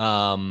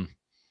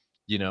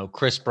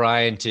 Chris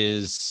Bryant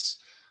is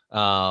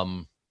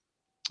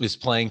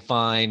playing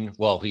fine.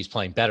 Well, he's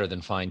playing better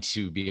than fine,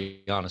 to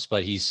be honest,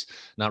 but he's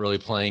not really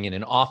playing in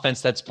an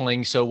offense that's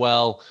playing so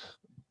well.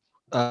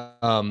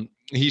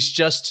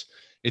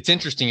 It's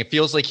interesting. It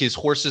feels like his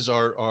horses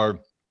are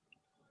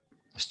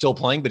still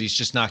playing, but he's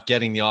just not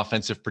getting the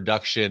offensive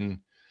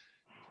production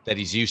that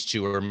he's used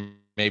to, or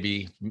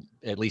maybe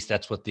at least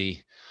that's what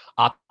the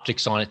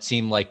optics on it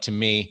seem like to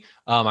me.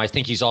 I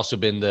think he's also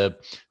been the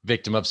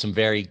victim of some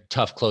very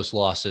tough, close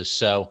losses.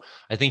 So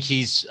I think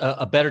he's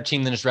a better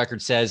team than his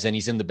record says, and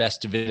he's in the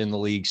best division in the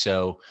league.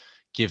 So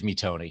give me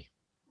Tony.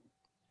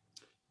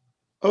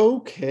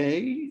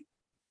 Okay.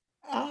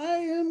 I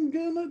am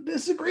going to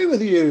disagree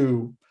with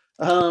you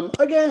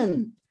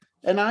again,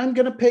 and I'm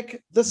going to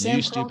pick the Sam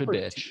You Crawford stupid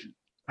bitch. team.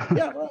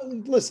 Yeah, well,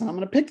 listen, I'm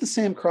going to pick the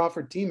Sam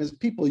Crawford team, as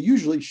people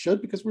usually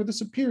should, because we're the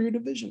superior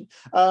division.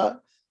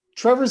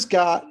 Trevor's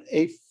got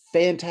a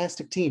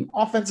fantastic team.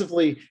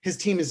 Offensively, his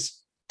team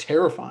is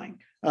terrifying.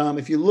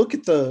 If you look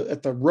at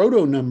the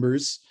roto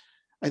numbers,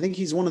 I think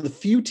he's one of the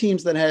few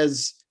teams that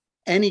has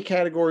any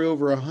category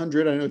over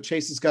 100. I know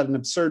Chase has got an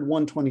absurd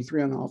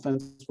 123 on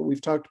offense, but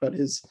we've talked about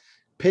his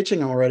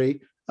pitching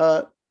already.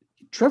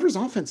 Trevor's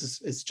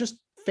offense is just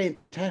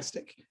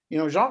fantastic.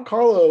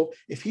 Giancarlo,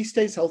 if he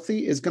stays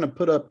healthy, is going to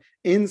put up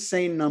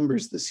insane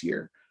numbers this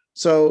year.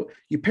 So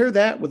you pair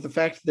that with the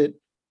fact that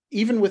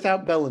even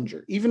without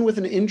Bellinger, even with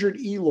an injured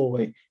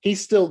Eloy,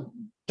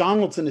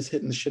 Donaldson is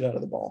hitting the shit out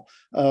of the ball.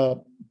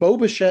 Bo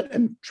Bichette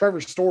and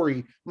Trevor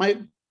Story might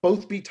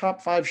both be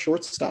top 5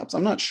 shortstops.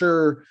 I'm not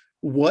sure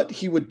what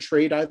he would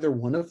trade either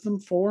one of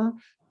them for,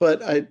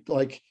 but it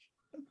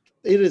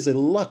is a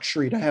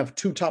luxury to have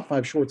 2 top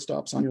 5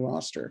 shortstops on your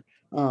roster.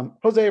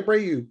 Jose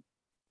Abreu,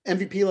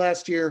 MVP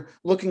last year,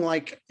 looking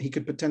like he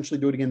could potentially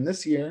do it again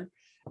this year.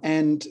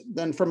 And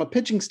then from a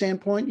pitching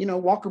standpoint,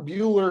 Walker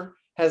Buehler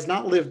has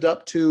not lived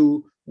up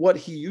to what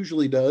he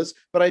usually does,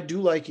 but I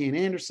do like Ian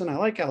Anderson. I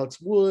like Alex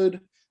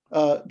Wood.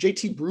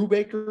 JT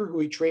Brubaker, who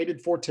he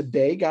traded for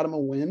today, got him a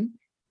win.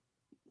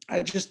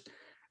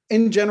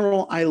 In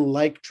general, I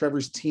like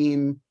Trevor's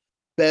team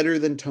better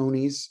than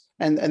Tony's.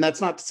 And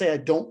that's not to say I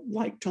don't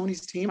like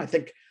Tony's team. I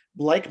think,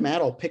 like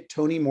Matt, I'll pick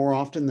Tony more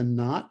often than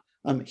not.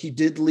 He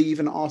did leave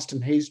an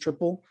Austin Hayes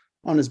triple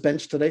on his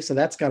bench today, so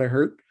that's got to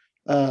hurt.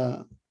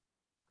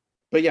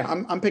 But yeah,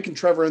 I'm picking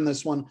Trevor in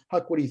this one.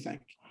 Huck, what do you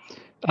think?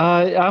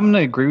 I'm going to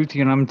agree with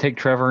you, and I'm going to take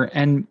Trevor,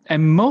 and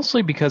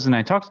mostly because, and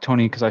I talked to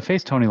Tony because I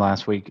faced Tony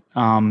last week.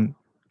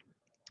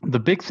 The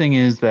big thing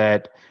is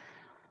that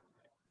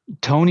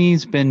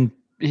Tony's been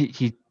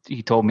he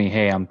told me,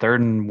 hey, I'm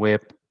third in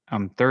WHIP,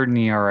 I'm third in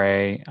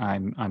ERA,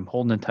 I'm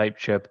holding a tight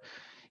ship.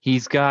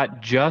 He's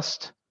got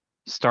just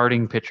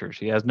starting pitchers.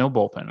 He has no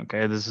bullpen.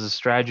 Okay, this is a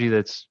strategy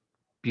that's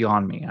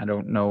beyond me. I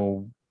don't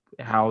know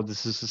how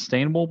this is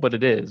sustainable, but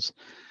it is.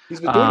 He's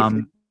been doing it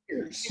for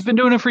years. He's been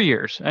doing it for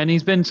years, and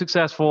he's been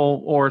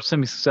successful or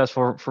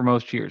semi-successful for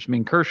most years. I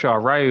mean, Kershaw,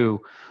 Ryu.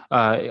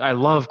 I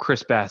love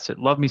Chris Bassett.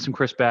 Love me some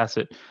Chris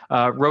Bassett.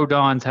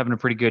 Rodon's having a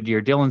pretty good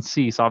year. Dylan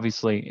Cease,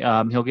 obviously.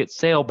 He'll get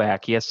Sale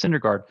back. He has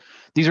Syndergaard.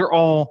 These are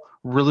all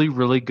really,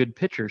 really good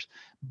pitchers.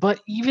 But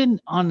even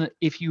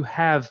if you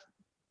have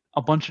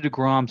a bunch of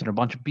DeGroms and a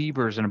bunch of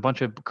Biebers and a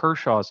bunch of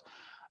Kershaws,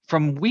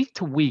 from week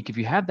to week, if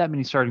you have that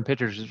many starting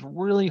pitchers, it's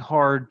really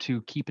hard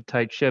to keep a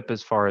tight ship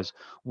as far as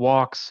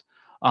walks,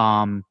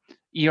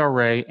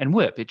 ERA, and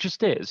WHIP. It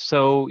just is.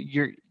 So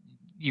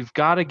you've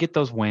got to get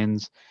those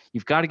wins.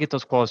 You've got to get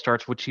those quality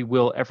starts, which he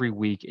will every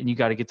week, and you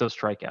got to get those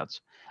strikeouts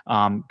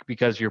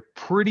because you're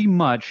pretty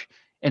much,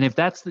 and if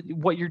that's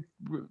what you're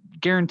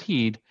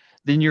guaranteed,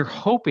 then you're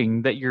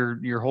hoping that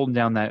you're holding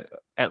down that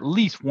at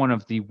least one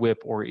of the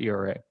WHIP or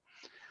ERA.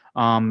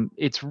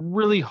 It's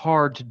really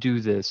hard to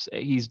do this.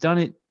 He's done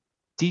it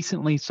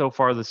decently so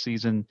far this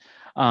season,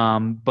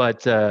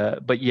 but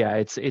yeah,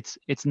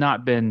 it's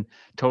not been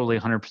totally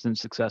 100%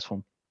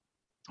 successful.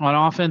 On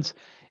offense,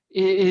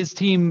 his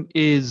team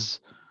is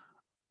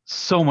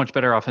so much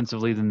better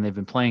offensively than they've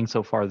been playing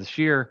so far this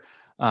year.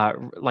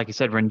 Like I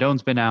said,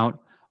 Rendon's been out.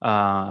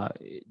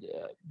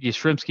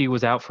 Yastrzemski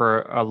was out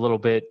for a little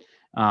bit,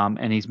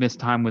 and he's missed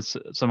time with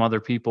some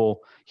other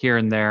people here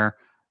and there.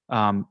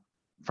 From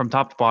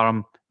top to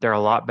bottom, they're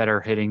a lot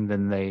better hitting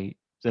than they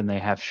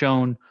have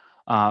shown.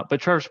 But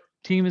Trevor's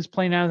team is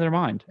playing out of their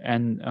mind,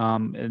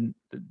 and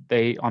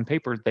they, on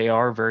paper, they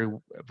are very,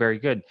 very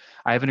good.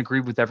 I haven't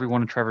agreed with every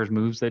one of Trevor's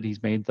moves that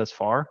he's made thus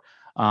far,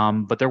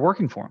 but they're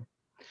working for him.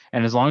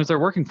 And as long as they're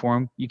working for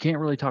him, you can't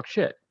really talk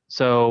shit.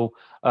 So,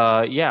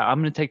 yeah, I'm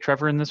going to take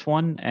Trevor in this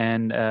one,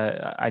 and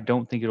I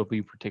don't think it'll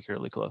be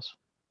particularly close.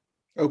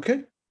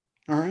 Okay.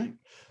 All right.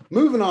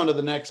 Moving on to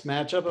the next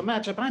matchup, a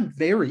matchup I'm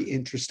very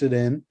interested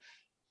in.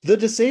 The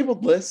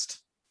Disabled List,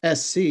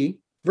 SC,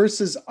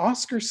 versus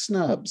Oscar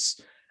Snubs.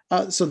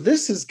 So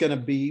this is going to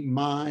be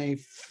my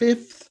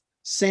 5th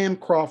Sam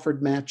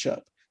Crawford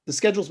matchup. The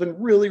schedule's been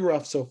really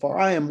rough so far.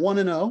 I am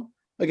 1-0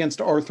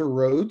 against Arthur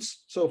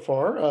Rhodes so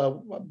far.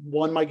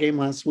 Won my game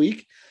last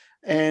week.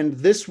 And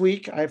this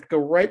week, I have to go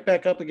right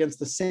back up against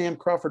the Sam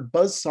Crawford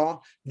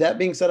buzzsaw. That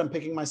being said, I'm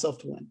picking myself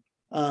to win.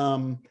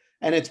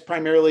 And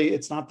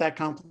it's not that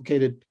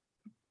complicated.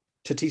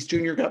 Tatis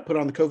Jr. got put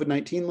on the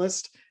COVID-19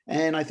 list,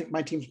 and I think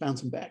my team's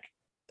bouncing back.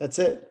 That's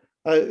it.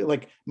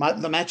 The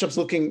matchup's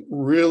looking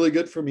really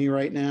good for me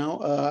right now.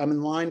 I'm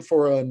in line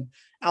for an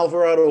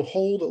Alvarado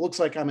hold. It looks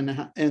like I'm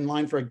in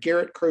line for a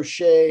Garrett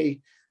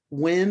Crochet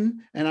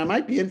win, and I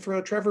might be in for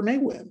a Trevor May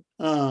win.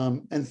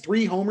 And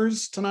 3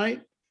 homers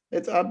tonight.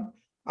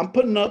 I'm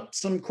putting up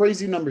some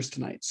crazy numbers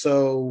tonight.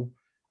 So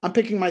I'm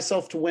picking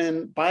myself to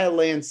win by a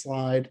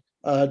landslide,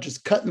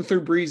 just cutting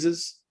through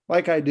breezes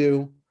like I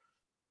do.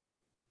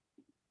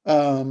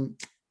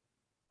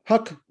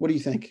 Huck, what do you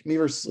think? Me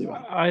versus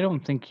Levi? I don't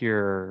think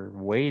you're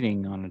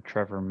waiting on a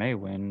Trevor May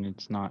win.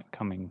 It's not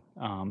coming.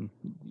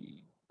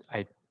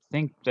 I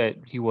think that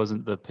he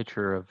wasn't the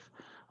pitcher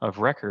of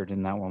record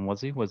in that one, was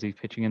he? Was he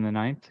pitching in the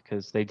 9th?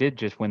 Because they did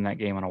just win that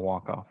game on a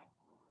walk-off.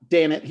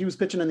 Damn it, he was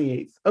pitching in the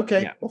 8th.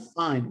 Okay, yeah. Well,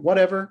 fine,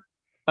 whatever.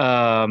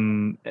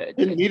 Didn't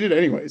need it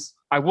anyways.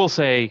 I will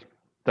say,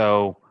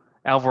 though,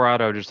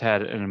 Alvarado just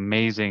had an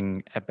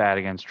amazing at-bat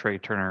against Trey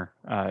Turner.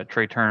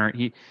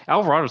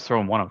 Alvarado's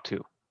throwing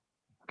 102.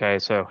 Okay,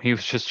 so he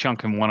was just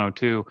chunking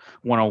 102,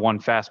 101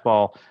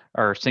 fastball,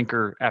 or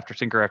sinker after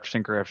sinker after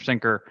sinker after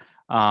sinker,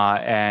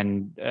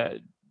 and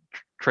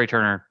Trey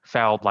Turner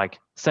fouled like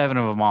 7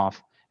 of them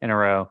off in a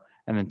row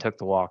and then took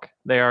the walk.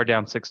 They are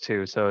down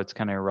 6-2, so it's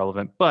kind of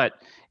irrelevant, but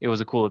it was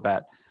a cool at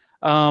bat.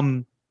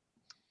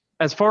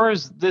 As far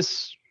as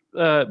this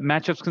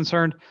matchup's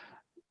concerned,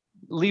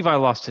 Levi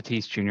lost to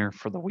Tatis Jr.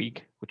 for the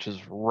week, which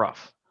is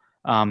rough.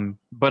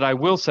 But I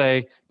will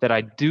say that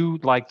I do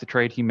like the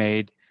trade he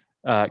made,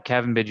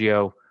 Kevin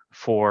Biggio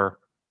for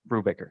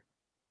Brubaker.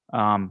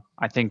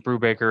 I think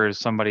Brubaker is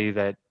somebody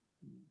that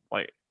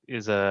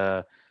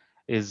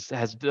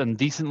has done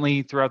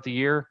decently throughout the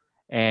year,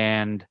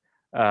 and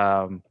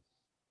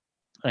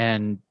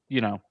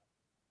you know,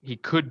 he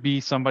could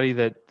be somebody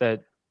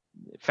that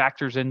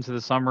factors into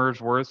the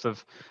summer's worth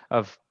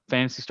of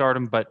fantasy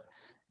stardom, but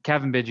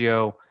Kevin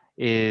Biggio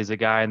is a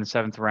guy in the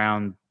seventh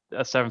round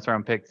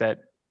pick that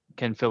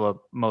can fill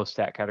up most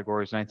stat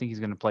categories, and I think he's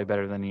going to play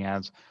better than he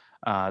has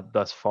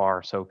thus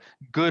far. So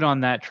good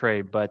on that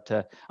trade,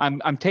 but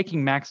I'm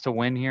taking Max to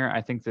win here.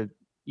 I think that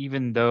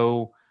even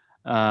though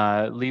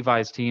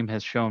Levi's team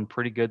has shown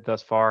pretty good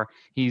thus far,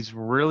 he's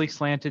really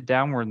slanted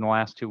downward in the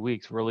last 2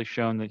 weeks, really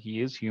shown that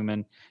he is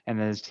human and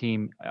that his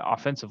team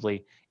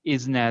offensively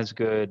isn't as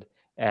good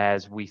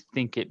as we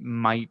think it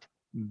might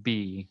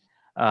be.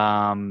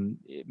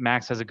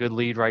 Max has a good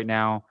lead right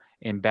now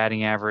in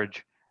batting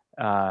average,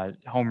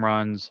 home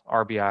runs,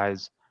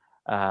 RBIs.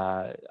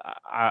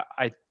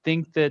 I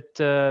think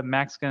that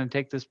Max is going to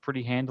take this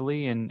pretty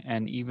handily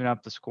and even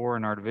up the score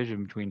in our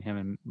division between him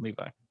and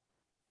Levi.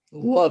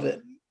 Love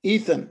it.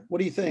 Ethan, what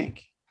do you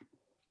think?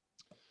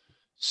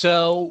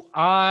 So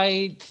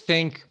I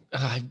think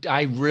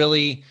I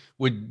really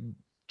would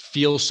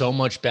feel so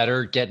much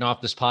better getting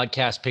off this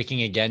podcast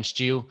picking against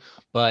you,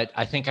 but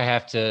I think I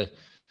have to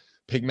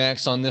pick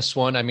Max on this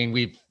one. I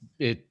mean,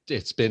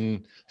 it's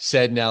been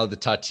said now the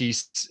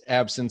Tatis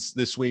absence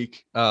this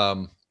week,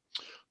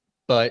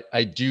 but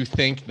I do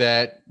think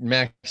that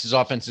Max's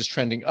offense is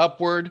trending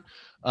upward.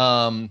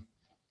 I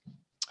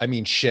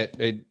mean, shit,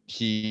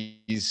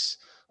 he's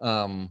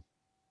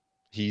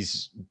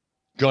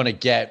going to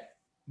get,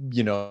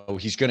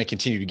 he's going to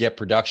continue to get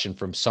production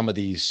from some of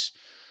these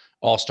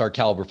all-star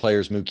caliber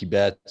players, Mookie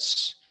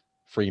Betts,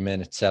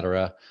 Freeman,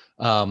 etc.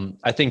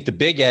 I think the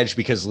big edge,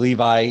 because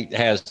Levi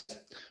has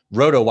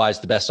roto-wise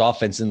the best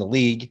offense in the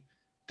league.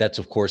 That's,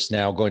 of course,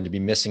 now going to be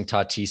missing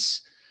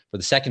Tatis for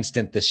the second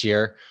stint this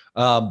year.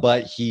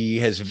 But he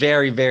has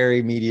very,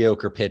 very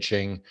mediocre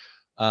pitching.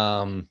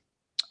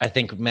 I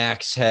think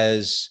Max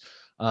has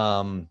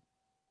found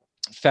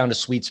a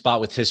sweet spot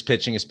with his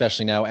pitching,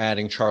 especially now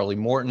adding Charlie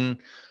Morton.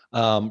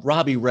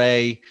 Robbie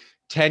Ray,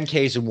 10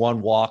 Ks and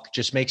 1 walk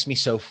just makes me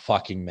so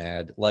fucking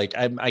mad. Like,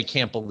 I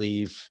can't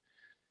believe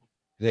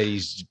that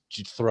he's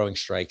throwing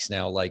strikes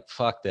now. Like,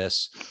 fuck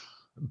this.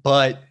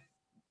 But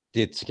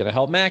it's going to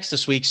help Max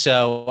this week.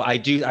 So I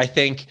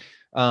think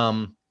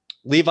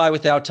Levi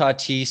without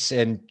Tatis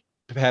and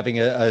having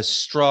a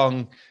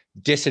strong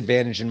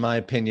disadvantage, in my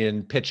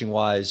opinion, pitching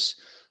wise,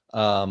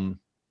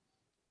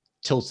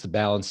 tilts the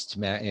balance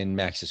in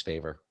Max's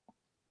favor.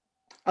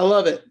 I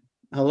love it.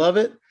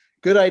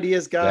 Good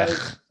ideas,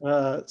 guys.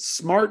 Yeah.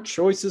 Smart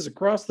choices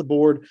across the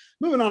board.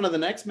 Moving on to the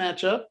next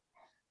matchup,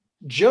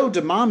 Joe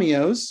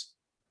DeMamios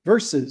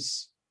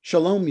versus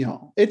Shalom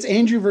Y'all. It's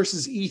Andrew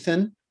versus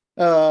Ethan.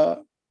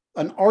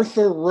 An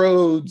Arthur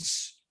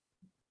Rhodes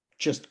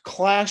just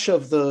clash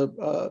of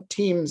the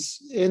teams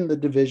in the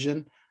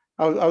division.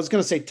 I was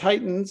going to say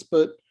Titans,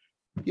 but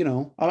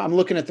I'm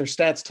looking at their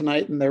stats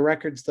tonight and their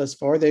records thus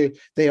far.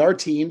 They are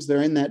teams.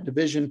 They're in that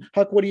division.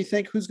 Huck, what do you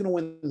think? Who's going to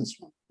win this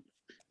one?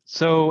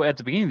 So at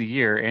the beginning of the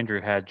year,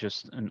 Andrew had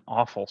just an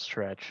awful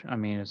stretch. I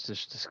mean, it's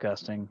just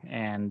disgusting.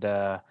 And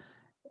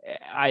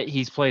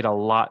he's played a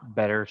lot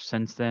better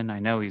since then. I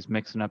know he's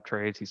mixing up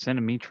trades. He's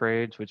sending me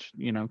trades, which,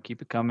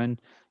 keep it coming.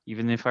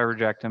 Even if I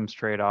reject them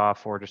straight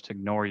off or just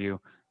ignore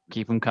you,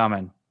 keep them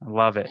coming. I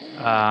love it.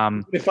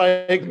 If I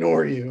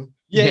ignore you.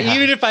 Yeah,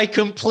 even if I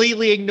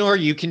completely ignore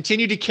you,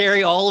 continue to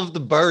carry all of the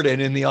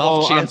burden in the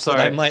off chance that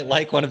I might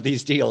like one of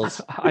these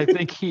deals. I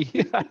think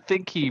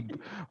he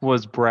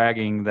was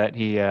bragging that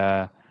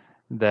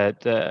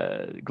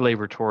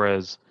Gleyber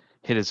Torres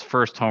hit his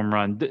first home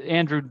run.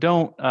 Andrew,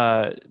 don't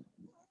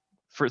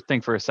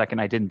think for a second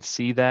I didn't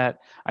see that.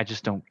 I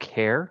just don't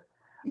care.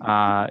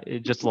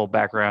 Just a little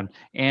background.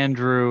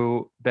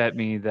 Andrew bet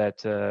me that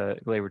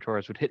Gleyber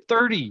Torres would hit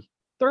 30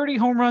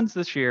 home runs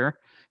this year,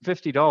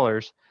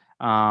 $50.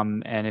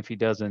 And if he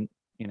doesn't,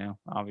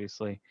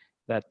 obviously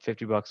that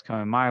 $50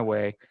 coming my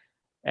way.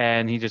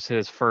 And he just hit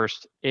his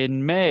first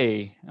in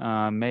May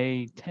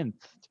 10th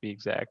to be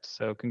exact.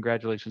 So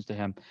congratulations to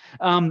him.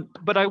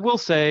 But I will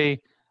say,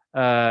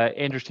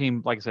 Andrew's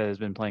team, like I said, has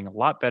been playing a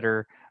lot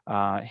better,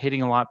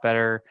 hitting a lot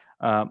better.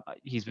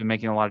 He's been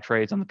making a lot of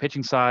trades on the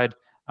pitching side.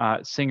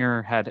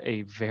 Singer had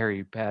a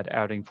very bad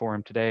outing for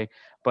him today.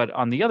 But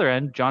on the other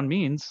end, John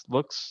Means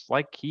looks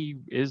like he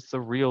is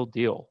the real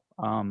deal.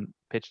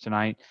 Pitched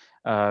tonight,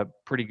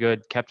 pretty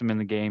good, kept him in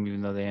the game,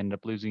 even though they ended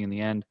up losing in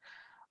the end.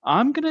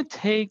 I'm going to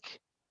take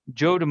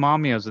Joe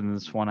DeMamios in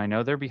this one. I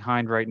know they're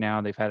behind right now.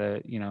 They've had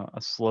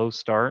a slow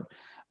start,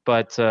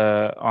 but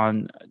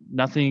on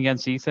nothing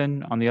against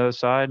Ethan on the other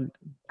side,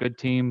 good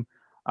team.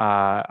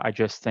 I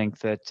just think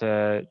that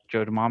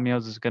Joe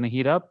DeMamios is going to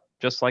heat up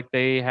just like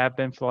they have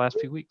been for the last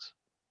few weeks.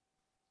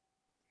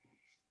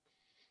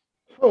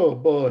 Oh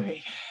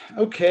boy.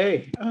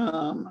 Okay.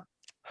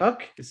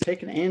 Huck is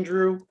taking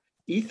Andrew.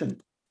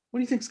 Ethan, what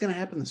do you think is going to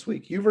happen this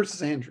week? You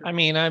versus Andrew. I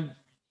mean, I'm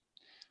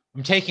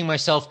taking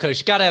myself because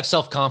you got to have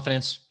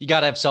self-confidence. You got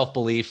to have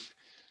self-belief.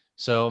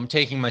 So I'm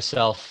taking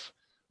myself.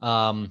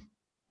 Both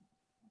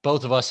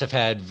of us have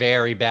had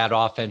very bad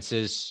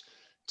offenses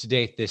to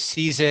date this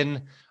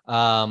season.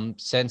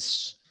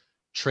 Since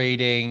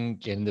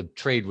trading, and the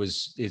trade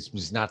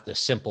was not the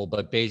simple,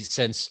 but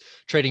since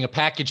trading a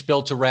package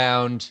built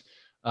around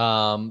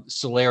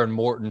Soler and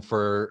Morton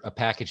for a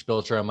package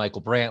built around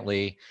Michael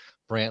Brantley.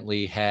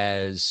 Brantley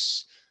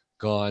has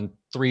gone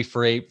 3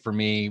 for 8 for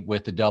me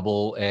with a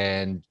double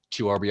and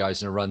 2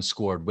 RBIs and a run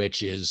scored,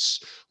 which is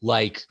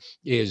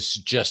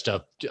just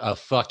a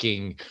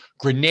fucking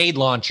grenade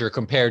launcher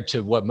compared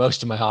to what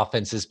most of my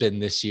offense has been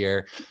this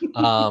year.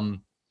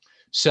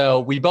 So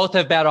we both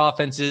have bad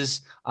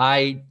offenses.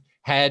 I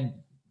had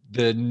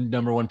the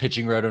number 1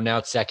 pitching roto. Now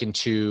it's second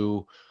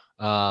to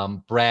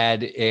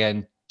Brad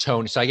and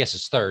Tony. So I guess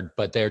it's third,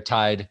 but they're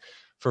tied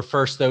for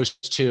first, those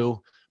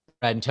two,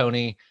 Brad and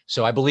Tony.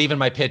 So I believe in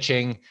my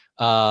pitching.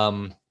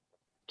 And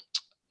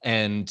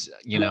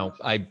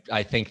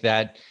I think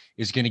that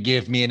is going to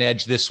give me an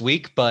edge this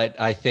week, but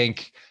I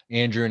think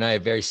Andrew and I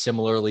have very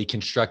similarly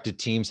constructed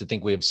teams. I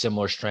think we have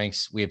similar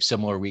strengths. We have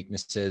similar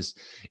weaknesses.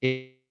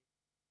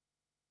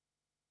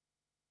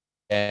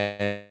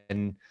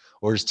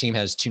 Or his team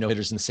has 2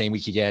 no-hitters in the same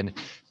week again,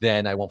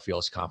 then I won't feel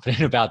as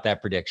confident about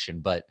that prediction.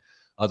 But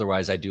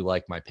otherwise, I do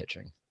like my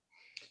pitching.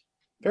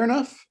 Fair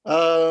enough.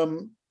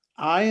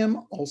 I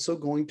am also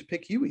going to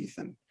pick you,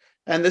 Ethan.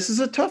 And this is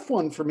a tough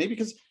one for me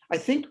because I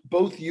think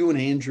both you and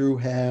Andrew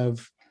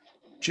have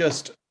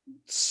just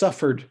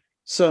suffered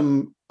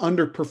some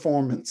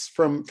underperformance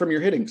from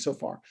your hitting so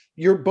far.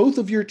 Both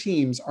of your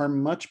teams are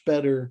much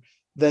better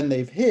than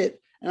they've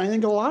hit. And I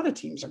think a lot of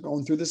teams are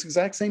going through this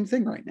exact same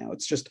thing right now.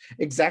 It's just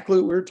exactly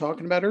what we were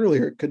talking about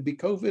earlier. It could be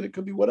COVID, it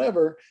could be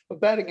whatever,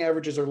 but batting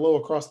averages are low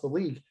across the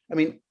league. I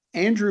mean,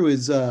 Andrew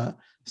is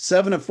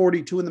 7 of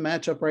 42 in the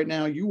matchup right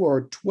now. You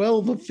are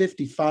 12 of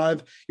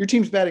 55. Your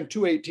team's batting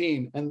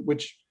 .218, and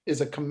which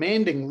is a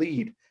commanding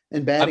lead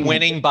in batting. I'm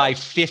winning by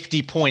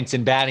 50 points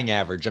in batting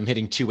average. I'm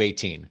hitting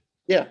 .218.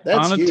 Yeah,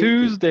 that's on a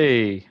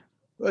Tuesday.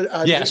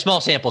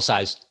 Small sample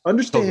size.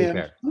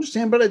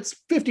 Understand, but it's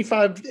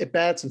 55 at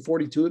bats and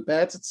 42 at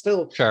bats. It's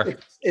still sure.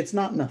 It's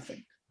not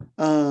nothing.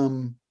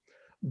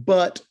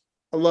 But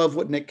I love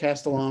what Nick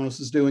Castellanos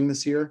is doing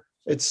this year.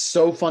 It's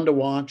so fun to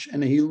watch,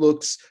 and he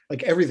looks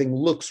like everything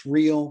looks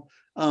real.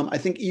 I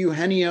think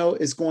Eugenio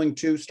is going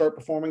to start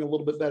performing a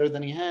little bit better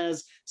than he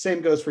has.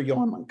 Same goes for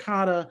Yohan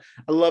Moncada.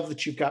 I love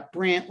that you've got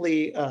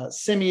Brantley.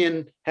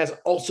 Simeon has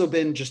also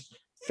been just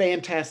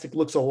fantastic.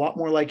 Looks a lot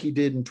more like he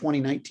did in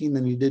 2019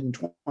 than he did in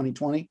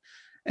 2020.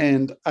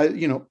 And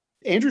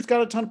Andrew's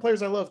got a ton of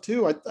players I love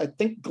too. I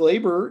think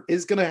Glaber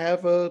is going to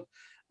have a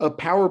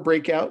power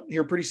breakout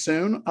here pretty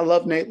soon. I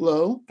love Nate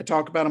Lowe. I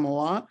talk about him a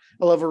lot.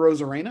 I love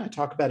Arozarena. I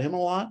talk about him a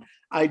lot.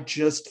 I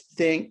just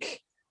think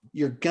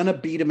you're going to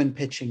beat him in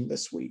pitching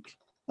this week.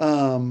 I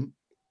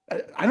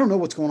don't know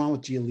what's going on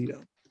with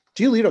Giolito.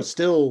 Giolito's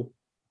still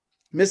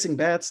missing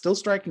bats, still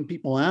striking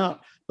people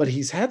out, but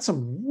he's had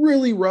some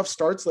really rough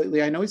starts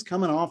lately. I know he's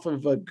coming off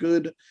of a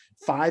good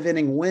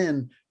 5-inning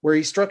win where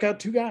he struck out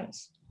 2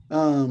 guys.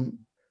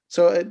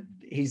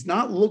 He's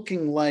not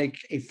looking like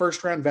a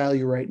first-round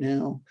value right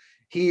now.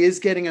 He is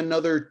getting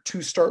another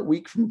 2-start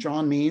week from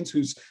John Means,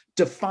 who's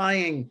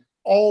defying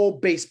all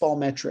baseball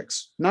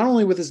metrics, not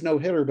only with his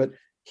no-hitter, but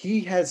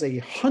he has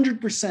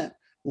 100%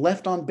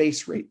 left on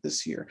base rate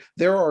this year.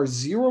 There are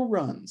 0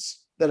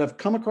 runs that have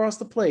come across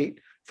the plate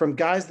from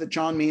guys that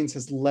John Means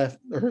has let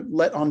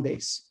on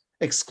base.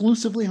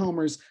 Exclusively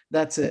homers.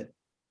 That's it.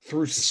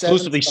 Through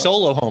exclusively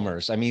solo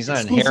homers. I mean, he's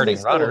not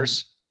inheriting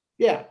runners.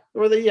 Yeah.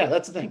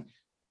 That's the thing.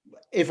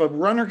 If a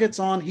runner gets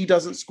on, he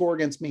doesn't score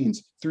against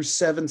Means through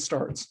 7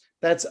 starts.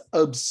 That's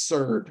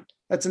absurd.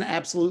 That's an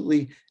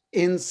absolutely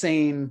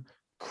insane,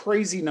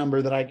 crazy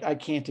number that I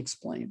can't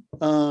explain.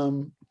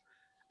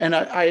 And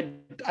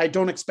I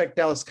don't expect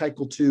Dallas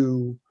Keuchel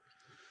to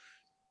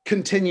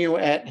continue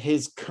at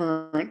his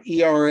current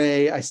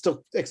ERA. I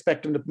still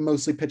expect him to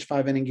mostly pitch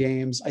 5-inning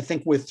games. I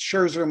think with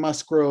Scherzer,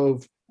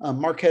 Musgrove,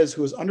 Marquez,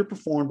 who has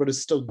underperformed but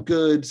is still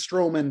good,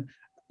 Stroman,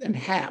 and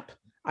Happ,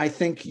 I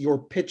think your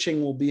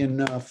pitching will be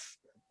enough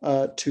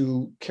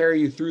to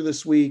carry you through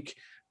this week,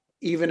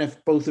 even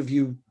if both of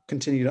you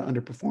continue to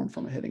underperform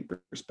from a hitting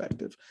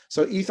perspective.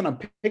 So, Ethan, I'm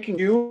picking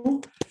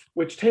you,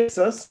 which takes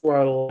us to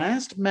our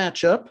last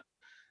matchup.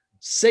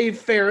 Save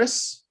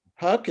Ferris.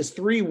 Huck is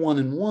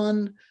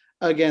 3-1-1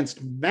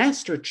 against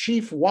Master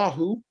Chief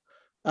Wahoo,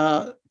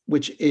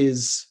 which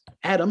is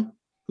Adam,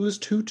 who is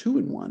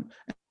 2-2-1.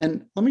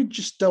 And let me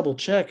just double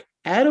check.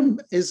 Adam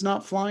is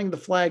not flying the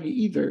flag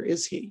either,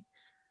 is he?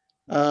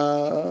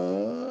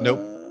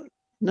 Nope.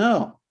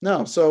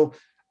 No. So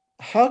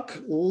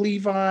Huck,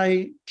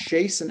 Levi,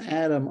 Chase, and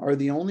Adam are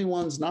the only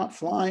ones not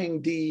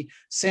flying the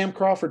Sam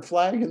Crawford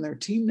flag in their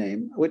team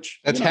name,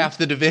 which that's half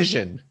the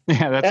division.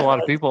 Yeah, that's a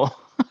lot of people.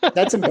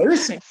 That's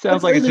embarrassing.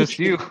 Sounds like it's just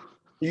you.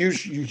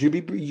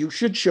 You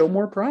should show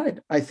more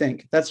pride. I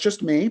think that's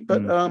just me.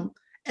 But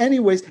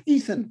anyways,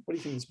 Ethan, what do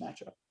you think of this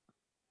matchup?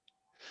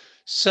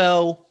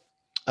 So,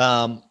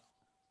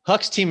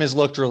 Huck's team has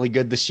looked really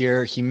good this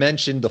year. He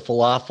mentioned the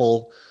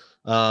falafel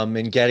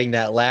and getting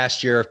that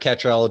last year of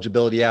catcher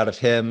eligibility out of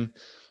him,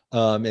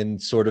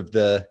 and sort of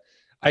the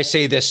I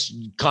say this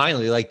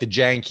kindly, like the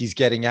jank he's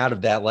getting out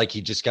of that, like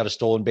he just got a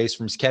stolen base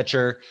from his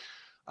catcher.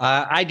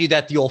 I do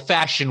that the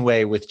old-fashioned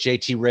way with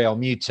JT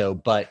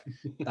Realmuto,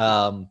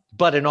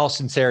 but in all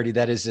sincerity,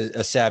 that is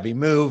a savvy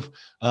move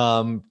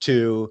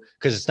because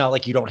it's not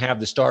like you don't have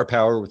the star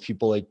power with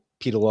people like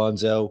Pete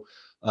Alonso,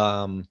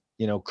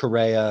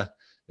 Correa,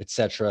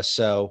 etc.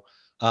 So,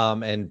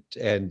 and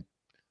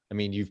I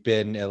mean, you've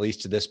been at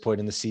least to this point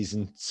in the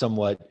season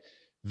somewhat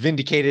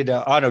vindicated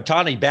on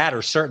Ohtani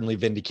batter, certainly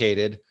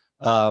vindicated.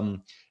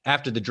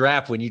 After the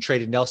draft, when you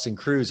traded Nelson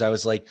Cruz, I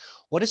was like,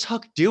 what is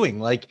Huck doing?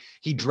 Like,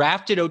 he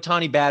drafted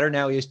Ohtani batter.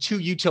 Now he has 2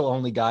 util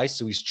only guys.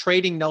 So he's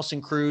trading Nelson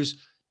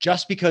Cruz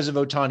just because of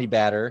Ohtani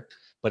batter,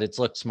 but it's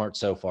looked smart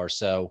so far.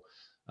 So,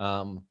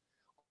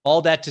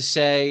 all that to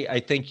say, I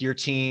think your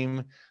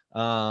team,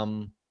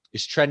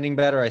 is trending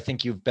better. I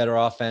think you have better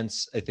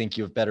offense. I think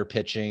you have better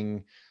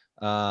pitching.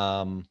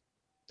 Though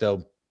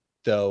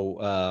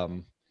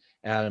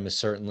Adam has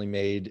certainly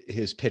made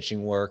his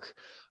pitching work.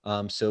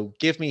 So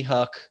give me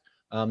Huck,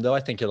 though I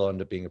think it'll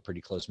end up being a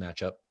pretty close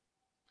matchup.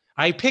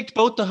 I picked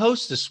both the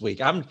hosts this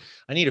week. I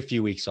need a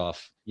few weeks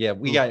off. Yeah,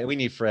 we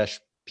need fresh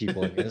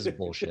people. This is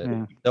bullshit.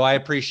 Though I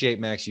appreciate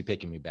Max you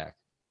picking me back.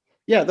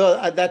 Yeah,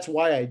 that's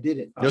why I did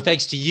it. No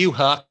thanks to you,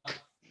 Huck.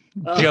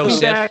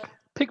 Joseph.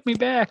 Pick me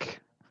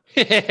back.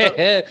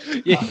 Anyway,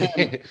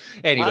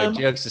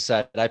 jokes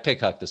aside, I pick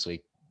Huck this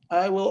week.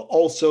 I will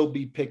also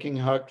be picking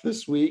Huck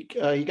this week.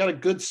 He got a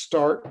good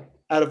start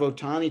out of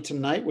Ohtani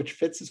tonight, which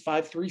fits his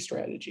 5-3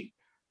 strategy.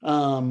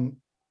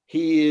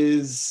 He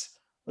is,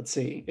 let's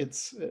see,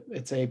 it's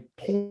a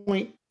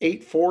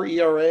 0.84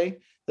 ERA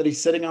that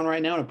he's sitting on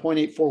right now and a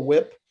 0.84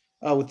 whip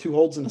with 2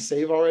 holds and a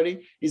save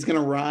already. He's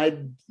going to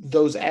ride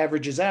those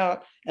averages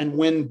out and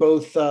win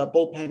both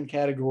bullpen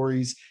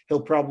categories.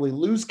 He'll probably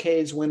lose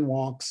Ks, win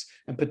walks,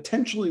 and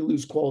potentially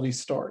lose quality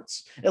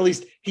starts. At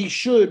least he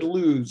should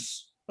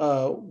lose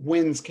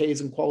wins, Ks,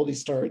 and quality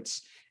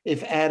starts.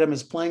 If Adam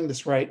is playing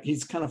this right,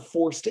 he's kind of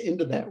forced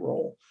into that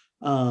role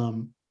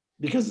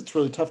because it's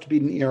really tough to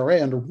beat an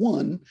ERA under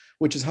 1,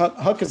 which is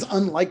Huck is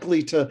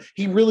unlikely to.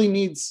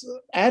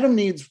 Adam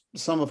needs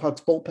some of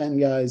Huck's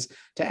bullpen guys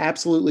to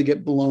absolutely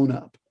get blown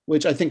up,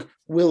 which I think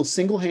will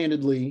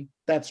single-handedly,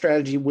 that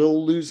strategy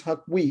will lose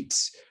Huck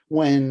weeks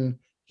when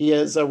he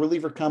has a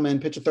reliever come in,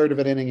 pitch a third of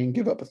an inning, and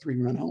give up a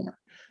 3-run homer.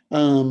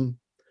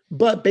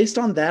 But based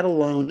on that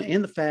alone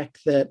and the fact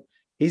that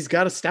he's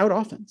got a stout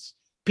offense.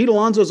 Pete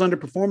Alonso is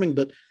underperforming,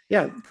 but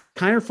yeah,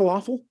 Kiner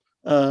Falafel,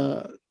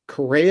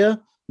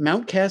 Correa,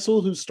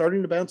 Mountcastle, who's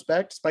starting to bounce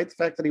back despite the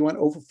fact that he went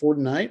over 4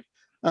 tonight.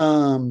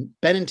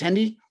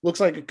 Benintendi looks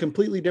like a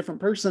completely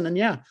different person. And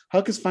yeah,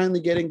 Huck is finally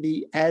getting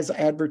the as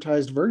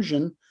advertised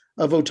version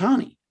of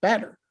Ohtani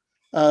batter.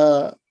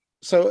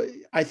 So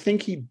I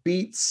think he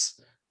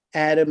beats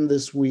Adam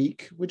this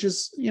week, which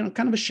is,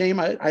 kind of a shame.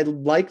 I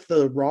like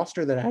the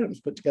roster that Adam's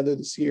put together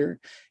this year.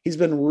 He's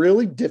been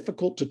really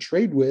difficult to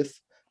trade with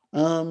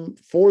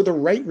for the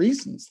right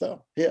reasons,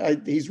 though.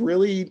 He's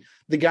really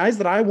the guys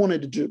that I've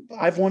wanted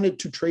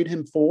to trade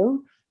him for.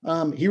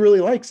 He really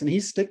likes, and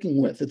he's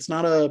sticking with. It's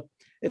not a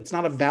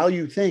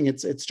value thing.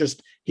 It's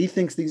just he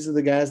thinks these are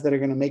the guys that are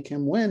going to make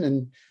him win.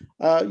 And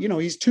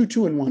he's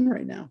 2-2-1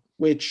 right now,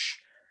 which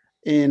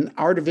in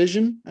our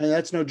division, and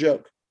that's no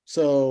joke.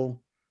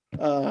 So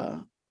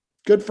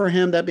good for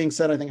him. That being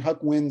said, I think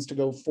Huck wins to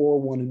go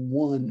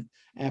 4-1-1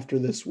 after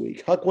this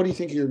week. Huck, what do you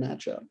think of your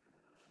matchup?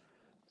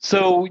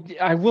 So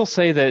I will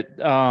say that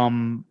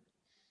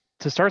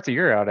to start the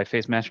year out, I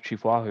faced Master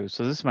Chief Wahoo.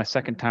 So this is my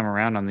second time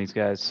around on these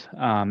guys,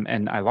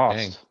 and I lost.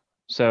 Dang.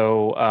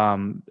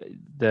 So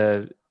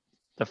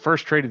the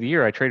first trade of the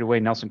year, I traded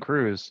away Nelson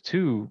Cruz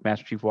to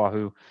Master Chief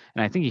Wahoo,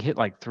 and I think he hit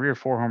like 3 or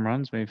 4 home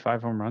runs, maybe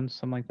 5 home runs,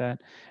 something like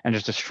that, and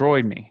just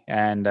destroyed me.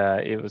 And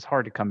it was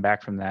hard to come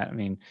back from that. I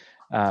mean,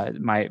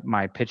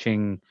 my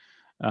pitching,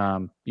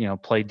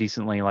 played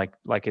decently like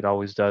it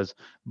always does,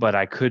 but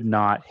I could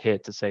not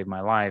hit to save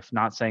my life.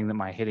 Not saying that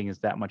my hitting is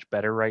that much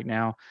better right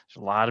now.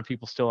 There's a lot of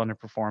people still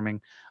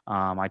underperforming.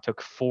 I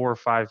took 4 or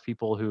 5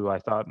 people who I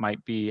thought might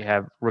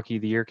have Rookie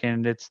of the Year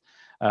candidates.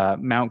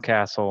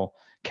 Mountcastle,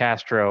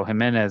 Castro,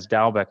 Jimenez,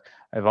 Dalbec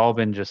have all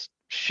been just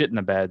shit in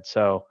the bed.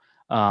 So,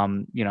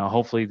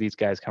 hopefully these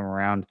guys come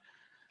around.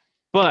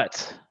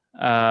 But,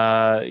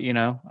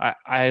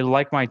 I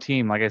like my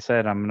team. Like I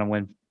said, I'm going to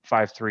win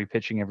 5-3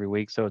 pitching every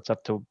week. So it's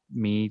up to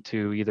me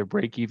to either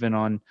break even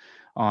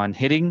on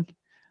hitting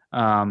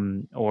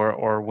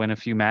or win a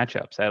few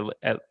matchups,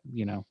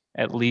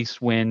 at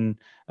least win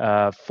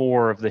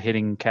 4 of the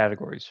hitting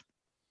categories.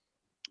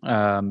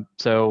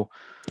 So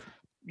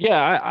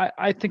yeah,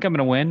 I think I'm going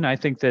to win. I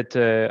think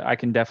that I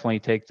can definitely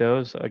take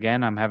those.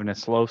 Again, I'm having a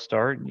slow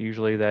start.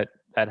 Usually that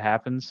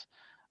happens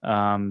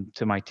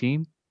to my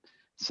team.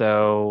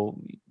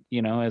 So,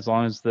 as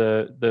long as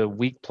the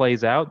week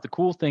plays out, the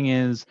cool thing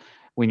is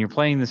when you're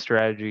playing the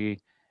strategy,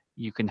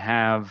 you can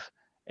have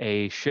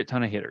a shit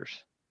ton of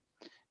hitters.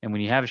 And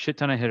when you have a shit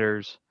ton of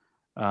hitters,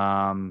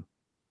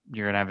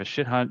 You're going to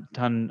have a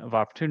ton of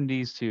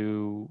opportunities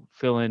to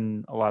fill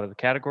in a lot of the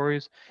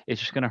categories.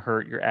 It's just going to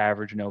hurt your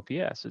average and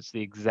OPS. It's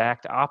the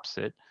exact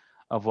opposite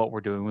of what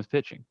we're doing with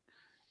pitching.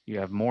 You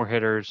have more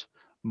hitters,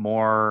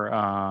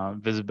 more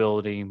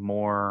visibility,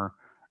 more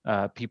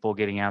people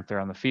getting out there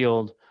on the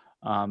field.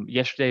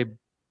 Yesterday,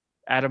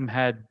 Adam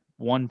had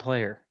one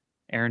player,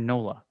 Aaron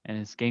Nola, and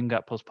his game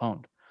got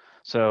postponed.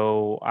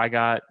 So I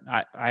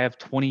have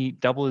 20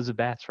 double his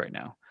at-bats right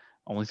now.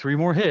 Only 3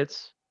 more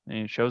hits, and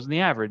it shows in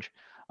the average.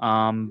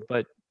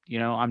 But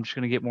I'm just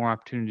going to get more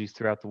opportunities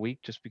throughout the week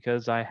just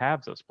because I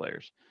have those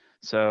players.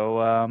 So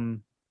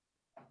I'm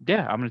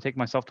going to take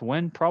myself to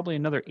win, probably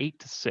another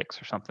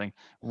 8-6 or something.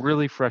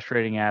 Really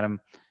frustrating Adam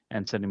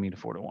and sending me to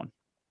 4-1.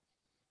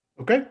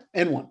 Okay,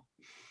 and 1.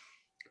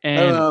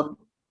 And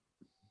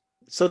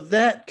so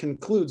that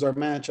concludes our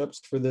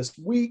matchups for this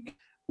week.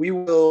 We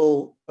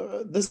will.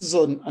 This is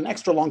an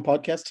extra long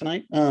podcast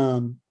tonight.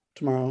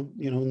 Tomorrow,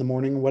 in the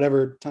morning,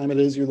 whatever time it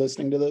is you're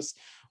listening to this,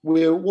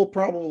 we'll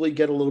probably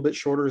get a little bit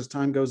shorter as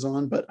time goes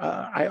on. But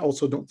I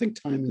also don't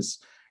think time is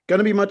going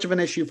to be much of an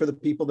issue for the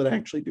people that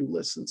actually do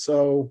listen.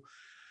 So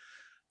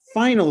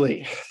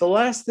finally, the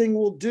last thing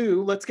we'll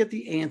do, let's get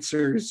the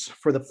answers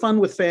for the Fun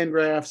with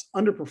Fangraphs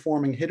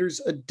Underperforming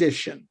Hitters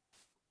Edition.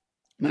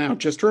 Now,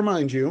 just to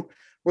remind you,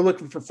 we're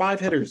looking for 5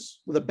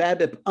 hitters with a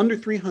BABIP under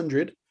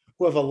 300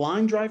 who have a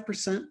line drive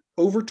percent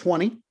over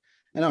 20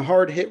 and a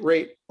hard hit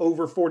rate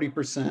over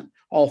 40%.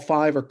 All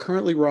 5 are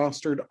currently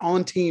rostered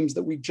on teams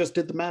that we just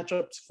did the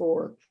matchups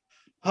for.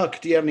 Huck,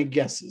 do you have any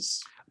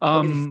guesses?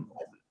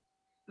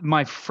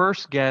 My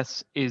first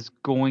guess is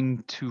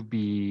going to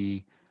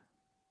be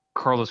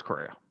Carlos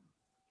Correa.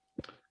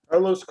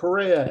 Carlos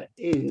Correa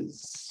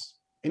is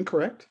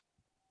incorrect.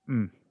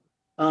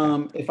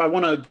 If I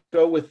want to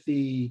go with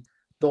the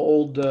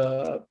old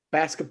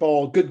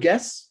basketball good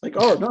guess,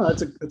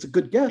 that's a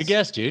good guess. Good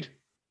guess, dude.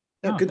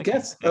 Yeah, good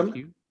guess. Thank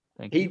you.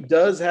 He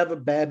does have a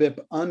BABIP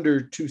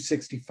under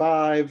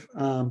 265,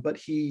 but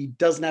he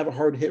doesn't have a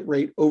hard hit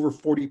rate over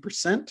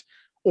 40%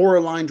 or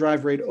a line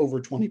drive rate over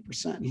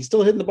 20%. He's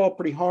still hitting the ball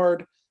pretty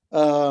hard,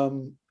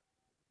 and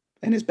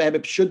his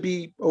BABIP should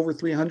be over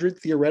 300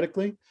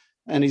 theoretically,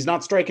 and he's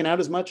not striking out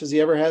as much as he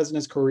ever has in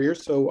his career.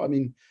 So,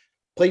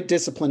 plate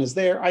discipline is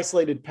there.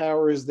 Isolated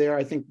power is there.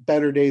 I think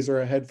better days are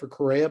ahead for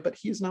Correa, but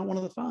he is not one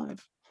of the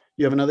 5.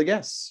 You have another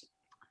guess?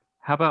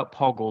 How about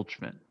Paul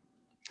Goldschmidt?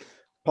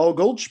 Paul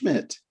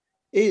Goldschmidt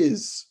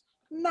is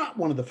not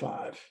one of the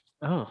 5.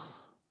 Oh,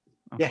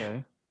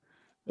 okay.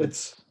 Yeah,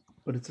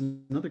 but it's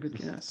another good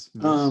guess.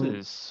 This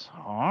is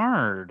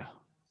hard.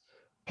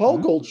 Paul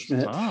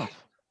Goldschmidt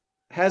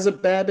has a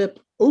BABIP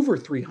over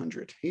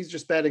 300. He's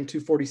just batting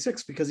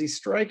 246 because he's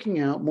striking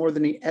out more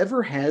than he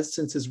ever has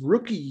since his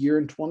rookie year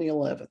in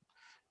 2011.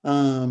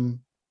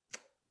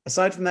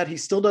 Aside from that, he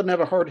still doesn't have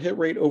a hard hit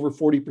rate over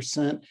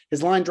 40%.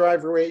 His line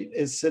drive rate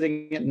is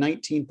sitting at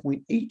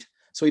 19.8.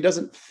 So he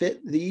doesn't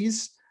fit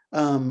these.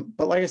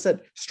 But like I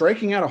said,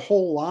 striking out a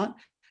whole lot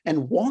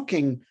and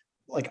walking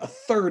like a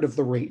third of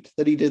the rate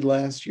that he did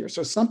last year.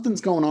 So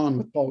something's going on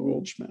with Paul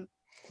Goldschmidt.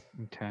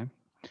 Okay.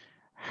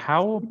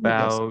 How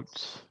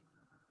about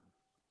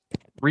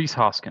Rhys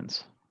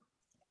Hoskins?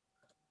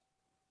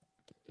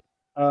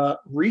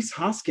 Rhys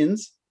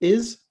Hoskins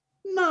is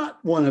not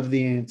one of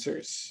the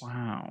answers.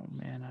 Wow,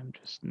 man, I'm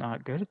just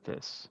not good at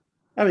this.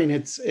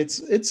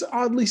 It's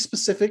oddly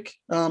specific,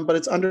 but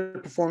it's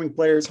underperforming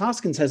players.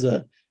 Hoskins has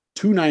a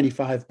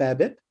 295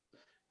 BABIP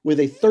with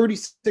a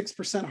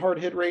 36% hard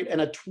hit rate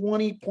and a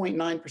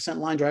 20.9%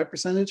 line drive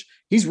percentage.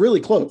 He's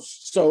really close.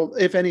 So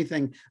if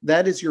anything,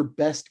 that is your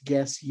best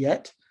guess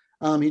yet.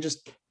 He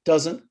just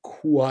doesn't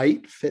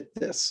quite fit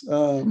this.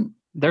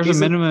 There's a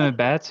minimum at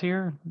bats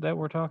here that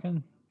we're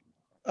talking.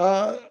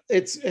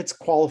 It's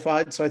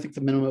qualified, so I think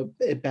the minimum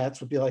at bats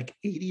would be like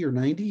 80 or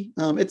 90.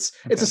 It's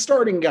a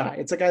starting guy.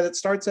 It's a guy that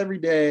starts every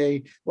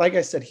day. Like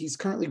I said, he's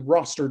currently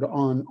rostered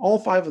on all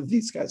 5 of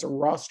these guys are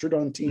rostered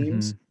on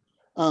teams.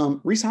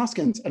 Rhys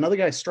Hoskins, another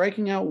guy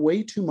striking out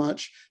way too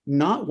much,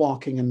 not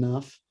walking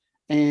enough,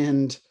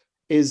 and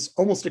is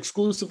almost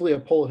exclusively a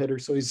pull hitter.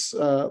 So he's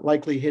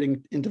likely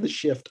hitting into the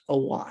shift a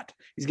lot.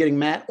 He's getting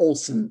Matt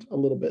Olson a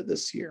little bit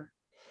this year.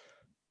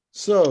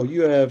 So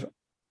you have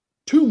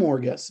 2 more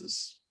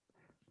guesses.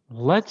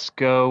 Let's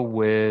go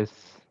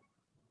with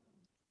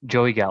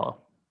Joey Gallo.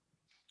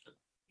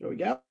 Joey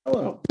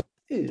Gallo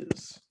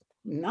is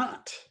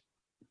not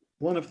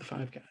one of the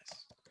 5 guys.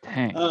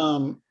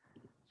 Dang.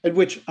 At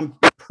which I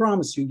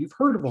promise you've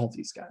heard of all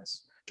these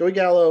guys. Joey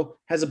Gallo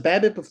has a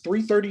BABIP of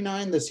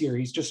 339 this year.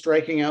 He's just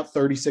striking out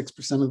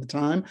 36% of the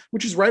time,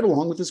 which is right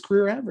along with his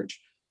career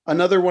average.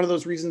 Another one of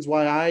those reasons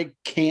why I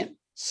can't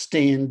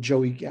stand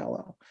Joey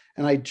Gallo.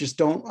 And I just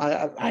don't,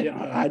 I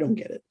don't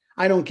get it.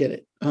 I don't get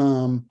it.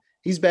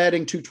 He's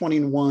batting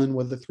 221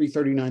 with a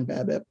 339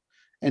 BABIP,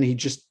 and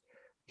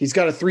he's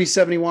got a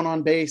 371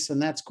 on base,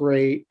 and that's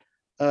great.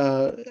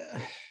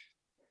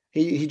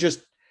 He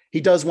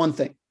does one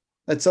thing.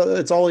 That's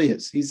all he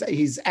is.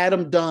 He's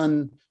Adam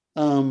Dunn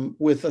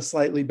with a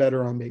slightly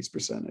better on base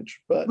percentage.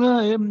 But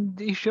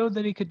he showed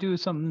that he could do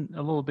something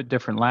a little bit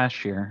different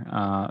last year,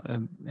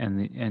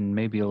 and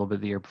maybe a little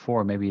bit the year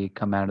before. Maybe he'd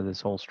come out of this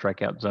whole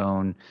strikeout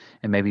zone,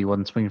 and maybe he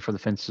wasn't swinging for the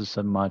fences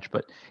so much.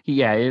 But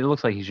it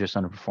looks like he's just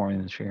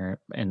underperforming this year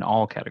in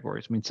all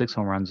categories. I mean, 6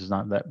 home runs is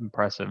not that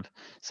impressive.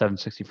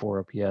 764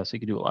 OPS. He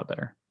could do a lot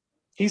better.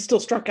 He still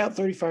struck out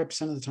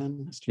 35% of the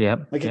time last year.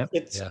 Yep.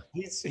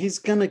 He's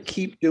gonna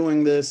keep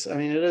doing this. I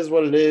mean, it is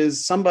what it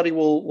is. Somebody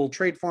will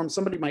trade for him.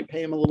 Somebody might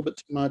pay him a little bit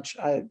too much.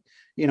 I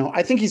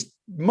think he's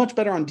much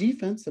better on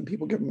defense than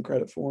people give him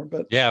credit for.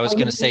 But yeah, I was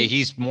gonna say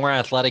he's more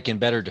athletic and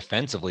better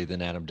defensively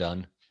than Adam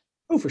Dunn.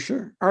 Oh, for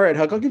sure. All right,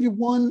 Huck, I'll give you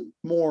one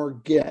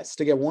more guess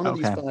to get one of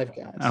these 5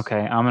 guys.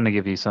 Okay, I'm gonna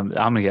give you some.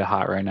 I'm gonna get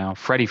hot right now.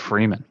 Freddie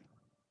Freeman.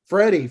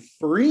 Freddie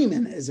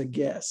Freeman is a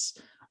guess.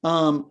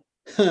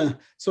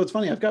 So it's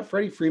funny. I've got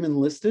Freddie Freeman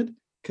listed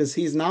because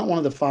he's not one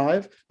of the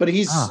 5, but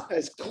he's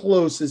as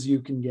close as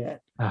you can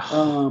get.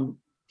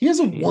 He has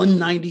a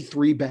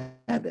 193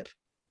 BABIP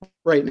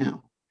right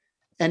now,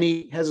 and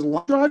he has a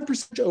line drive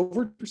percentage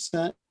over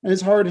percent, and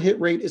his hard hit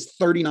rate is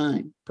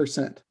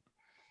 39%.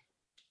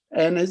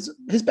 And his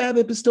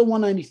BABIP is still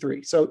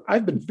 193. So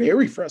I've been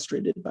very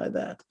frustrated by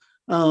that.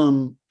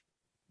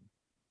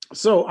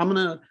 So I'm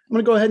gonna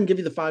go ahead and give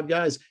you the 5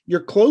 guys.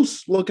 You're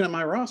close looking at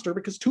my roster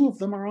because 2 of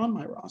them are on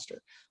my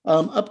roster.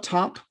 Up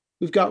top,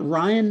 we've got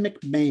Ryan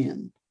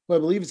McMahon, who I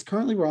believe is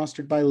currently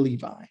rostered by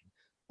Levi.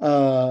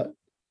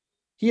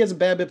 He has a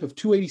BABIP of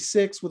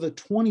 286 with a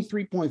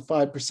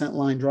 23.5%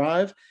 line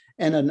drive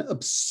and an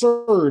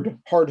absurd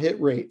hard hit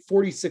rate,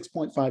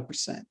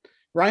 46.5%.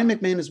 Ryan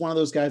McMahon is one of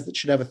those guys that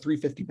should have a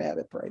 350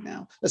 BABIP right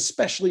now,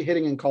 especially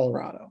hitting in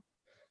Colorado.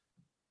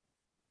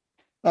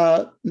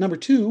 Number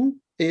 2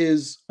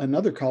 is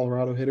another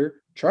Colorado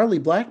hitter, Charlie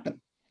Blackmon,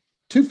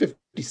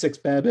 256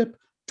 BABIP,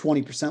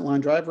 20% line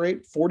drive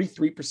rate,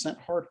 43%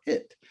 hard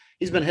hit.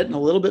 He's been hitting a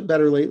little bit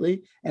better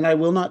lately, and I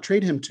will not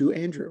trade him to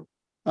Andrew,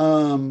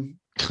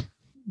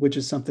 which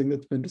is something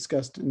that's been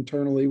discussed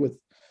internally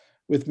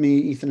with me,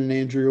 Ethan, and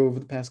Andrew over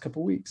the past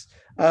couple of weeks.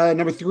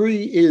 Number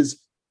 3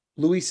 is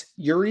Luis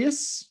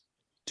Urias,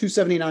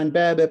 279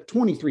 BABIP,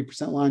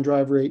 23% line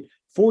drive rate,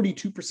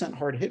 42%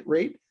 hard hit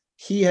rate.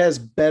 He has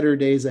better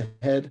days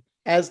ahead,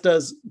 as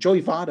does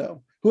Joey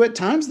Votto, who at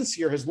times this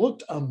year has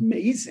looked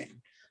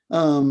amazing.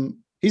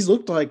 He's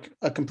looked like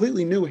a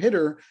completely new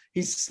hitter.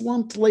 He's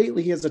slumped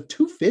lately. He has a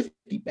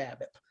 250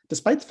 BABIP,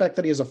 despite the fact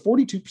that he has a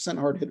 42%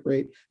 hard hit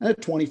rate and a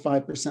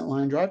 25%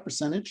 line drive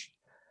percentage.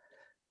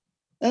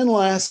 And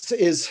last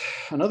is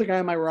another guy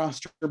on my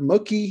roster,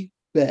 Mookie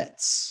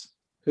Betts,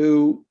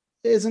 who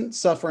isn't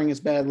suffering as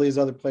badly as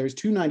other players,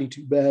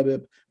 292 BABIP,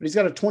 but he's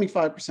got a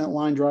 25%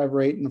 line drive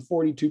rate and a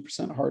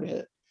 42% hard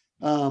hit.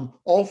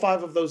 All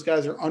 5 of those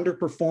guys are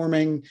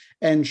underperforming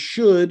and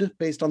should,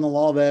 based on the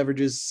law of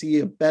averages, see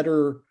a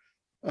better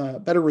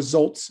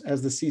results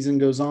as the season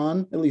goes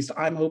on. At least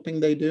I'm hoping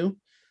they do.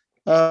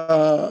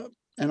 And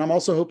I'm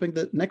also hoping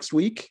that next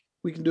week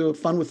we can do a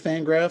fun with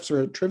Fangraphs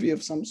or a trivia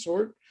of some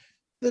sort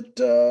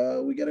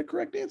that we get a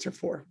correct answer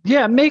for.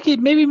 Yeah, maybe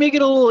make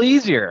it a little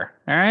easier.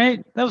 All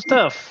right, that was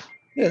tough.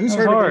 Yeah, who's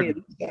heard of any of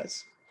these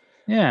guys?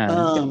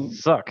 Yeah,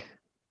 suck.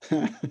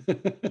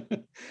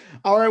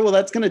 All right, well,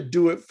 that's going to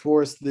do it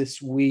for us this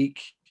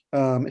week.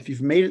 If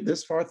you've made it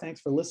this far,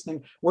 thanks for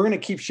listening. We're going to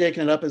keep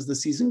shaking it up as the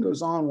season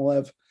goes on.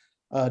 We'll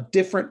have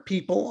different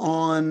people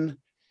on.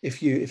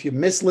 If you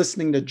miss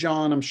listening to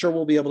John, I'm sure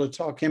we'll be able to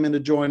talk him into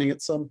joining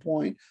at some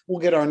point.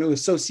 We'll get our new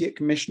associate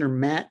commissioner,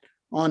 Matt,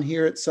 on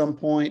here at some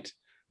point.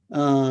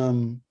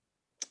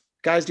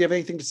 Guys, do you have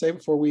anything to say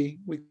before we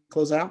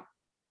close out?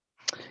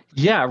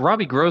 Yeah,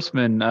 Robbie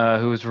Grossman,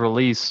 who was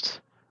released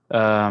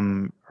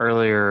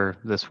earlier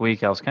this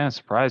week. I was kind of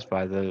surprised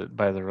by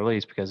the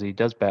release because he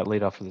does bat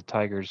leadoff for the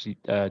Tigers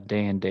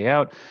day in, day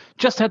out.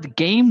 Just had the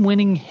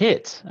game-winning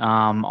hit.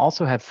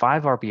 Also had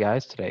 5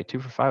 RBIs today, 2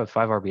 for 5 with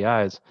 5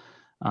 RBIs.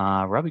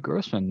 Robbie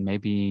Grossman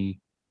maybe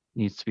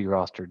needs to be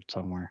rostered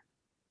somewhere.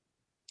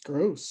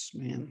 Gross,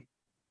 man.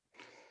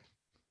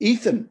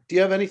 Ethan, do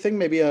you have anything?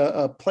 Maybe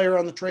a player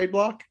on the trade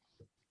block?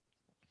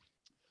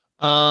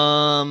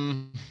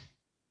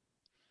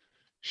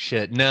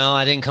 Shit. No,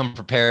 I didn't come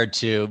prepared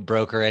to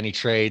broker any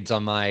trades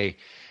on my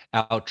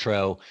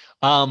outro.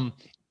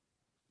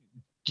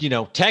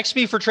 Text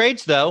me for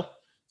trades though.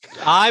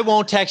 I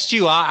won't text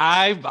you.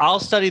 I'll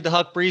study the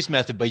Huck Breeze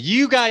method, but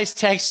you guys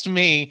text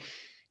me.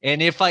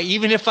 And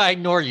even if I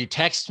ignore you,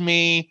 text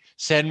me,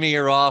 send me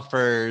your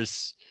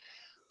offers.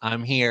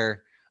 I'm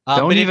here.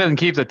 Don't even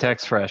keep the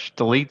text fresh.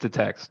 Delete the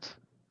text.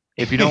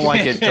 If you don't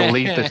like it,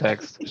 delete the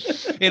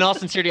text. In all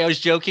sincerity, I was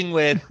joking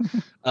with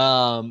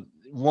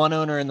one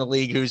owner in the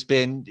league who's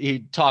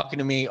been talking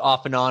to me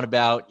off and on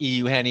about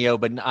Eugenio,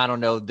 but I don't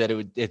know that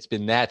it's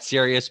been that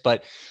serious.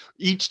 But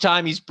each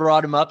time he's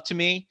brought him up to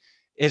me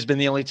has been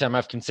the only time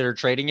I've considered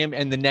trading him.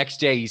 And the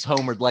next day he's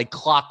homered like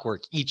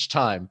clockwork each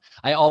time.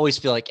 I always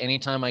feel like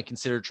anytime I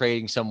consider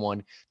trading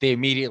someone, they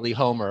immediately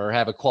homer or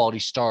have a quality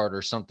start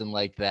or something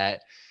like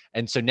that.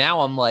 And so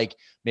now I'm like,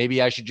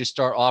 maybe I should just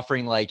start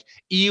offering like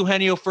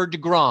Eugenio for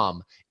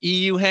DeGrom,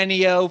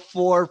 Eugenio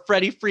for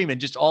Freddie Freeman,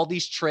 just all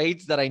these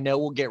trades that I know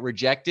will get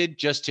rejected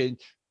just to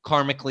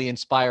karmically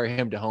inspire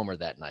him to homer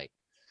that night.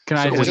 Can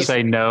I just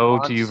say no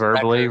to you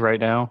verbally right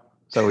now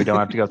so we don't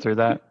have to go through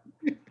that?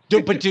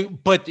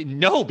 But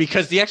no,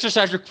 because the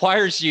exercise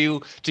requires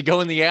you to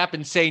go in the app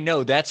and say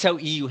no. That's how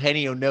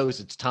Eugenio knows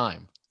it's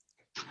time.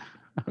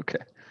 Okay.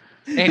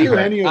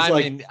 Anyway,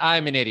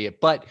 I'm an idiot.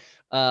 But,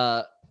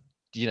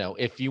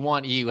 if you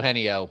want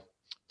Eugenio,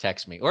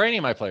 text me. Or any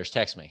of my players,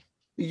 text me.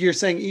 You're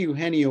saying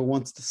Eugenio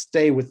wants to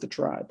stay with the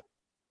Tribe.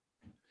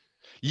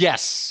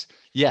 Yes.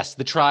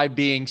 The Tribe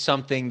being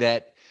something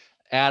that,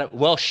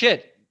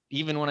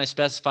 even when I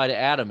specify to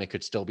Adam, it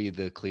could still be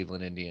the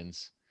Cleveland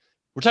Indians.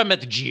 We're talking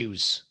about the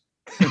Jews.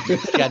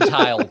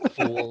 Gentile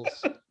fools.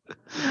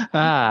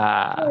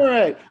 All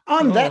right.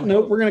 On that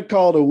note, we're going to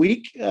call it a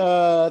week.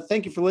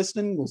 Thank you for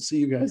listening. We'll see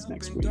you guys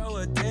next week.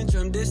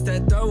 This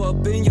that throw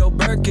up in your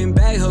Birkin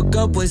bag, hook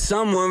up with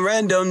someone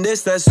random.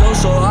 This that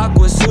social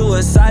awkward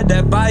suicide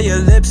that buy your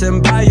lips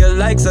and buy your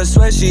likes. I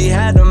swear she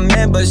had a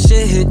man, but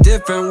shit hit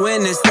different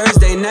when it's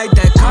Thursday night.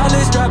 That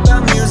college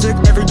dropout music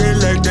every day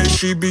like that.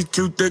 She be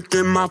too thick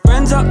and my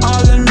friends are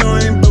all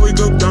annoying, but we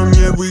go dumb,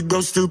 yeah, we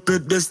go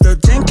stupid. This the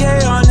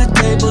 10K on the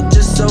table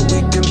just so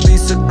we can be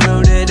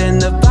secluded,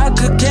 and the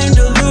vodka came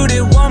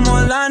diluted. One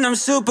more line, I'm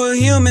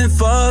superhuman.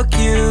 Fuck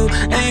you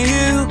and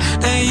you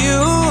and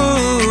you.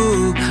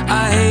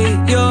 I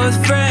hate your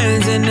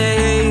friends and they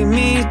hate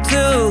me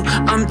too.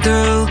 I'm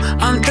through.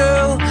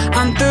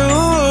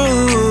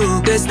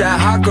 This that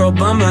hot girl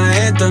bummer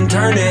anthem.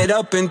 Turn it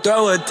up and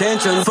throw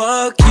attention.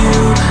 Fuck you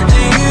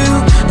and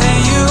you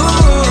and you.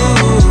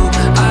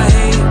 I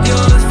hate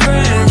your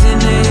friends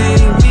and they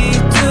hate me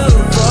too.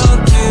 Fuck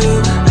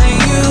you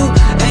and you.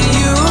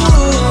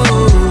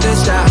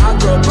 This that hot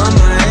girl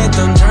bummer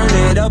anthem. Turn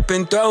it up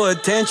and throw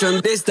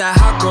attention. This that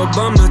hot girl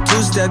bummer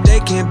two-step. They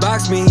can't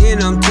box me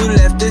in, I'm too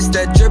left. This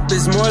that drip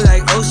is more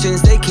like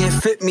oceans. They can't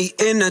fit me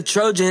in a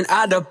Trojan.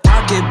 Out of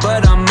pocket,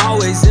 but I'm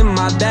always in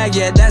my bag.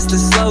 Yeah, that's the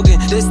slogan.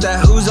 This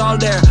that who's all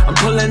there. I'm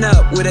pulling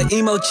up with an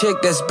emo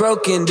chick that's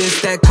broken.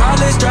 This that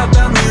college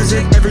dropout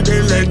music every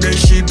day like that.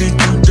 She be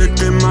too thick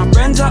and my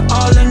friends are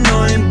all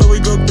annoying, but we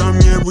go dumb,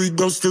 yeah, we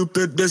go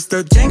stupid. This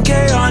that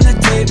 10K on the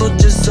table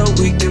just so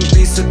we can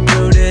be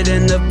secluded,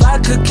 and the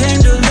vodka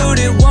came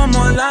diluted. One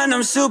more line,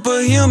 I'm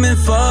superhuman.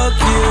 Fuck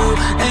you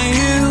and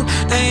you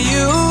and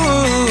you.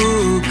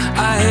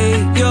 I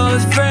hate your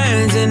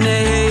friends and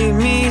they hate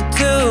me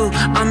too.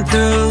 I'm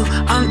through.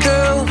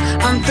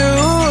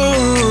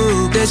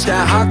 This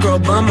that hot girl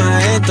bummer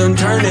anthem.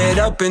 Turn it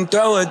up and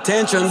throw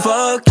attention.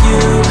 Fuck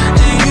you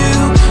and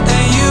you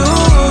and you.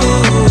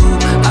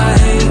 I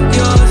hate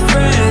your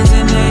friends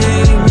and they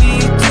hate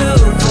me too.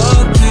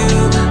 Fuck you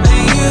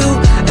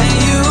and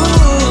you.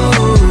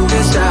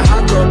 This that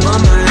hot girl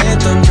bummer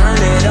anthem. Turn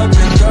it up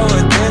and throw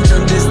attention.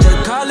 This the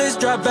college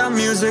dropout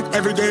music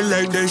every day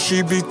like that.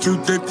 She be too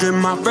thick and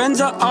my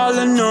friends are all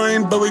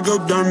annoying, but we go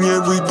dumb,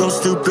 yeah, we go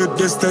stupid.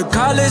 This the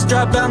college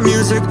dropout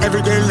music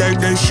every day like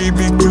that. She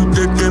be too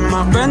thick and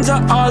my friends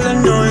are all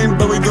annoying,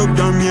 but we go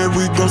dumb, yeah,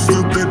 we go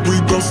stupid.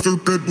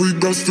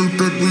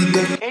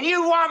 And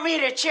you want me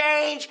to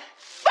change?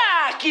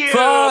 Fuck you!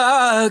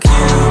 Fuck you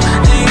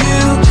and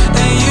you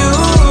and you.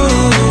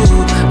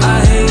 I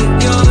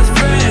hate your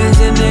friends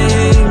and they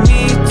hate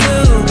me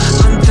too.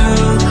 I'm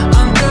through.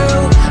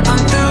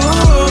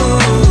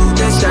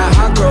 This that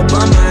hot girl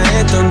bummer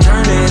anthem.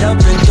 Turn it up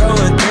and throw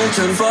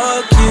attention.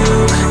 Fuck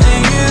you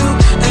and you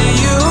and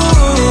you.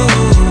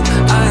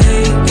 I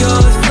hate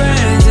your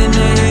friends and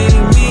they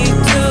hate me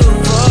too.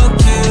 Fuck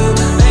you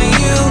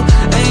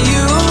and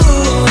you.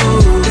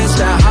 This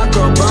that hot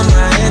girl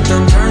bummer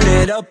anthem. Turn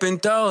it up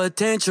and throw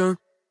attention.